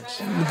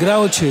moments.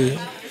 Grouchy.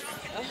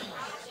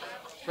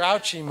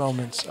 Grouchy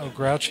moments. Oh,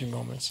 grouchy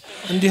moments.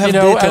 And do you have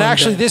and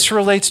actually, this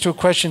relates to a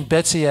question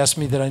Betsy asked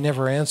me that I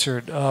never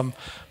answered,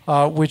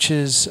 which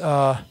is,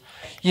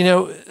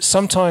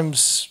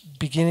 sometimes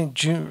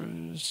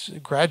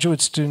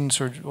graduate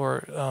students or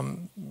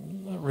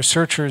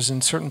researchers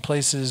in certain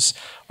places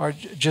are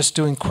just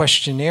doing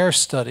questionnaire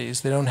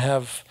studies. They don't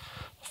have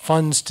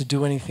funds to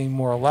do anything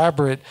more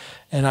elaborate,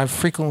 and I've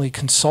frequently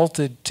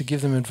consulted to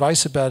give them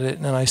advice about it.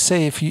 And I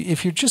say, if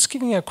you're just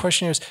giving out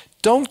questionnaires,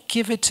 don't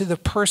give it to the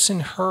person,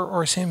 her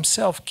or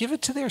himself. Give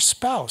it to their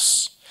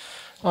spouse.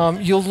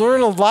 You'll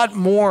learn a lot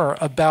more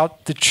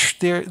about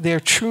their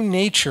true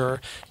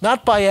nature,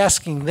 not by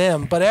asking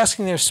them, but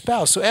asking their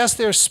spouse. So ask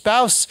their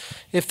spouse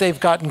if they've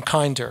gotten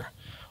kinder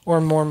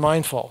or more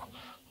mindful.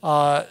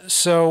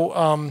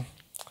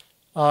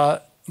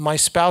 My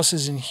spouse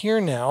isn't here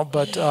now,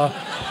 but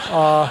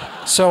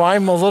so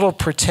I'm a little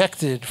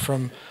protected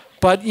from.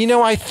 But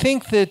I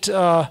think that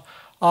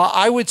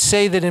I would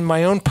say that in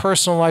my own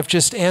personal life,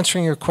 just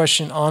answering your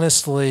question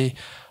honestly,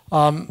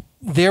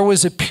 there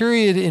was a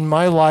period in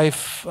my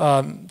life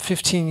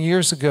 15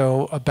 years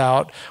ago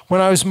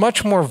when I was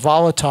much more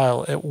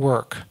volatile at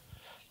work,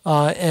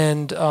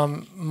 and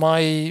I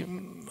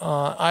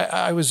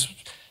was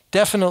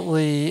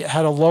definitely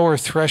had a lower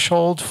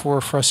threshold for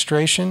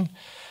frustration.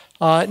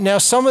 Now,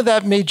 some of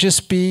that may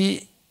just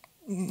be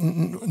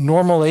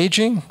normal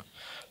aging,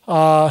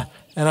 and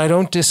I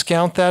don't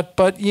discount that.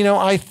 But,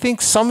 I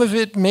think some of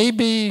it may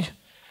be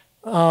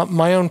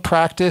my own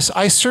practice.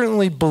 I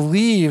certainly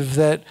believe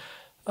that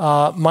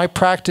my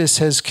practice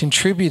has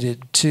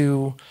contributed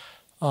to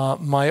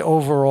my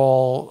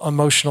overall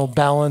emotional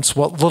balance,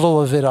 what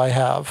little of it I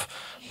have.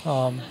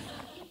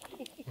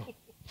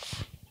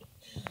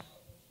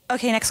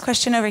 Okay, next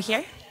question over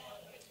here.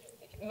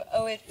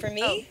 Oh, for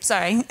me? Oh,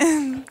 sorry.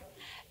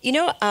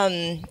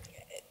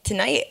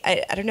 Tonight,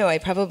 I don't know, I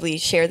probably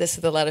share this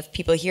with a lot of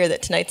people here,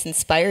 that tonight's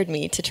inspired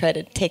me to try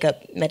to take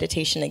up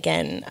meditation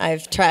again.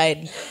 I've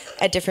tried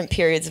at different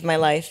periods of my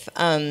life.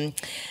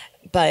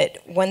 But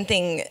one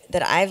thing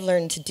that I've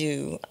learned to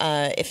do,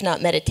 if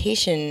not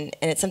meditation,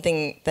 and it's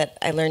something that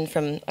I learned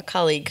from a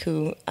colleague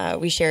who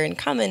we share in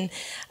common,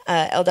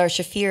 Eldar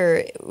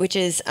Shafir, which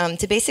is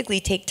to basically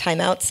take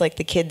timeouts like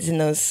the kids in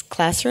those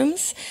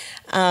classrooms,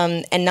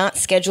 and not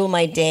schedule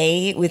my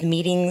day with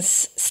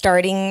meetings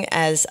starting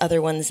as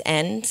other ones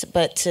end,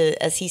 but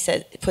to, as he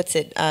puts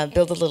it,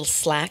 build a little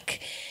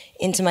slack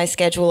into my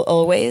schedule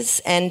always,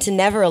 and to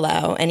never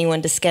allow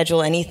anyone to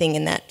schedule anything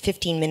in that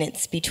 15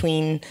 minutes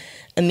between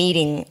a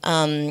meeting,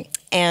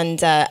 and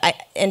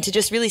to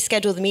just really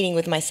schedule the meeting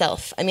with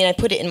myself. I mean, I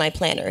put it in my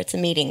planner. It's a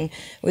meeting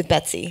with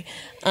Betsy.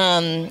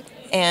 And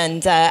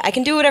I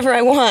can do whatever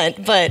I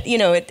want, but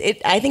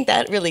I think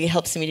that really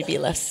helps me to be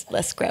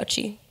less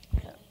grouchy.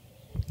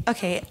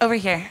 Okay, over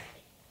here.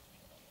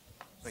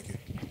 Thank you.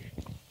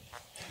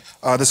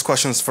 This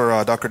question is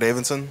for Dr.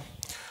 Davidson.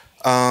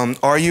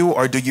 Are you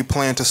or do you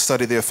plan to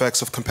study the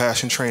effects of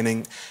compassion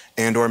training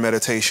and/or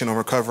meditation on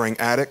recovering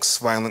addicts,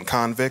 violent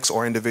convicts,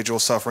 or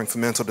individuals suffering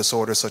from mental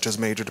disorders such as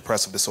major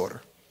depressive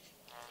disorder?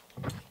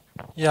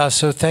 Yeah,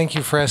 so thank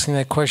you for asking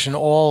that question.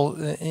 All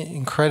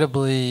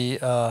incredibly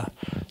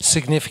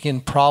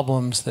significant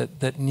problems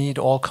that need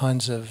all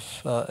kinds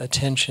of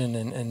attention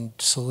and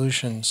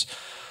solutions.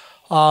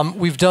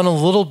 We've done a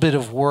little bit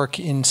of work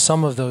in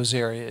some of those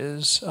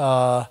areas.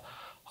 Not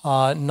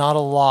a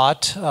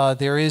lot.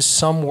 There is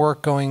some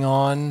work going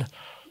on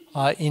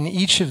in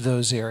each of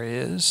those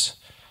areas.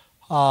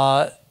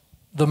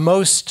 The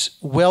most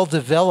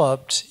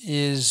well-developed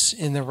is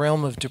in the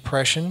realm of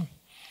depression.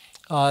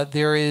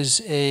 There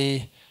is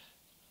a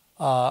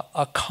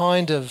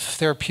kind of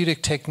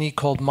therapeutic technique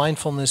called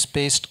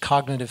mindfulness-based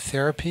cognitive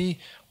therapy,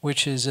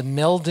 which is a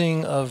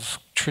melding of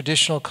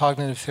traditional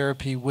cognitive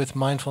therapy with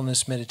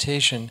mindfulness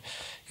meditation.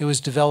 It was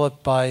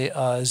developed by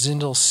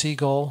Zindel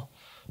Siegel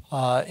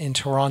in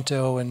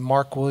Toronto and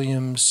Mark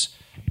Williams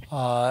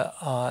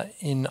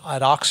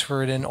at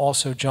Oxford, and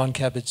also John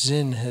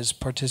Kabat-Zinn has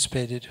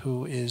participated,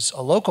 who is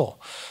a local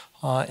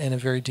and a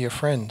very dear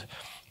friend.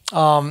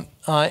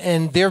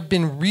 And there have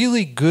been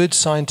really good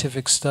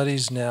scientific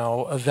studies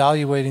now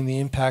evaluating the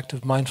impact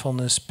of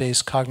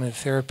mindfulness-based cognitive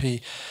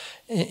therapy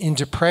in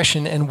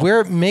depression, and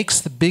where it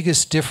makes the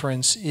biggest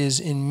difference is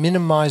in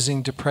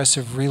minimizing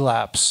depressive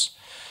relapse.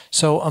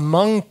 So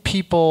among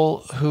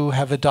people who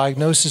have a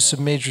diagnosis of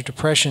major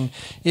depression,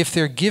 if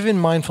they're given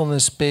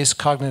mindfulness-based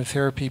cognitive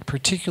therapy,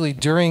 particularly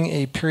during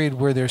a period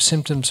where their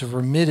symptoms have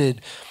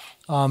remitted,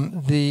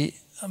 the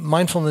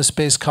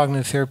mindfulness-based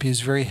cognitive therapy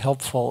is very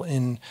helpful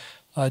in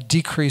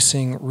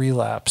decreasing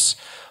relapse.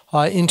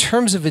 In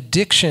terms of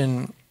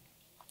addiction,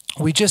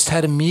 we just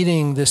had a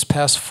meeting this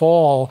past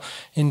fall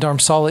in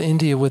Dharamsala,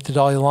 India with the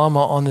Dalai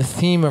Lama on the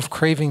theme of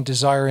craving,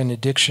 desire, and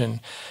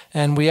addiction.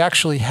 And we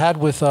actually had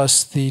with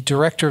us the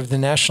director of the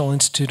National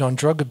Institute on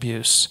Drug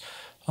Abuse,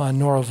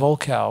 Nora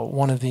Volkow,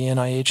 one of the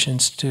NIH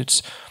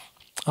institutes,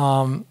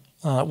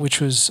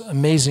 which was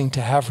amazing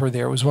to have her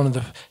there. It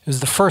was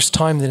the first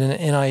time that an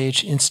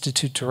NIH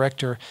institute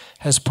director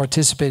has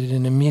participated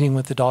in a meeting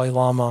with the Dalai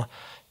Lama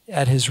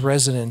at his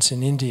residence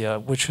in India,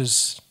 which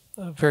was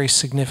a very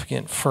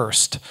significant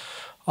first.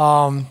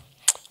 And,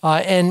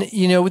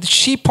 you know,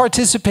 she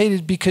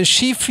participated because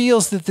she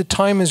feels that the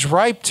time is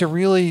ripe to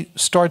really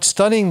start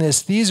studying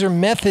this. These are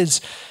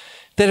methods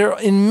that are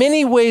in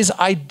many ways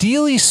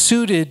ideally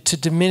suited to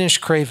diminish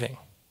craving.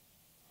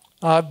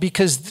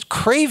 Because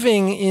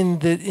craving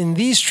in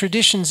these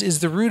traditions is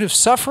the root of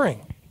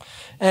suffering.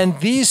 And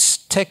these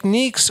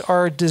techniques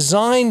are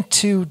designed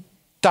to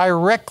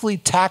directly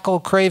tackle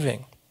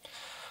craving.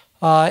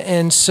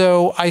 And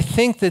so I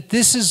think that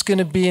this is going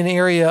to be an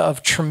area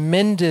of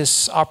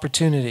tremendous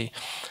opportunity.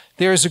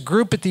 There's a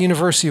group at the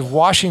University of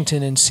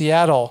Washington in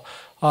Seattle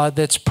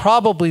that's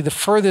probably the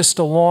furthest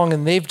along,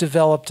 and they've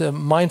developed a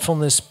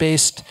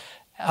mindfulness-based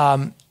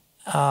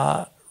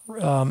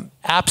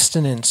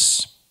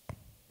abstinence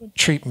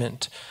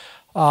treatment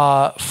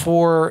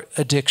for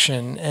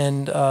addiction.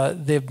 And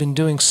they've been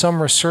doing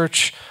some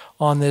research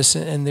on this,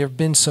 and there have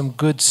been some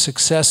good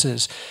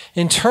successes.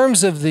 In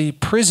terms of the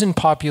prison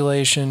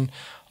population,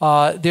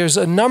 there's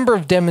a number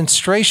of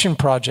demonstration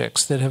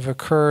projects that have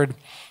occurred,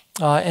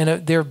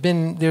 and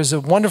there's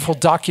a wonderful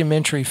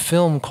documentary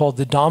film called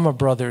The Dhamma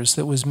Brothers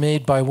that was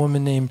made by a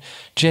woman named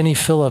Jenny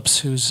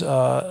Phillips, who's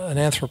an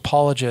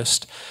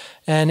anthropologist.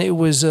 And it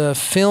was a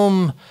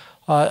film,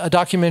 a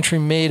documentary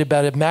made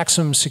about a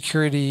maximum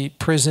security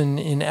prison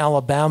in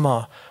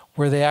Alabama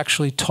where they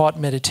actually taught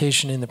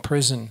meditation in the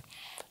prison.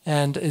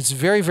 And it's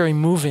very, very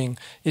moving.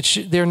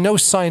 There are no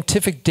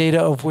scientific data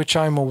of which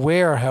I'm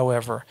aware,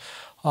 however.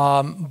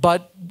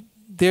 But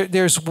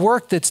there's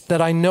work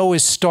that I know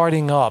is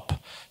starting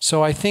up.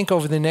 So I think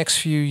over the next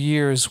few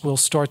years, we'll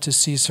start to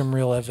see some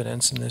real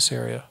evidence in this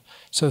area.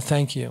 So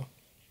thank you.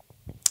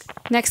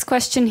 Next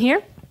question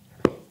here.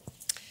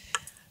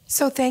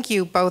 So thank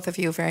you, both of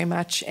you, very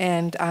much.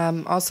 And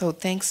also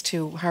thanks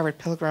to Harvard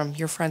Pilgrim,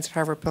 your friends at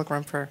Harvard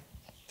Pilgrim, for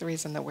the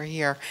reason that we're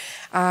here.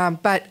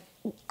 But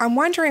I'm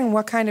wondering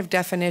what kind of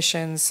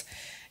definitions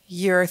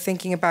you're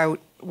thinking about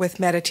with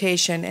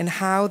meditation and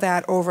how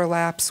that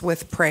overlaps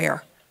with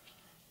prayer.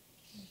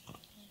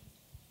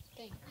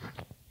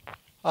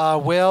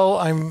 Well,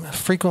 I'm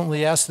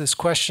frequently asked this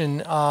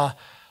question, and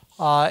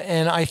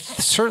I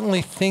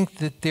certainly think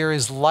that there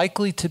is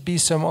likely to be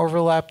some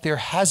overlap. There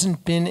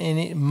hasn't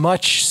been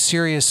much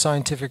serious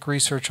scientific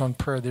research on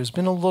prayer. There's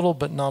been a little,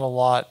 but not a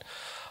lot.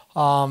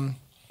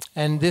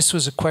 And this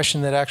was a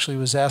question that actually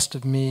was asked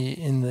of me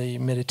in the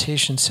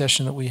meditation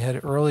session that we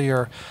had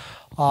earlier.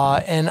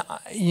 And,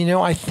 you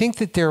know, I think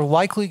that there are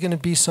likely going to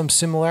be some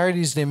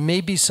similarities. There may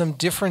be some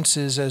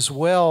differences as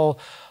well.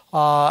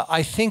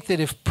 I think that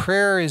if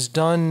prayer is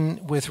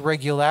done with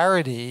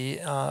regularity,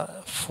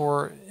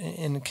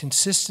 in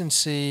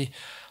consistency,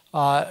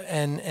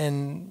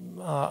 and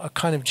a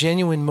kind of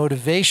genuine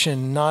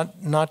motivation,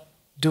 not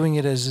doing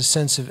it as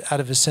out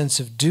of a sense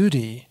of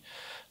duty,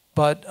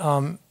 but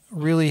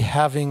really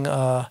having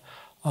a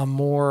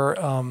more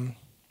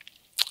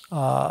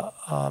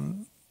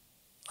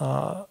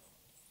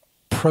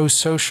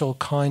pro-social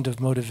kind of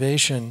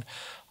motivation,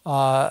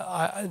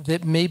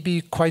 that may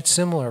be quite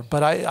similar,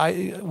 but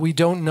we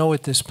don't know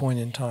at this point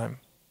in time.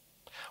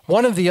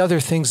 One of the other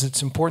things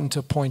that's important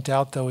to point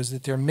out, though, is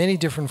that there are many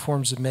different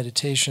forms of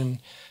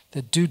meditation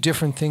that do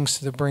different things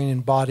to the brain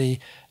and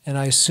body, and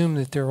I assume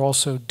that there are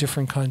also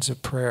different kinds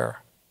of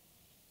prayer.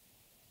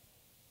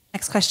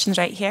 Next question's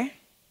right here.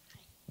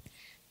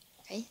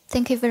 Okay,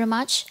 thank you very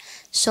much.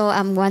 So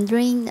I'm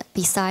wondering,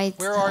 besides...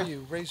 Where are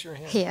you? Raise your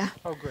hand. Here.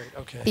 Oh, great.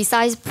 Okay.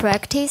 Besides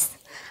practice,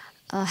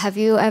 have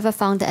you ever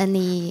found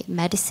any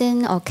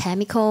medicine or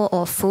chemical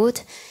or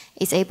food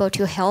is able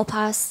to help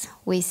us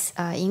with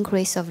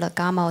increase of the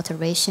gamma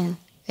alteration,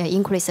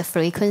 increase the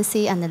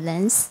frequency and the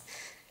length?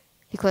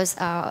 Because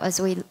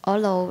as we all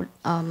know,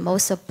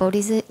 most of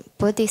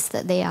Buddhists,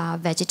 they are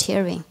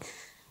vegetarian.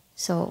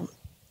 So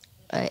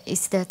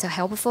is that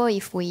helpful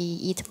if we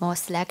eat more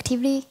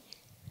selectively?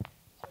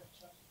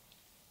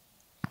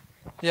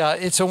 Yeah,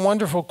 it's a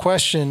wonderful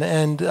question,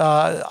 and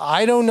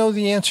I don't know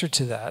the answer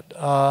to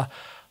that.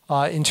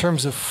 In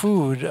terms of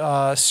food,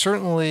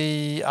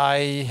 certainly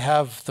I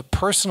have the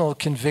personal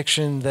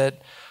conviction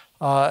that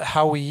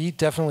how we eat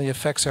definitely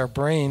affects our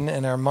brain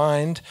and our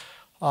mind,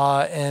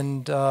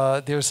 and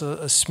there's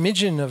a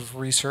smidgen of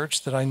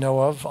research that I know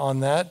of on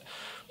that.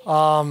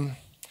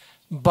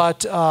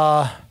 But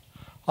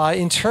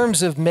in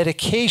terms of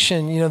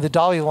medication, you know, the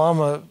Dalai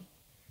Lama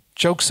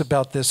jokes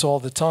about this all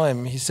the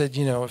time. He said,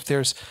 you know, if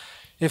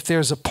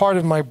there's a part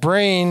of my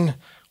brain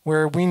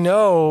where we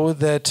know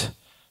that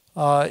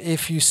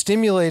if you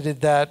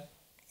stimulated that,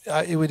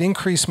 it would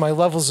increase my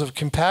levels of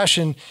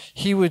compassion,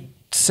 he would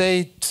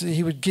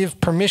he would give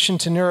permission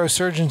to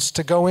neurosurgeons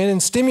to go in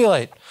and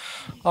stimulate.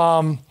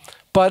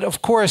 But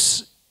of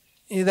course,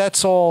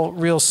 that's all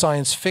real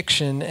science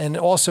fiction, and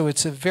also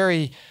it's a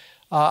very,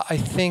 I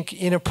think,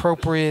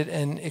 inappropriate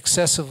and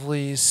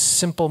excessively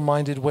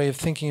simple-minded way of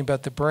thinking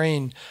about the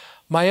brain.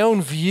 My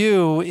own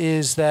view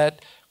is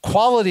that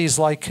qualities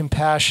like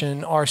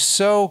compassion are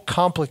so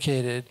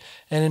complicated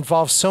and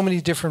involve so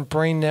many different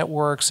brain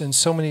networks and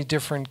so many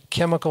different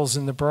chemicals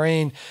in the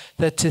brain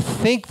that to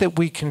think that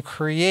we can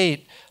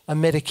create a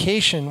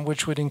medication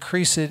which would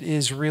increase it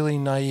is really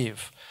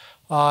naive.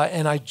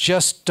 And I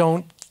just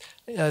don't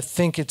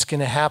think it's going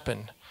to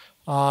happen.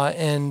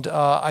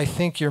 I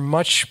think you're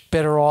much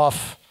better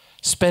off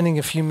spending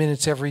a few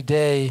minutes every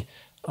day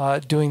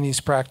doing these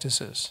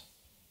practices.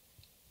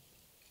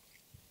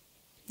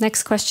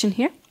 Next question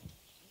here.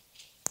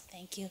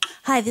 Thank you.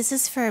 Hi, this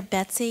is for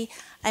Betsy.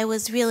 I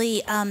was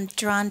really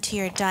drawn to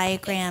your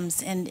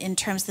diagrams and in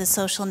terms of the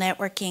social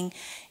networking,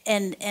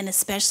 and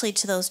especially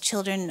to those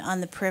children on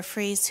the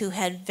peripheries who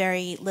had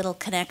very little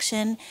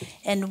connection,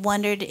 and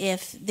wondered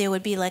if there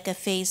would be like a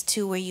phase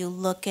 2 where you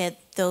look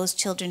at those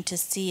children to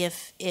see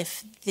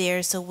if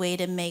there's a way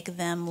to make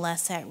them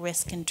less at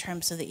risk in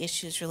terms of the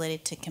issues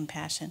related to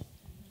compassion.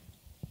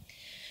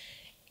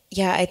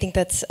 Yeah, I think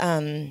that's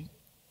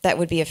that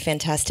would be a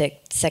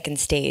fantastic second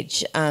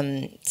stage.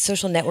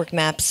 Social network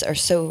maps are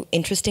so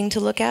interesting to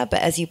look at, but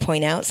as you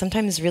point out,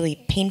 sometimes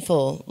really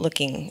painful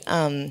looking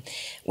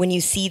when you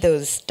see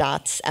those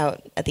dots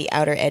out at the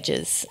outer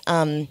edges.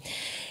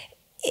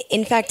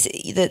 In fact,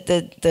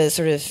 the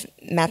sort of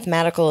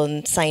mathematical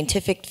and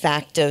scientific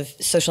fact of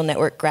social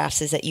network graphs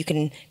is that you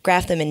can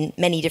graph them in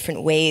many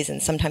different ways,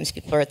 and sometimes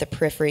people are at the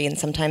periphery and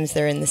sometimes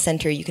they're in the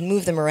center. You can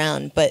move them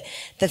around, but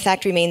the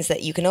fact remains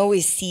that you can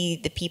always see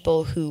the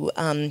people who,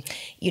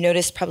 you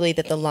noticed probably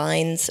that the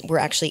lines were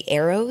actually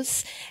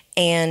arrows,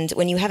 and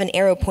when you have an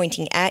arrow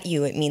pointing at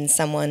you, it means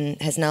someone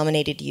has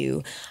nominated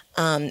you.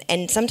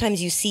 And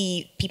sometimes you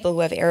see people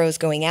who have arrows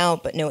going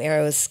out but no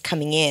arrows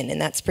coming in,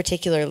 and that's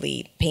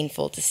particularly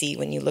painful to see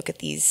when you look at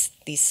these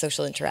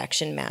social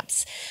interaction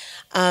maps.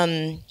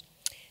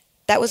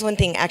 That was one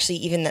thing actually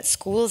even that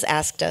schools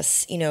asked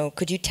us,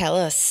 could you tell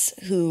us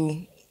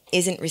who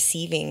isn't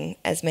receiving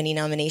as many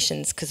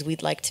nominations, because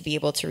we'd like to be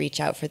able to reach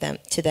out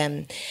to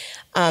them.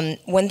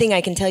 One thing I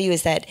can tell you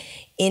is that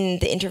in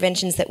the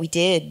interventions that we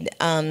did,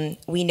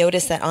 we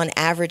noticed that on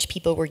average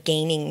people were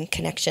gaining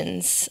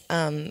connections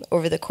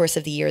over the course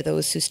of the year,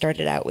 those who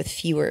started out with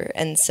fewer.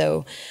 And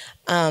so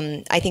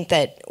I think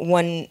that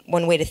one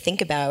way to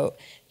think about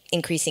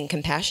increasing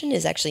compassion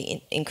is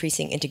actually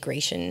increasing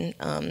integration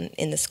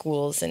in the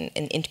schools and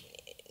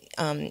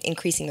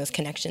increasing those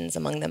connections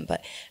among them.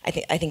 But I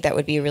think that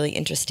would be a really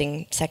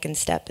interesting second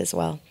step as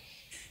well.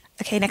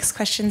 Okay, next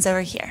question's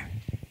over here.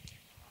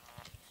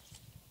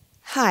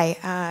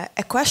 Hi,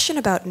 a question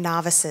about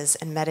novices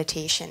and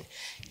meditation.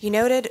 You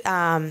noted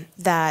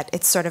that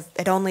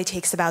it only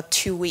takes about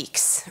 2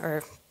 weeks,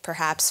 or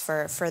perhaps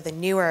for the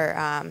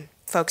newer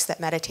folks that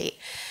meditate.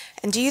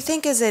 And do you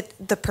think, is it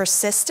the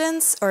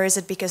persistence, or is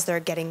it because they're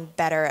getting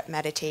better at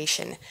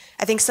meditation?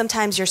 I think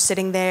sometimes you're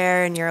sitting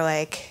there and you're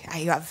like,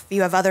 you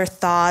have other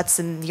thoughts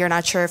and you're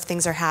not sure if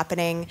things are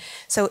happening.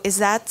 So is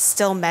that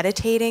still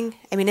meditating?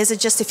 I mean, is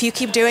it just if you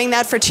keep doing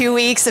that for 2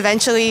 weeks,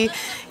 eventually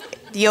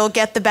you'll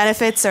get the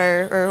benefits,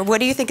 or what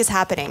do you think is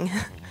happening?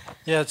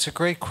 Yeah, it's a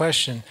great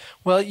question.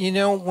 Well,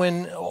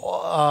 when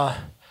all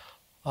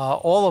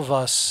of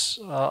us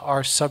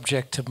are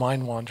subject to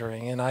mind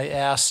wandering, and I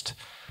asked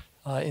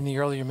in the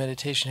earlier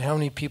meditation how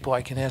many people,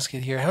 I can ask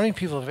it here, how many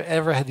people have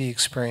ever had the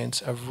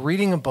experience of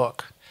reading a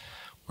book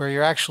where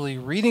you're actually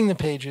reading the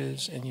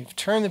pages and you've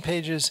turned the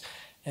pages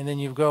and then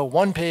you go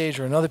one page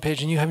or another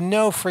page and you have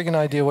no friggin'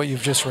 idea what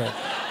you've just read?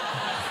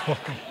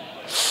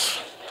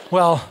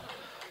 Well,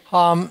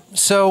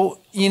 so,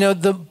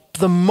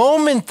 the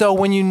moment, though,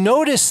 when you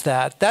notice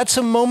that, that's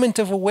a moment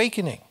of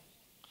awakening.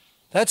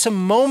 That's a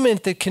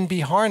moment that can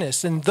be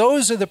harnessed, and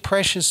those are the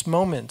precious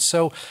moments.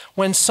 So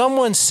when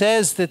someone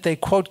says that they,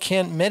 quote,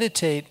 can't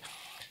meditate,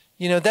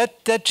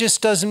 that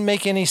just doesn't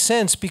make any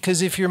sense,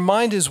 because if your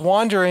mind is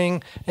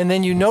wandering and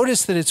then you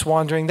notice that it's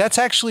wandering, that's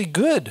actually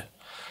good.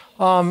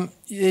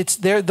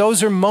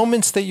 Those are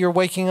moments that you're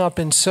waking up,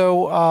 and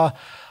so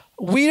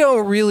we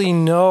don't really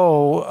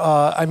know.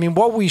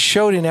 What we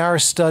showed in our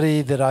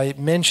study that I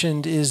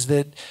mentioned is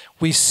that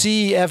we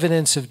see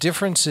evidence of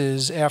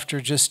differences after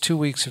just 2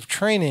 weeks of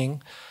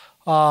training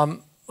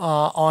on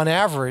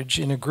average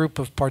in a group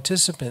of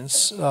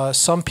participants.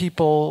 Some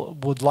people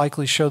would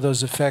likely show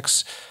those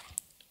effects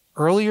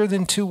earlier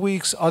than 2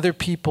 weeks. Other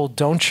people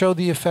don't show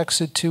the effects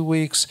at 2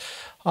 weeks.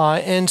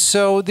 And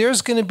so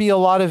there's going to be a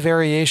lot of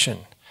variation.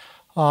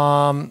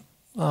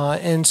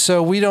 And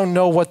so we don't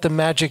know what the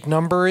magic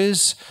number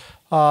is.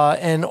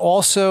 And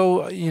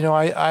also,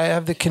 I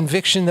have the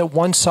conviction that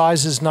one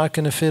size is not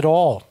going to fit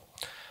all.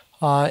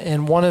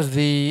 And one of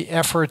the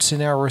efforts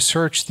in our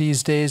research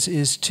these days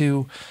is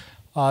to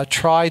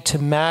try to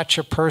match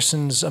a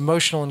person's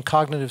emotional and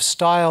cognitive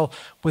style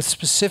with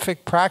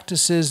specific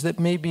practices that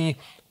may be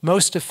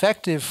most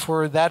effective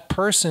for that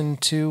person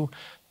to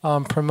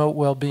promote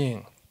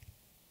well-being.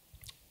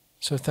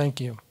 So thank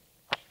you.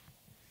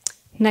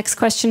 Next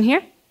question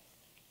here.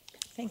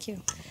 Thank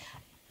you.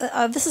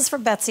 This is for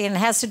Betsy, and it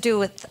has to do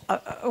with,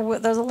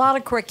 there's a lot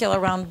of curricula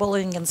around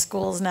bullying in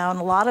schools now, and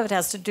a lot of it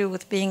has to do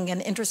with being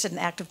an interested and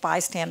active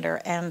bystander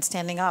and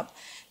standing up.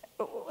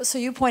 So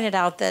you pointed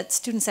out that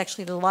students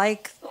actually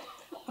like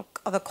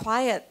the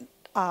quiet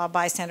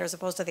bystander as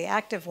opposed to the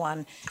active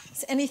one.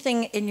 Is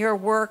anything in your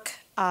work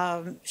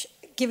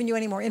giving you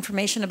any more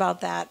information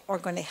about that or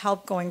going to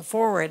help going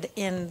forward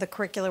in the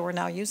curricula we're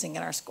now using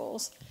in our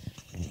schools?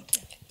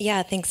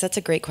 Yeah, thanks. That's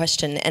a great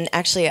question. And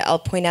actually, I'll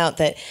point out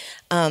that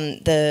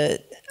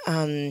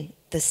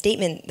the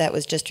statement that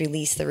was just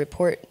released, the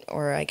report,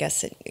 or I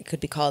guess it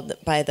could be called,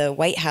 by the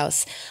White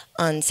House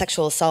on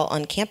sexual assault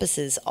on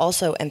campuses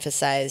also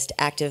emphasized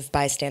active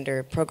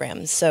bystander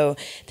programs. So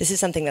this is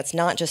something that's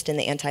not just in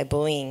the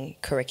anti-bullying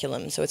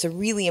curriculum. So it's a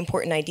really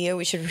important idea.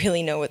 We should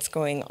really know what's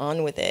going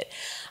on with it.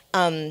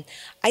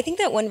 I think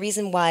that one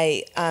reason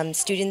why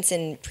students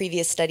in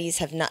previous studies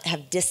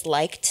have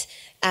disliked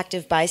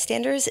active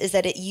bystanders is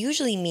that it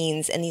usually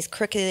means, and these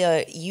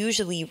curricula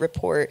usually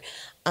report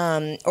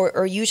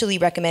or usually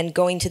recommend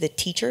going to the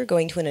teacher,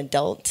 going to an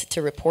adult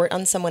to report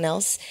on someone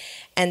else.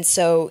 And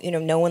so,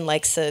 no one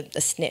likes a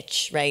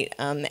snitch, right?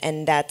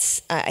 And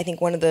that's, I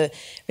think, one of the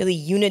really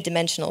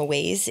unidimensional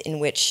ways in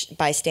which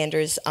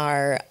bystanders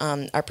are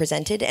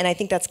presented. And I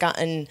think that's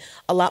gotten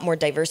a lot more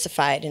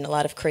diversified in a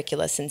lot of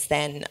curricula since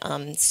then.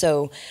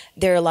 So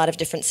there are a lot of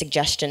different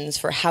suggestions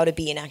for how to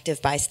be an active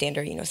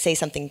bystander. Say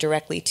something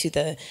directly to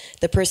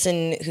the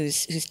person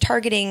who's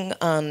targeting.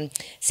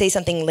 Say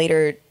something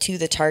later to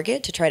the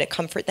target to try to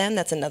comfort them.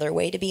 That's another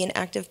way to be an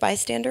active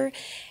bystander.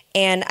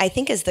 And I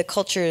think as the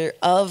culture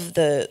of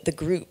the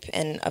group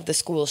and of the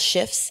school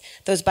shifts,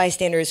 those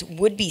bystanders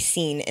would be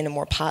seen in a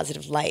more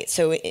positive light.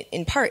 So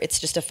in part, it's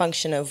just a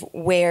function of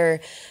where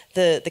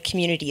the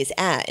community is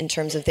at in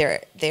terms of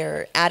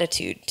their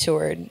attitude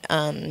toward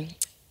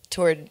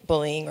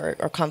bullying or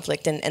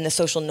conflict and the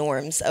social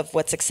norms of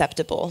what's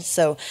acceptable.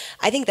 So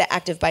I think that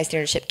active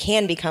bystandership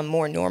can become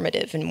more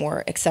normative and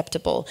more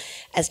acceptable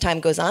as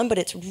time goes on, but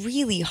it's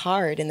really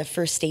hard in the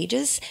first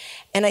stages.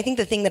 And I think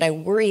the thing that I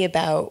worry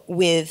about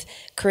with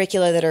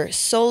curricula that are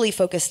solely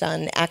focused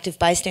on active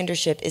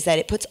bystandership is that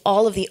it puts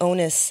all of the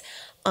onus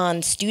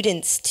on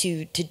students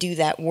to do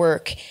that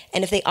work.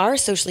 And if they are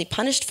socially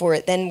punished for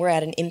it, then we're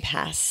at an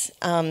impasse.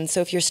 So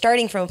if you're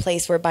starting from a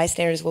place where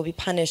bystanders will be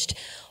punished,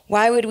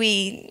 why would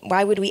we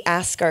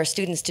ask our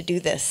students to do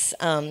this?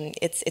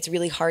 It's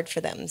really hard for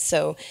them.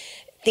 So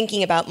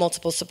thinking about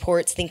multiple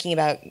supports, thinking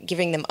about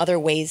giving them other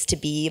ways to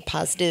be a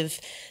positive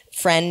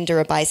friend or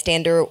a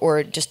bystander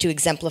or just to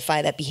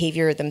exemplify that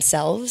behavior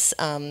themselves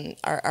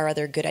are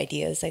other good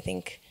ideas, I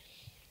think.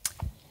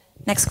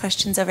 Next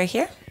question's over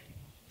here.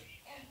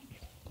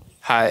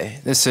 Hi,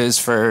 this is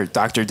for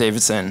Dr.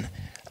 Davidson.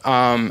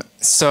 I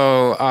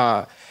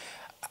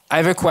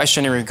have a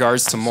question in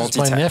regards to multitasking.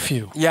 This is my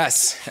nephew.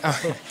 Yes.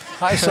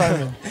 Hi,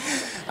 Simon.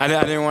 I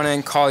didn't want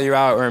to call you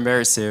out or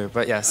embarrass you,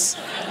 but yes.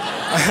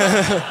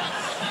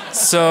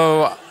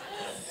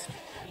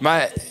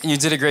 You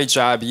did a great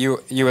job.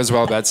 You as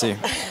well, Betsy.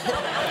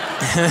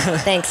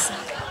 Thanks.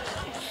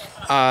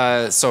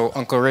 So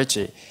Uncle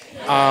Richie.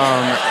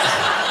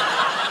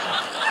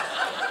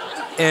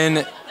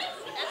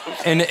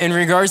 In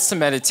regards to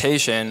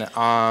meditation,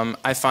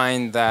 I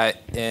find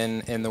that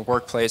in the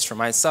workplace for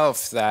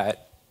myself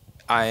that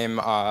I'm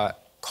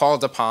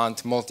called upon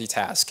to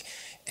multitask.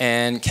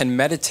 And can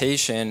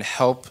meditation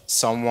help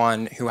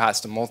someone who has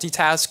to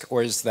multitask,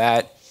 or is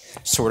that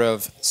sort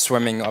of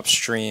swimming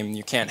upstream?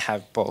 You can't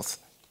have both.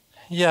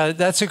 Yeah,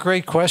 that's a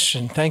great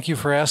question. Thank you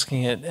for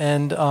asking it.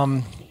 And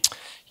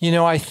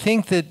I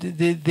think that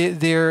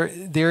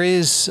there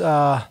is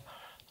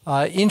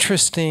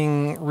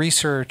interesting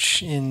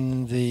research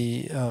in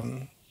the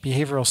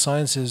behavioral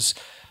sciences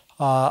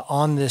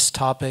on this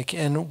topic,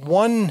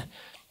 and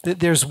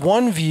there's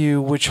one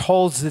view which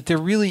holds that there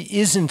really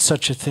isn't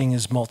such a thing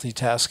as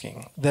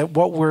multitasking. That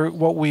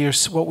what we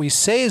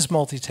say is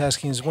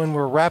multitasking is when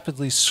we're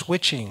rapidly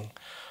switching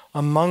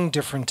among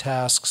different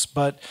tasks.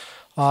 But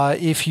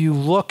if you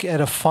look at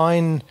a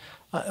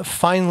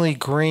finely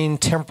grained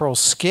temporal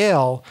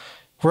scale,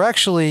 we're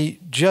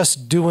actually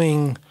just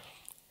doing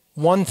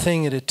one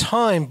thing at a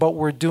time, but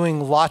we're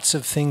doing lots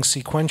of things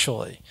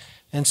sequentially.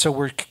 And so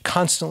we're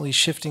constantly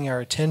shifting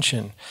our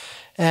attention.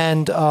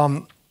 And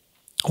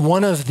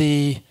one of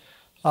the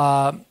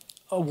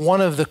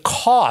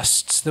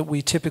costs that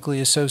we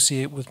typically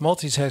associate with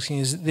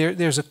multitasking is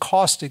there's a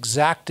cost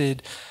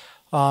exacted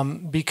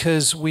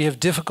because we have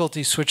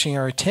difficulty switching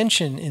our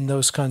attention in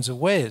those kinds of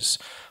ways.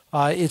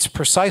 It's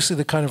precisely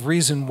the kind of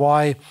reason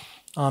why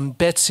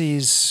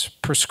Betsy's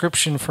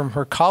prescription from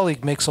her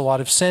colleague makes a lot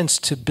of sense,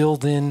 to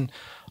build in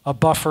a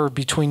buffer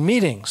between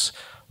meetings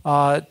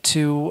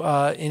to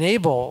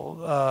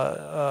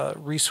enable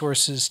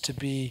resources to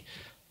be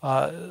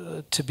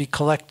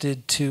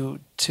collected to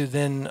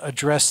then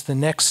address the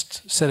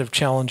next set of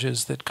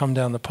challenges that come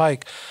down the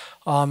pike.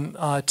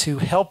 to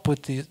help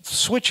with the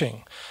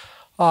switching.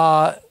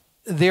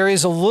 There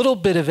is a little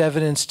bit of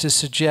evidence to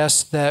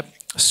suggest that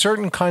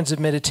certain kinds of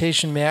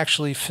meditation may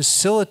actually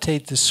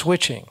facilitate the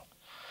switching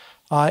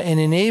and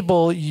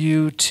enable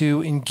you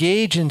to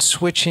engage in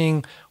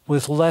switching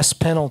with less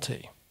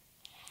penalty.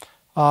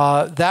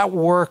 That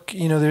work,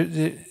 you know,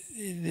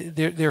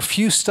 there are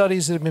few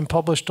studies that have been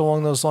published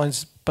along those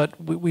lines, but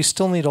we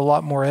still need a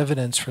lot more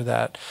evidence for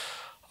that.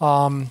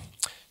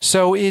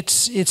 So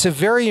it's a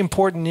very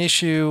important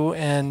issue,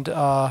 and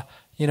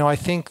you know, I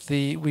think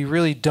we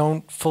really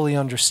don't fully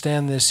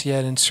understand this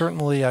yet, and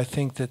certainly I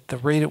think that the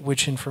rate at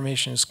which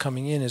information is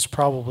coming in is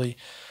probably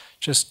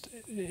just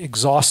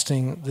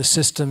exhausting the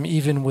system,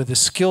 even with a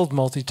skilled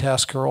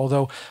multitasker.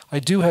 Although I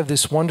do have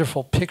this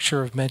wonderful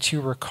picture of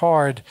Mathieu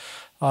Ricard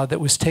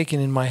that was taken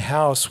in my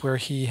house, where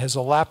he has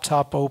a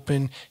laptop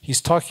open,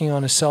 he's talking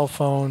on a cell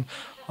phone,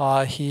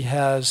 he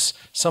has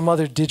some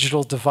other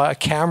digital device, a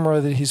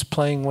camera that he's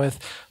playing with,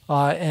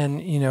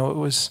 and you know, it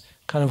was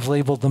kind of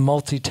labeled the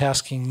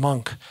multitasking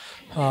monk.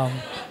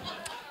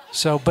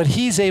 But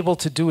he's able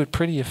to do it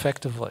pretty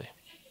effectively.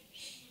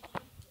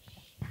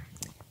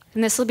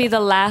 And this will be the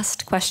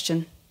last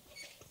question.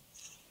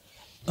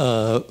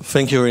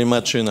 Thank you very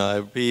much. You know,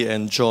 I really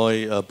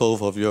enjoy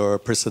both of your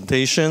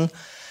presentation,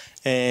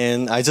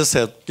 and I just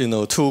have, you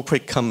know, two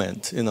quick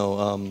comments. You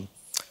know,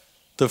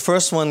 the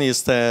first one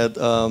is that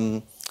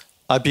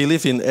I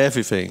believe in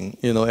everything.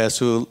 You know,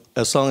 as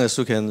long as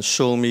you can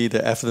show me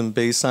the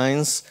evidence-based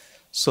science.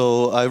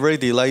 So I'm very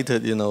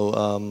delighted. You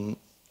know,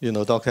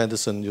 Dr.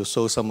 Anderson, you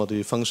show some of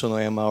the functional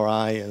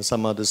MRI and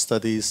some other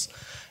studies.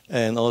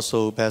 And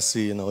also,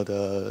 Betsy, you know,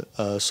 the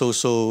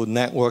social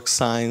network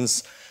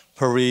science,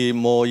 probably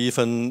more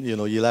even, you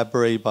know,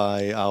 elaborate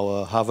by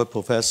our Harvard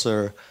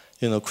professor,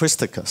 you know,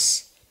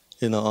 Christakis,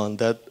 you know, on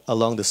that,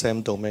 along the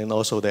same domain.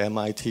 Also the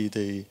MIT,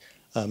 the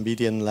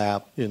Median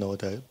Lab, you know,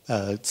 the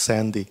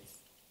Sandy.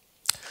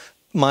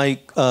 My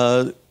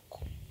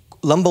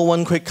number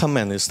one quick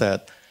comment is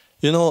that,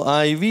 you know,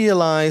 I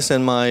realize,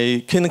 and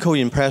my clinical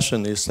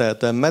impression is that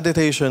the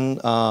meditation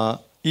are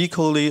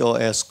equally or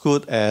as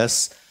good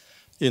as,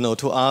 you know,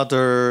 to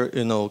other,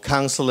 you know,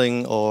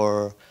 counseling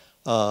or,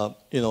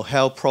 you know,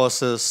 health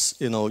process,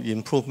 you know,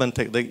 improvement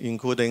technique,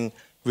 including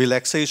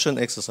relaxation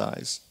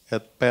exercise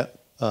at,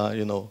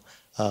 you know,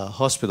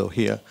 hospital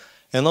here.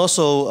 And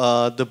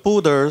also the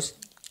Buddhas,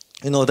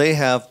 you know, they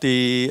have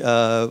the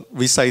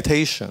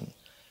recitation,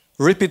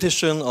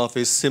 repetition of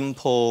a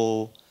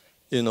simple,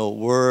 you know,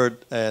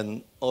 word,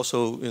 and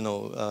also, you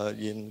know,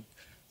 in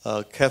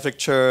Catholic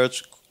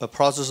Church,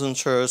 Protestant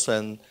Church,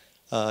 and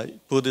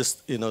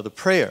Buddhist, you know, the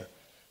prayer.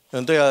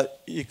 And they are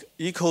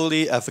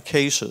equally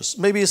efficacious.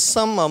 Maybe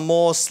some are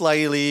more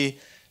slightly,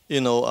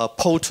 you know,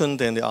 potent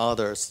than the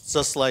others.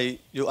 Just like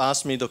you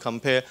asked me to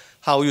compare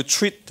how you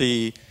treat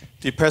the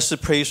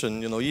depressive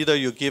patient. You know, either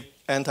you give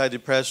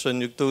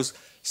antidepressant, you do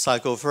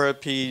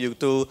psychotherapy, you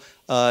do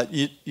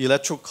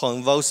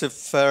electroconvulsive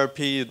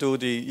therapy, you do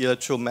the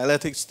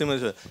electromagnetic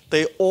stimulation.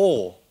 They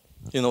all,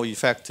 you know,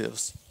 effective.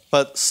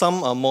 But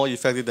some are more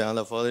effective than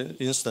others. For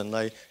instance,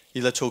 like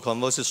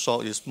electroconvulsive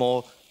shock is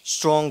more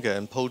stronger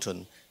and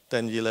potent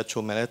than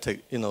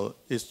electromagnetic, you know,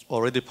 is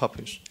already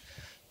published.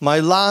 My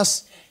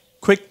last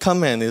quick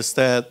comment is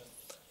that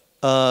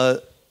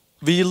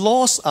we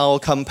lost our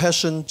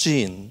compassion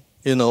gene,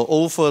 you know,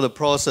 over the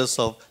process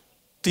of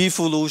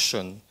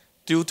devolution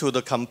due to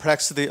the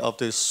complexity of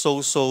the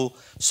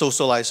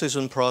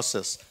socialization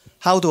process.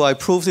 How do I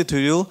prove it to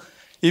you?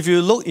 If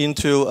you look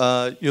into,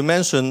 you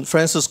mentioned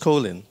Francis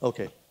Collins.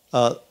 Okay,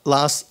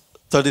 last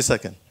 30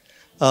 seconds.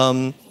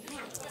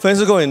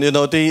 Francis Collins, you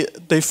know,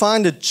 they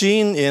find the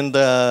gene in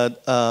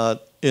the,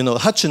 you know,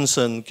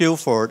 Hutchinson,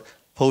 Guilford,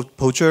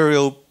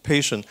 progeria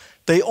patient.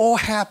 They all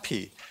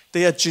happy.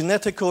 They are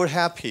genetically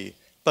happy,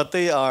 but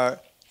they are,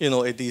 you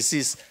know, a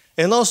disease.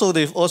 And also,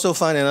 they've also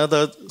found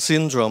another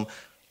syndrome.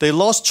 They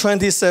lost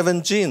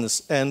 27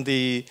 genes, and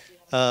the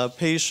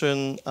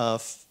patient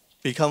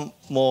become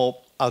more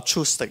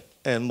altruistic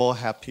and more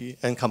happy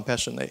and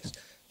compassionate.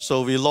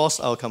 So we lost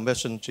our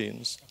compassion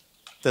genes.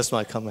 That's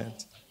my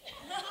comment.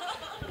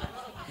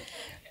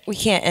 We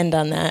can't end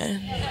on that.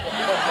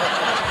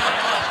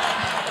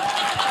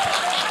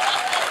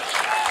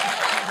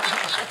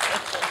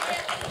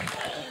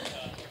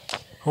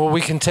 Well,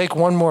 we can take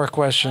one more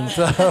question.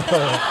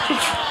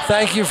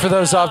 Thank you for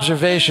those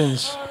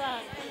observations. All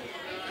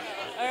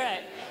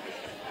right.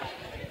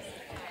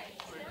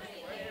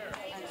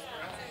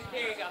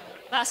 Here you go.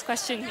 Last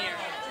question here.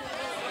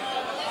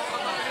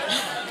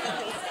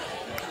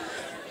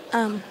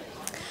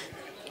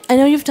 I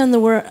know you've done the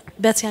work,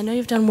 Betsy, I know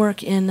you've done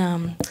work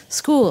in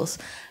schools.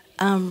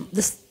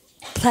 This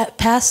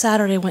past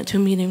Saturday I went to a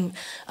meeting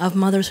of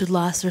mothers who'd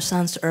lost their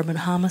sons to urban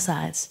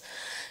homicides.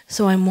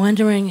 So I'm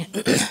wondering,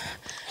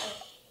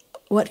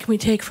 what can we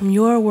take from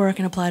your work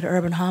and apply to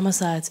urban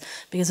homicides?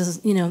 Because this is,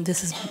 you know,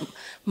 this is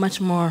much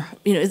more,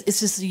 you know,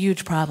 it's just a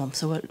huge problem.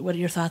 So what are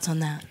your thoughts on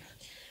that?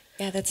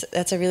 Yeah,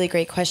 that's a really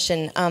great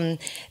question.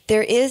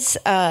 There is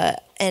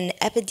an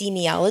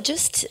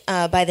epidemiologist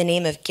by the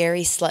name of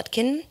Gary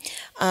Slutkin,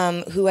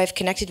 who I've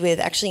connected with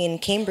actually in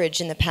Cambridge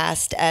in the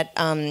past at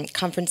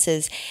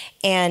conferences.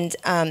 And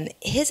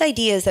his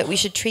idea is that we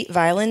should treat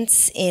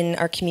violence in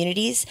our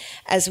communities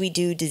as we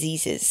do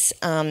diseases,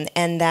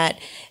 and that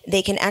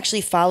they can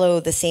actually follow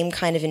the same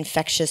kind of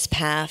infectious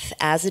path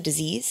as a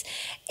disease.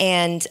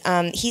 And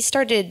he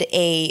started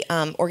a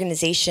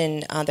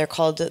organization, they're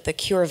called the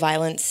Cure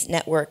Violence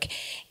Network,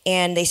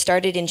 and they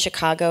started in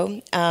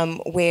Chicago,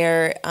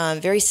 where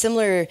very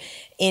similar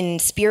in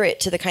spirit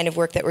to the kind of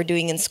work that we're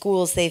doing in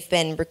schools, they've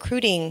been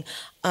recruiting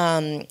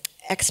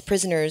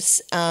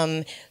ex-prisoners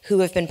who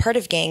have been part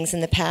of gangs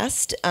in the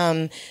past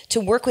to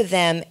work with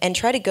them and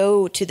try to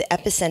go to the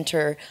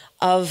epicenter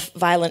of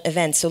violent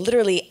events. So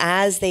literally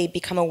as they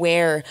become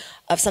aware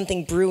of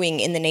something brewing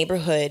in the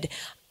neighborhood,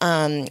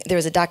 there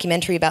was a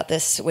documentary about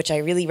this, which I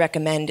really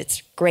recommend.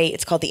 It's great.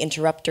 It's called The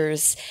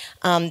Interrupters.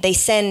 They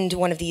send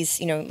one of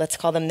these, let's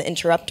call them the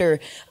interrupter,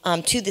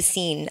 to the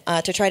scene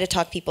to try to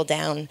talk people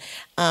down.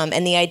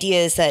 And the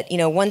idea is that,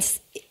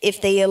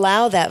 if they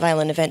allow that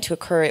violent event to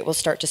occur, it will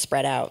start to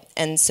spread out.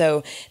 And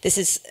so this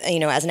is,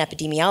 as an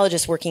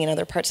epidemiologist working in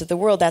other parts of the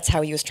world, that's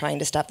how he was trying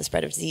to stop the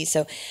spread of disease.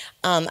 So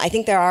I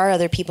think there are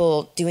other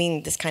people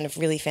doing this kind of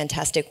really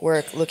fantastic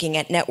work, looking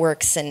at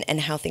networks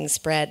and how things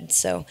spread.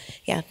 So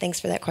yeah, thanks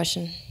for that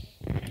question.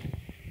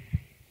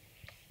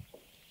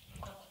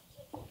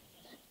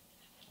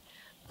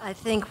 I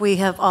think we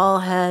have all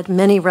had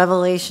many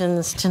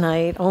revelations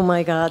tonight. Oh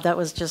my God, that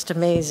was just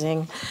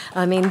amazing.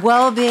 I mean,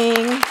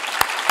 well-being.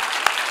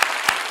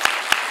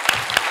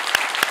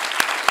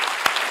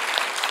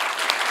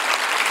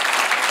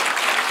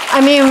 I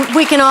mean,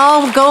 we can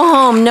all go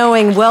home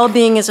knowing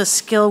well-being is a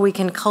skill we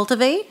can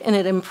cultivate, and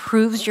it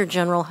improves your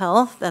general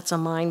health. That's a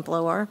mind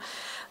blower.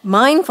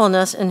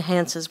 Mindfulness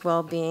enhances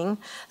well-being.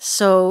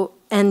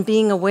 And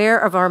being aware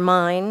of our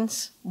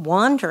minds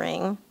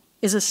wandering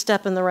is a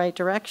step in the right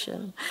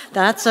direction.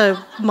 That's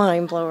a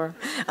mind blower.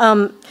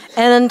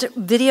 And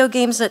video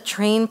games that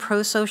train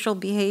pro-social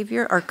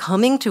behavior are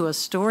coming to a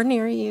store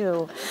near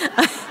you.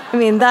 I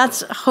mean,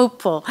 that's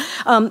hopeful.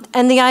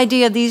 And the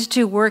idea of these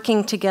two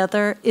working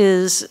together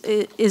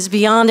is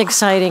beyond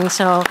exciting.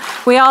 So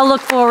we all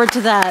look forward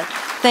to that.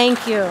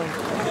 Thank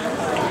you.